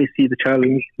to let me see the child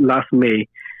last May.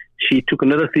 She took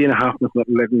another 3.5 months not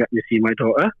letting me see my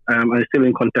daughter. I'm still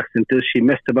in contact centers. She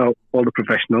messed about all the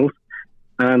professionals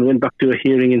and went back to a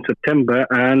hearing in September,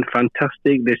 and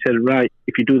fantastic. They said, right,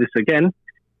 if you do this again,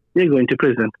 you're going to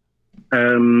prison.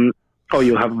 Or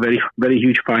you'll have a very, very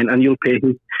huge fine, and you'll pay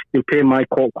my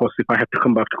court costs if I have to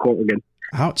come back to court again.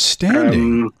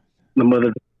 Outstanding. The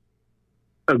mother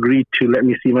agreed to let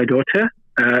me see my daughter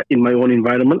in my own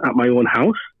environment at my own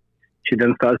house. She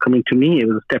then started coming to me. It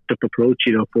was a stepped-up approach,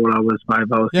 4 hours,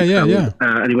 5 hours, 6 hours.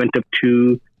 And it went up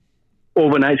to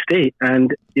overnight stay.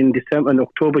 And in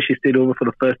October, she stayed over for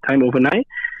the first time overnight.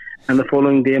 And the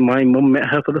following day, my mum met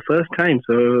her for the first time.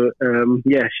 So,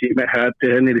 she met her at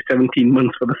nearly 17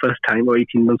 months for the first time, or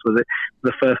 18 months was it,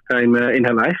 for the first time in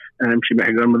her life. She met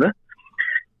her grandmother.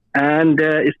 And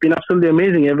it's been absolutely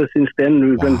amazing ever since then.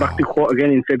 We went back to court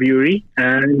again in February.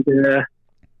 And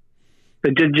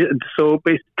the judge, so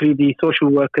basically the social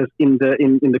workers in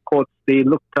the courts, they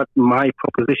looked at my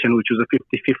proposition, which was a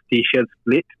 50-50 shared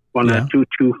split on a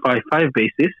 2-2-5-5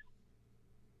 basis.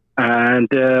 And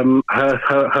her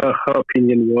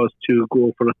opinion was to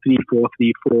go for a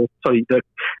 3-4-3-4. Sorry, the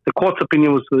court's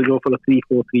opinion was to go for a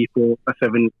 3-4-3-4, a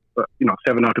 7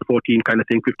 out of 14 kind of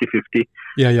thing, 50-50.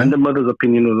 Yeah. And the mother's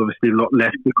opinion was obviously a lot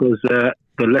less, because the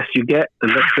less you get,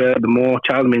 the more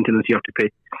child maintenance you have to pay.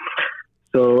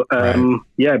 So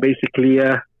basically,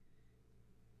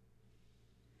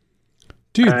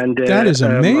 dude, and, that is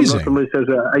amazing. Somebody says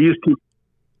I used to.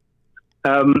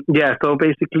 So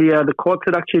basically, the court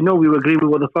said, actually, no, we agree with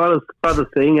what the father's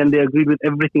saying, and they agreed with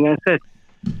everything I said.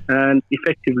 And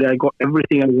effectively, I got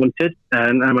everything I wanted,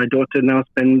 and my daughter now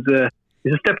spends,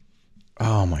 it's a step.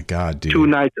 Oh my God, dude. 2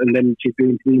 nights, and then she's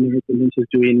doing 3 nights, and then she's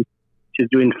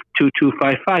doing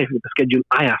 2-2-5-5 with the schedule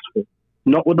I asked for.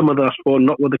 Not what the mother asked for,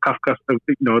 not what the Kafka,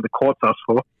 the courts asked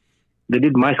for. They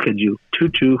did my schedule,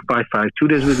 2-2-5-5. 2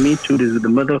 days with me, 2 days with the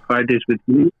mother, 5 days with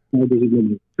me, 5 days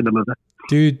with the mother.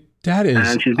 Dude, that is.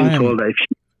 And she's been told that if she.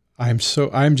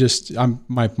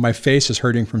 My face is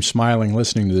hurting from smiling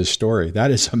listening to this story.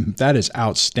 That is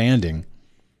outstanding.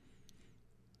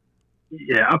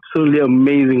 Yeah, absolutely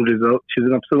amazing result. She's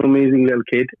an absolutely amazing little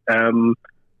kid.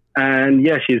 And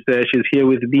yeah, she's here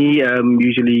with me.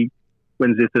 Usually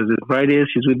Wednesdays, Thursdays, Fridays.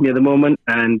 She's with me at the moment,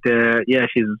 and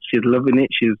she's loving it.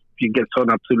 She gets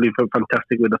on absolutely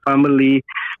fantastic with the family.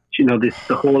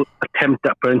 The whole attempt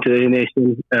at parental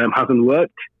alienation hasn't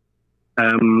worked.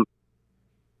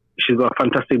 she's got a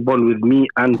fantastic bond with me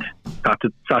and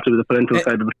started with the parental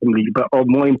side of the family. But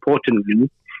more importantly,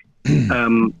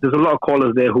 there's a lot of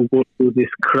callers there who go through this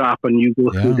crap, and you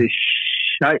go through this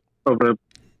shite of a,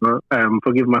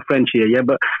 forgive my French here, yeah,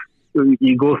 but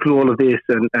you go through all of this,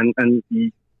 and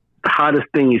the hardest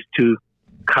thing is to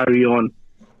carry on.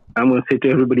 I'm going to say to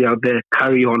everybody out there,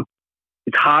 carry on.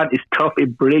 It's hard, it's tough,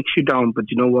 it breaks you down, but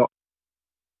you know what?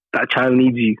 That child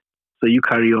needs you, so you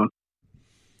carry on.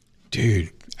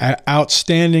 Dude,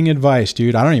 outstanding advice,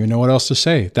 dude. I don't even know what else to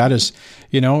say. That is,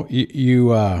 you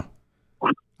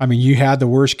I mean, you had the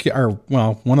worst, one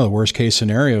of the worst case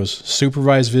scenarios,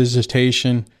 supervised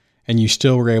visitation, and you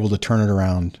still were able to turn it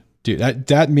around. Dude,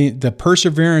 that means the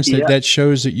perseverance that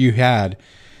shows that you had,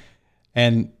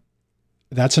 and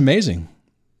that's amazing.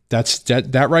 That's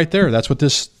that right there. That's what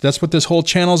this whole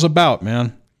channel is about,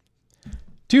 man.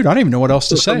 Dude, I don't even know what else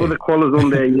to say. Some of the callers on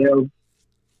there,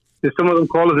 there's some of the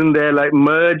callers in there, like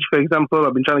Merge, for example.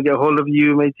 I've been trying to get a hold of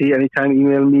you, matey. Anytime,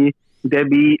 email me.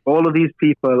 Debbie, all of these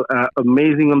people are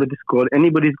amazing on the Discord.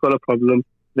 Anybody's got a problem,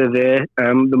 they're there.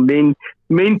 The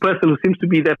main person who seems to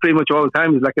be there pretty much all the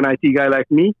time is like an IT guy like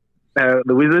me, the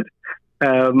wizard.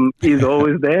 He's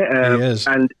always there. He is.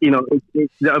 And,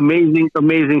 it's the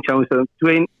amazing channel. So,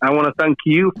 Dwayne, I want to thank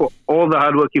you for all the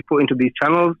hard work you put into these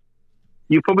channels.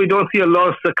 You probably don't see a lot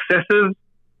of successes,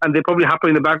 and they probably happen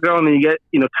in the background, and you get,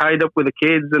 tied up with the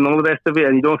kids and all the rest of it,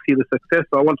 and you don't see the success.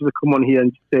 So I wanted to come on here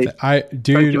and say, thank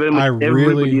you very much,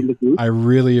 everybody in the group. I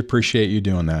really appreciate you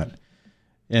doing that.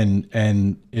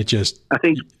 And it just, I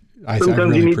think sometimes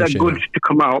really you need that good to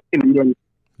come out in the end.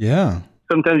 Yeah.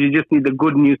 Sometimes you just need the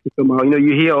good news to come out.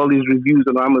 You hear all these reviews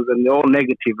on Amazon, they're all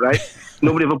negative, right?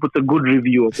 Nobody ever puts a good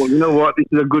review up. Well, you know what? This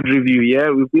is a good review, yeah?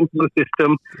 We've been through the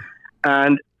system,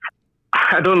 and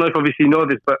I don't know if obviously you know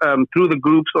this, but through the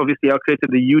groups, obviously I created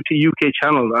the UK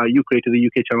channel. You created the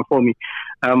UK channel for me.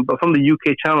 But from the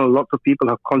UK channel, lots of people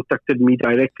have contacted me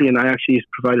directly, and I actually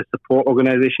provide a support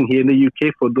organization here in the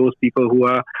UK for those people who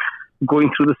are going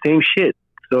through the same shit.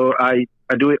 So I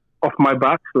do it off my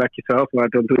back, like yourself. I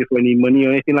don't do it for any money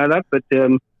or anything like that. But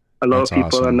a lot of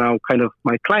people are now kind of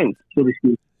my clients, so to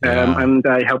speak. And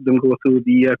I help them go through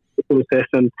the process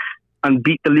and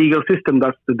beat the legal system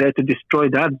that's there to destroy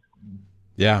dads.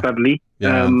 Yeah. Sadly.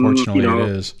 Yeah, unfortunately it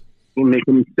is.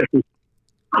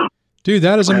 Dude,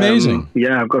 that is amazing.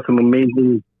 I've got some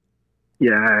amazing.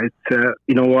 Yeah, it's,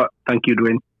 you know what? Thank you,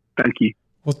 Dwayne. Thank you.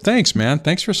 Well, thanks, man.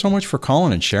 Thanks for so much for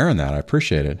calling and sharing that. I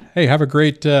appreciate it. Hey, have a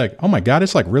great, oh my God,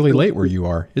 it's like really late where you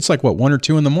are. It's like, what, 1 or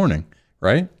 2 in the morning,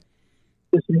 right?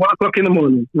 It's 1 o'clock in the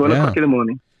morning. 1 o'clock in the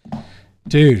morning.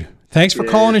 Dude, thanks for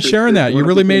calling and sharing that. You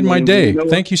really made my day.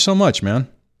 Thank you so much, man.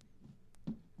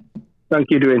 Thank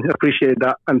you, Dwayne. I appreciate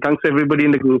that. And thanks everybody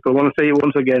in the group. I want to say it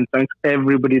once again, thanks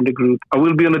everybody in the group. I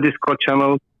will be on the Discord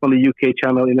channel, on the UK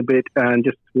channel in a bit, and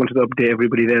just wanted to update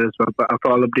everybody there as well. But I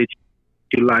thought I'll update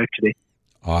you live today.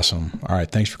 Awesome. All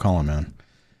right. Thanks for calling, man.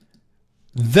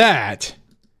 That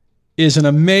is an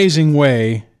amazing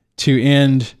way to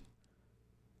end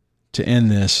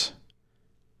this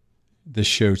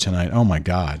show tonight. Oh my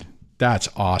God. That's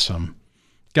awesome.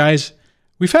 Guys,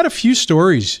 we've had a few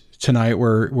stories tonight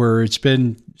where it's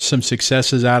been some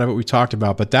successes out of it we talked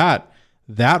about, but that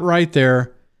right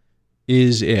there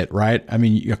is it, right? I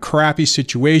mean, a crappy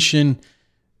situation.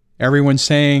 Everyone's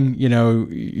saying,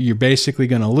 you're basically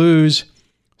going to lose.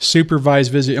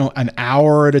 Supervised visit, an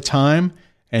hour at a time,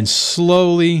 and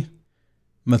slowly,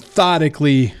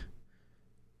 methodically,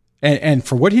 and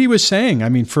for what he was saying, I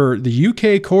mean, for the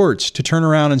UK courts to turn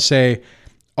around and say,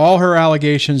 all her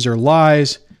allegations are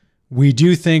lies. We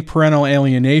do think parental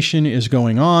alienation is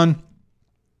going on.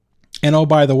 And oh,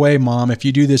 by the way, Mom, if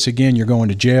you do this again, you're going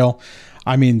to jail.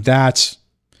 I mean, that's,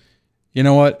 you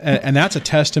know what? And that's a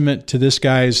testament to this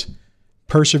guy's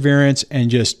perseverance and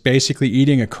just basically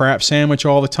eating a crap sandwich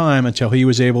all the time until he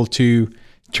was able to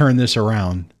turn this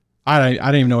around. I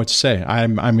don't even know what to say.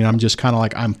 I'm just kind of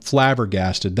like, I'm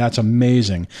flabbergasted. That's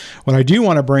amazing. What I do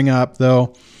want to bring up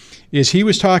though, is he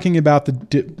was talking about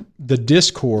the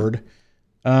Discord.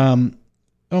 Oh,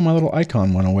 my little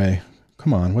icon went away.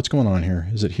 Come on. What's going on here?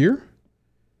 Is it here?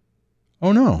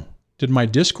 Oh no. Did my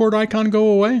Discord icon go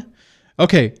away?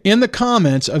 Okay. In the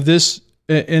comments of this,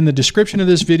 in the description of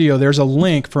this video, there's a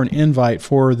link for an invite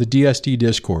for the DSD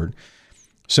Discord.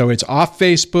 So it's off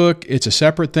Facebook. It's a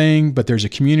separate thing, but there's a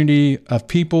community of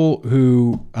people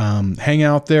who hang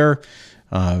out there,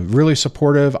 really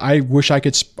supportive. I wish I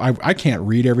could, I can't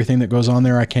read everything that goes on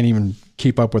there. I can't even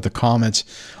keep up with the comments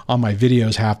on my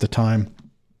videos half the time.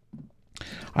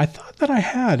 I thought that I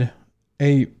had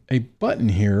a button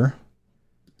here.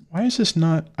 Why is this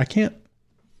not, I can't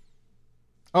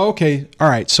Okay. All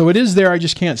right. So it is there. I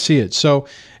just can't see it. So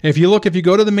if you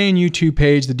go to the main YouTube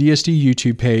page, the DSD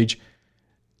YouTube page,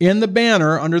 in the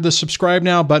banner under the subscribe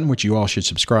now button, which you all should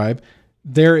subscribe,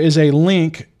 there is a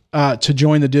link to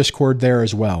join the Discord there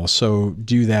as well. So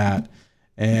do that.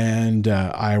 And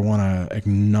I want to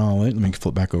acknowledge, let me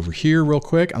flip back over here real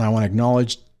quick. And I want to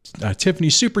acknowledge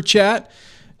Tiffany's super chat.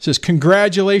 It says,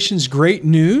 congratulations, great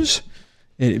news.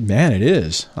 Man, it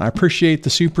is. I appreciate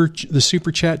the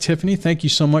super chat, Tiffany. Thank you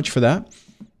so much for that.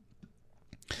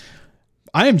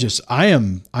 I'm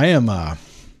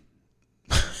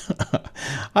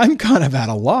kind of at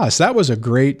a loss. That's a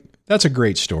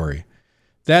great story.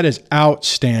 That is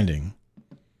outstanding.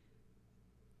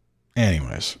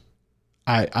 Anyways,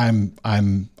 I'm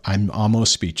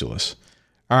almost speechless.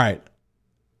 All right.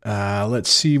 Let's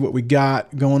see what we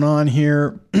got going on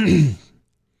here.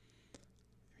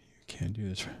 Can't do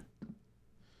this.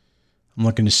 I'm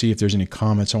looking to see if there's any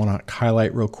comments I want to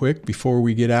highlight real quick before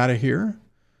we get out of here.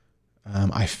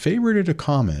 I favorited a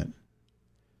comment.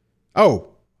 Oh,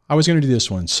 I was going to do this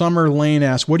one. Summer Lane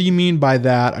asks, what do you mean by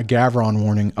that? A Gavron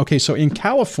warning. Okay, so in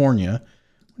California,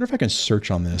 I wonder if I can search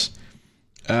on this.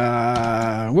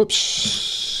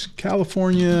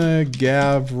 California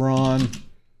Gavron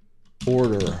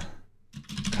order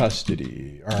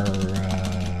custody or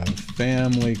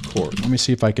family court. Let me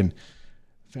see if I can.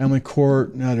 Family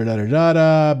court, blah,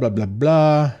 blah,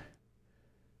 blah.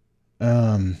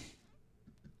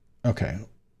 Okay.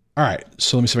 All right.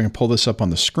 So let me see if I can pull this up on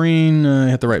the screen.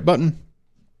 Hit the right button.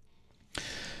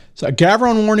 So a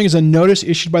Gavron warning is a notice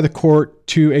issued by the court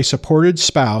to a supported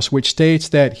spouse, which states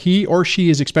that he or she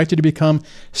is expected to become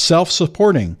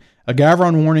self-supporting. A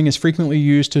Gavron warning is frequently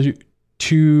used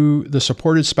to the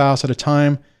supported spouse at a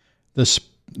time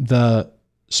the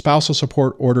spousal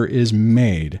support order is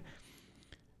made.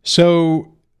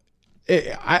 So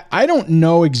I don't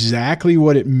know exactly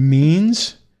what it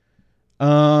means.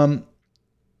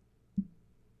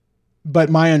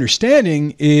 But my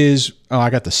understanding is,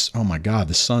 I got this. Oh my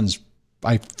God,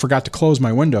 I forgot to close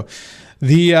my window.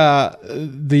 The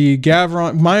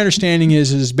Gavron, my understanding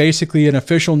is basically an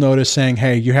official notice saying,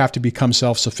 hey, you have to become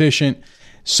self-sufficient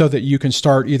so that you can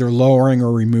start either lowering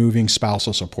or removing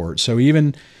spousal support. So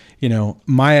even,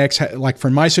 my ex, like for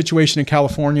my situation in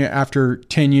California, after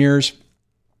 10 years,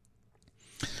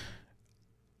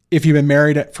 if you've been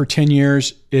married for 10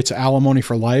 years, it's alimony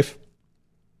for life.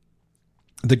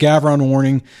 The Gavron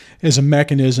warning is a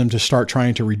mechanism to start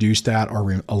trying to reduce that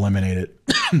or eliminate it.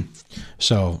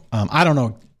 So I don't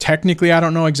know. Technically, I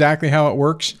don't know exactly how it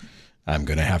works. I'm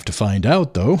going to have to find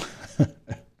out though.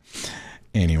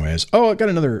 Anyways. Oh, I got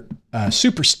another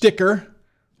super sticker.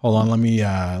 Hold on. Let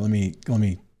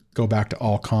me go back to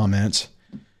all comments.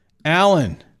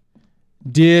 Alan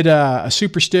did a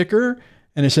super sticker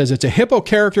and it says it's a hippo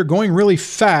character going really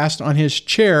fast on his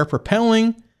chair,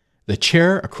 propelling the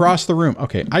chair across the room.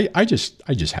 Okay, I just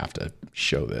have to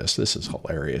show this. This is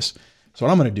hilarious. So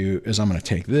what I'm going to do is I'm going to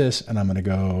take this and I'm going to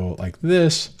go like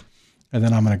this, and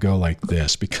then I'm going to go like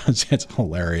this because it's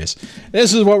hilarious.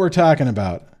 This is what we're talking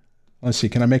about. Let's see.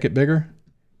 Can I make it bigger?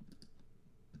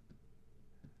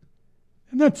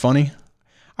 Isn't that funny?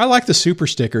 I like the super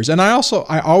stickers, and I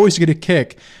always get a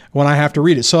kick when I have to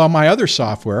read it. So on my other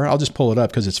software, I'll just pull it up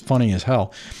because it's funny as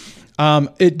hell.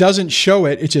 It doesn't show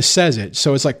it. It just says it.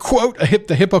 So it's like, quote,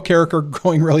 the hippo character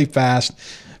going really fast,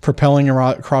 propelling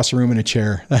across the room in a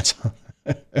chair.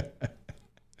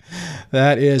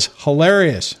 That is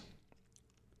hilarious.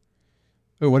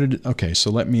 Oh, okay, so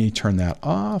let me turn that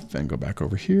off and go back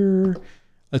over here.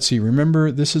 Let's see.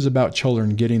 Remember, this is about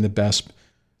children getting the best.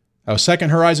 Oh, Second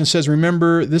Horizon says,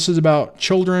 remember, this is about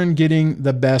children getting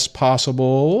the best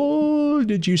possible,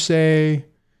 did you say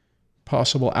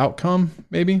possible outcome,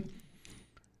 maybe?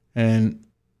 And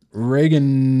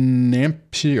Reagan, I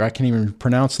can't even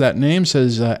pronounce that name,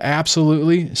 says,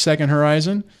 absolutely, Second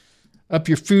Horizon. Up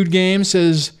Your Food Game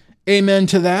says, amen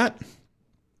to that.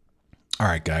 All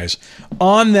right, guys.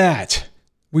 On that,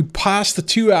 we passed the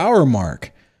 2-hour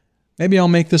mark. Maybe I'll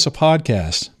make this a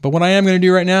podcast. But what I am going to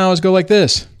do right now is go like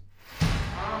this.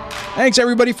 Thanks,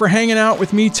 everybody, for hanging out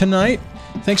with me tonight.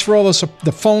 Thanks for all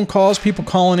the phone calls, people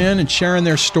calling in and sharing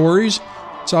their stories.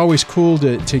 It's always cool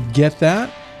to get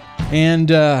that.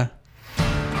 And I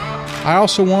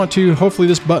also want to, hopefully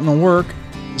this button will work,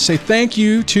 say thank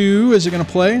you to, is it going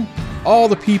to play? All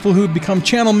the people who've become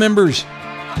channel members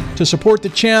to support the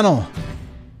channel.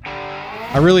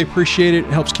 I really appreciate it.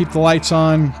 It helps keep the lights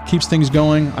on, keeps things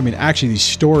going. I mean, actually, these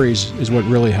stories is what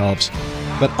really helps.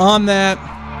 But on that,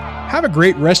 have a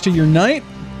great rest of your night,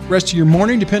 rest of your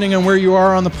morning, depending on where you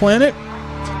are on the planet.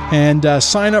 And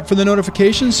sign up for the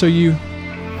notifications so you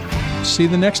see you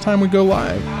the next time we go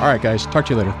live. All right, guys. Talk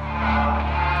to you later.